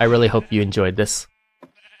 So yeah, I really hope you enjoyed this.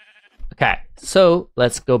 Okay, so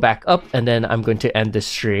let's go back up and then I'm going to end this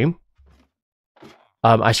stream.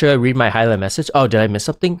 I should read my highlight message. Oh, did I miss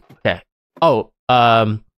something? Okay. Oh,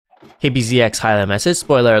 KBZX highlight message.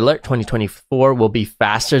 Spoiler alert, 2024 will be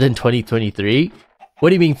faster than 2023. What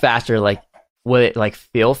do you mean faster? Like, will it like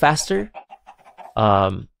feel faster?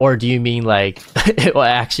 Or do you mean like it will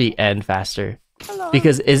actually end faster? Hello.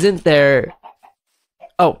 Because isn't there...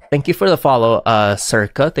 Oh, thank you for the follow,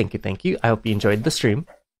 Circa. Thank you. I hope you enjoyed the stream.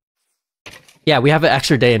 Yeah, we have an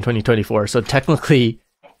extra day in 2024, so technically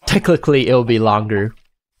it'll be longer.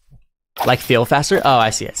 Like feel faster? Oh, I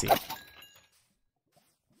see.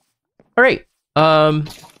 Alright.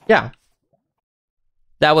 Yeah.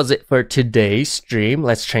 That was it for today's stream.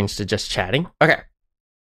 Let's change to just chatting. Okay.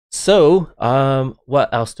 So,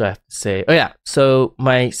 what else do I have to say? Oh yeah, so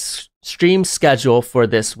my stream schedule for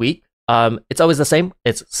this week, it's always the same.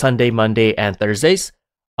 It's Sunday, Monday, and Thursdays.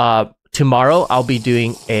 Tomorrow I'll be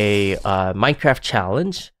doing a Minecraft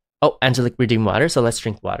challenge. Oh, Angelic Redeem water, so let's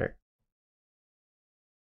drink water.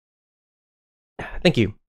 Thank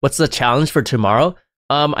you. What's the challenge for tomorrow?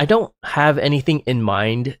 I don't have anything in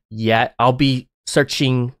mind yet. I'll be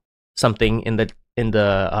searching something in the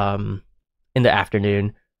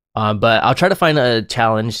afternoon. But I'll try to find a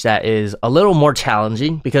challenge that is a little more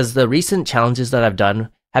challenging because the recent challenges that I've done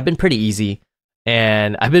have been pretty easy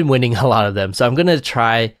and I've been winning a lot of them. So I'm going to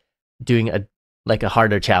try doing a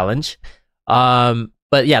harder challenge.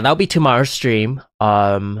 But yeah, that'll be tomorrow's stream.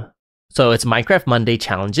 So it's Minecraft Monday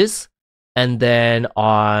challenges, and then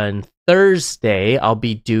on Thursday I'll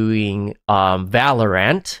be doing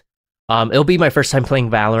Valorant. It'll be my first time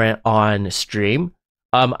playing Valorant on stream.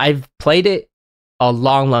 I've played it a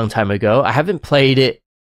long time ago. I haven't played it.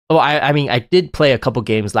 Oh, I mean, I did play a couple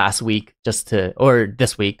games last week, or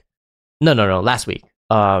this week. No, last week.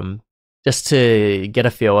 Just to get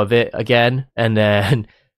a feel of it again, and then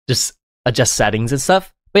just adjust settings and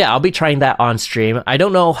stuff. But yeah, I'll be trying that on stream. I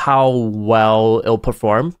don't know how well it'll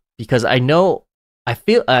perform because I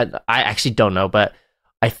actually don't know, but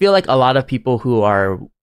I feel like a lot of people who are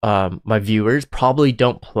my viewers probably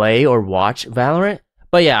don't play or watch Valorant.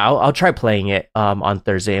 But yeah, I'll try playing it on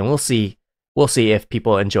Thursday, and we'll see if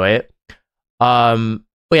people enjoy it. But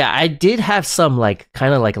yeah, I did have some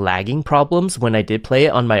kind of lagging problems when I did play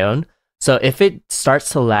it on my own. So if it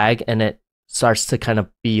starts to lag and it starts to kind of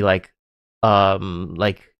be kind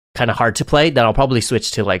of hard to play, then I'll probably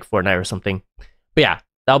switch to Fortnite or something. But yeah,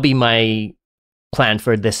 that'll be my plan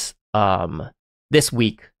for this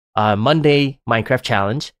week. Monday Minecraft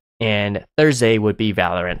challenge, and Thursday would be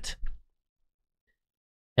Valorant.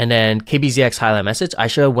 And then KBZX highlight message,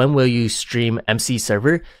 iShoya, when will you stream MC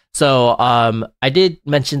server? So I did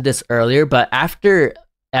mention this earlier, but after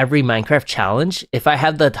every Minecraft challenge, if I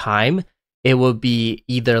have the time, it will be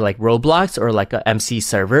either Roblox or a MC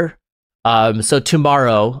server. So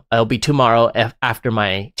tomorrow, it'll be tomorrow after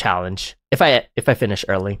my challenge. If I finish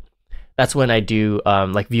early, that's when I do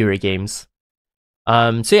viewer games.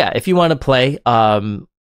 So yeah, if you want to play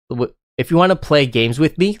games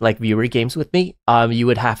with me, viewer games with me, you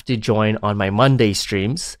would have to join on my Monday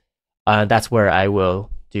streams. That's where I will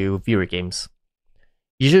do viewer games.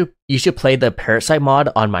 You should play the Parasite mod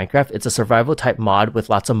on Minecraft. It's a survival type mod with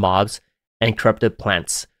lots of mobs and corrupted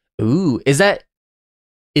plants. Ooh, is it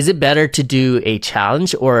better to do a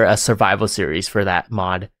challenge or a survival series for that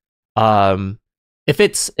mod? If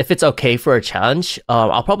it's okay for a challenge,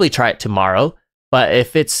 I'll probably try it tomorrow. But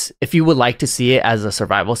if you would like to see it as a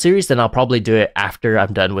survival series, then I'll probably do it after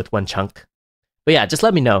I'm done with one chunk. But yeah, just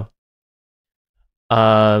let me know.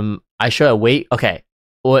 I should wait. Okay.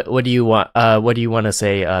 What do you want? What do you want to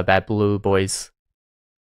say, Bad Blue Boys?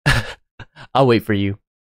 I'll wait for you.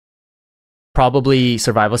 Probably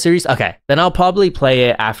survival series. Okay, then I'll probably play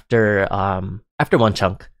it after one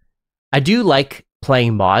chunk. I do like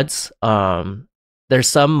playing mods. There's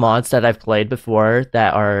some mods that I've played before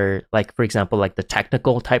that are for example, the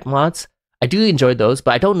technical type mods. I do enjoy those,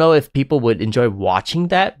 but I don't know if people would enjoy watching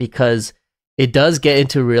that because it does get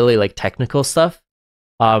into really technical stuff.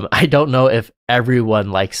 I don't know if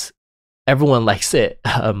everyone likes it,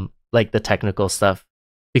 the technical stuff,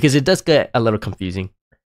 because it does get a little confusing.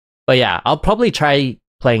 But yeah, I'll probably try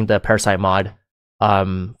playing the Parasite mod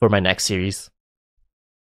for my next series.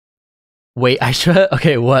 Wait, I should.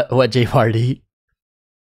 Okay, what J Party?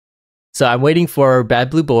 So I'm waiting for Bad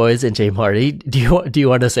Blue Boys and J Marty. Do you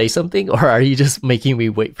want to say something, or are you just making me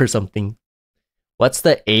wait for something? What's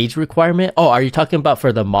the age requirement? Oh, are you talking about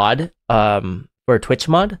for the mod? For Twitch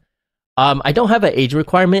mod? I don't have an age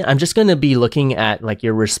requirement. I'm just gonna be looking at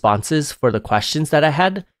your responses for the questions that I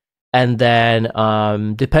had. And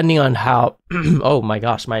then, depending on how... oh my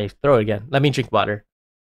gosh, my throat again. Let me drink water.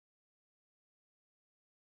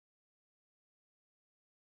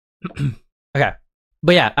 Okay.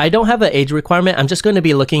 But yeah, I don't have an age requirement. I'm just going to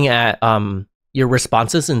be looking at your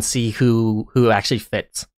responses and see who actually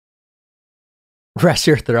fits. Rest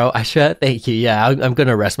your throat, Aisha. Thank you. Yeah, I'm going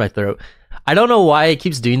to rest my throat. I don't know why it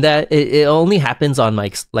keeps doing that. It only happens on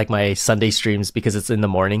my Sunday streams because it's in the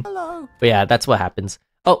morning. Hello. But yeah, that's what happens.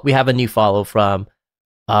 Oh, we have a new follow from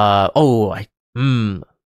I don't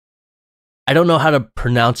know how to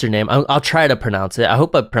pronounce your name. I'll try to pronounce it. I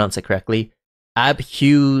hope I pronounce it correctly.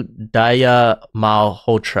 Abhudaya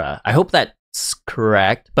Malhotra. I hope that's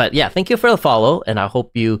correct. But yeah, thank you for the follow, and I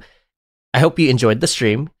hope you enjoyed the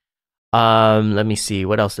stream. Let me see.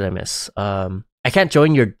 What else did I miss? I can't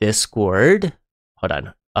join your Discord.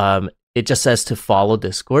 Hold on. It just says to follow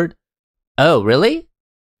Discord. Oh, really?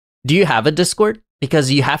 Do you have a Discord?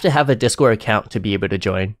 Because you have to have a Discord account to be able to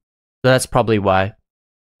join. So that's probably why.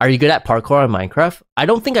 Are you good at parkour on Minecraft? I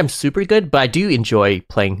don't think I'm super good, but I do enjoy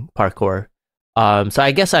playing parkour. So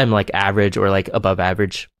I guess I'm average or above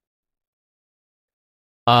average.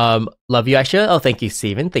 Love you, Aisha. Oh, thank you,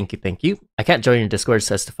 Steven. Thank you. I can't join your Discord, it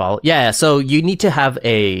says to follow. Yeah, so you need to have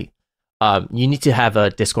a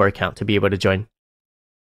Discord account to be able to join.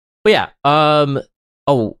 But yeah,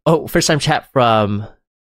 first time chat from...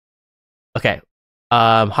 Okay.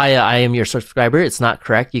 Hi, I am your subscriber. It's not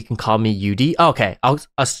correct. You can call me UD. Oh, okay, I'll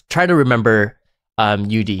try to remember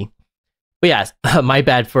UD. But yeah, my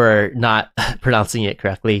bad for not pronouncing it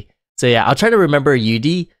correctly. So yeah, I'll try to remember UD.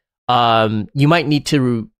 You might need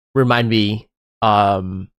to remind me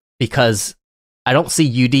because I don't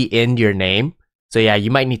see UD in your name. So yeah, you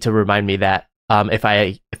might need to remind me that if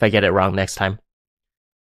I get it wrong next time.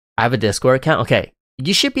 I have a Discord account. Okay,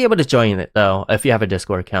 you should be able to join it though if you have a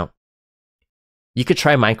Discord account. You could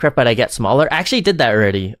try Minecraft, but I get smaller. I actually did that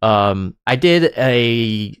already. I did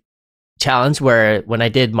a challenge where when I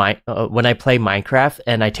play Minecraft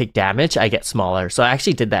and I take damage, I get smaller. So I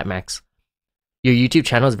actually did that, Max. Your YouTube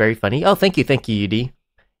channel is very funny. Oh, thank you, UD.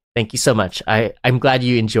 Thank you so much. I'm glad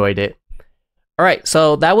you enjoyed it. All right,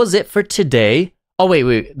 so that was it for today. Oh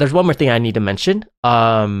wait. There's one more thing I need to mention.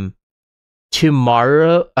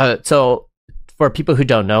 Tomorrow. So for people who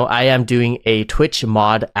don't know, I am doing a Twitch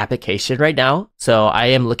mod application right now. So I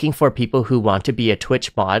am looking for people who want to be a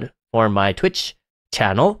Twitch mod for my Twitch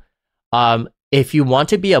channel. If you want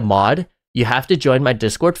to be a mod, you have to join my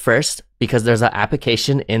Discord first because there's an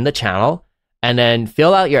application in the channel, and then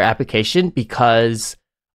fill out your application because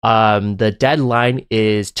the deadline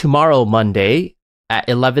is tomorrow, Monday at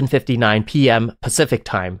 11:59 p.m. Pacific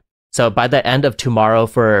time. So by the end of tomorrow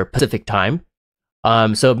for Pacific time.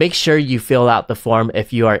 So make sure you fill out the form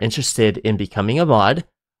if you are interested in becoming a mod.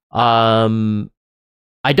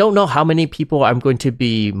 I don't know how many people I'm going to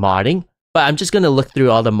be modding, but I'm just going to look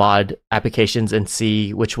through all the mod applications and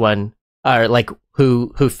see which one or like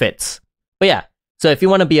who fits. But yeah, so if you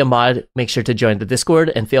want to be a mod, make sure to join the Discord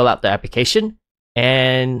and fill out the application.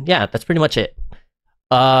 And yeah, that's pretty much it.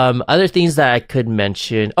 Other things that I could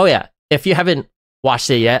mention. Oh yeah, if you haven't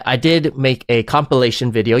watched it yet, I did make a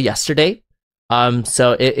compilation video yesterday.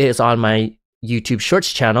 So it is on my YouTube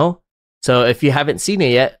Shorts channel. So if you haven't seen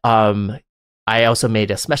it yet, I also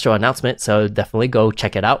made a special announcement. So definitely go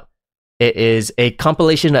check it out. It is a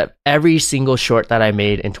compilation of every single short that I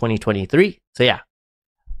made in 2023. So yeah,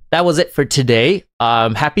 that was it for today.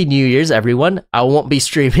 Happy New Year's, everyone. I won't be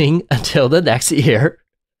streaming until the next year.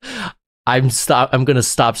 I'm gonna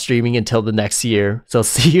stop streaming until the next year. So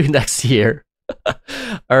see you next year.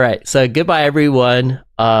 All right, so goodbye everyone.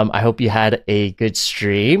 I hope you had a good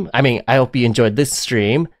stream. I hope you enjoyed this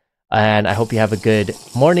stream, and I hope you have a good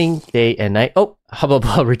morning, day, and night. Oh, how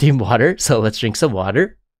about redeem water? So let's drink some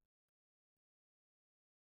water.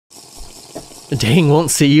 Dang,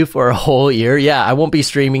 won't see you for a whole year. Yeah, I won't be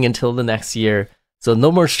streaming until the next year. So no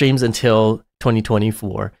more streams until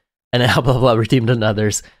 2024. And then how about redeemed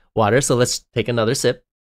another's water? So let's take another sip.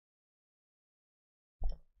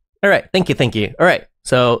 All right, thank you. All right,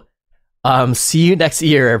 so see you next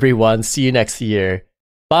year, everyone. See you next year.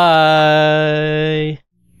 Bye.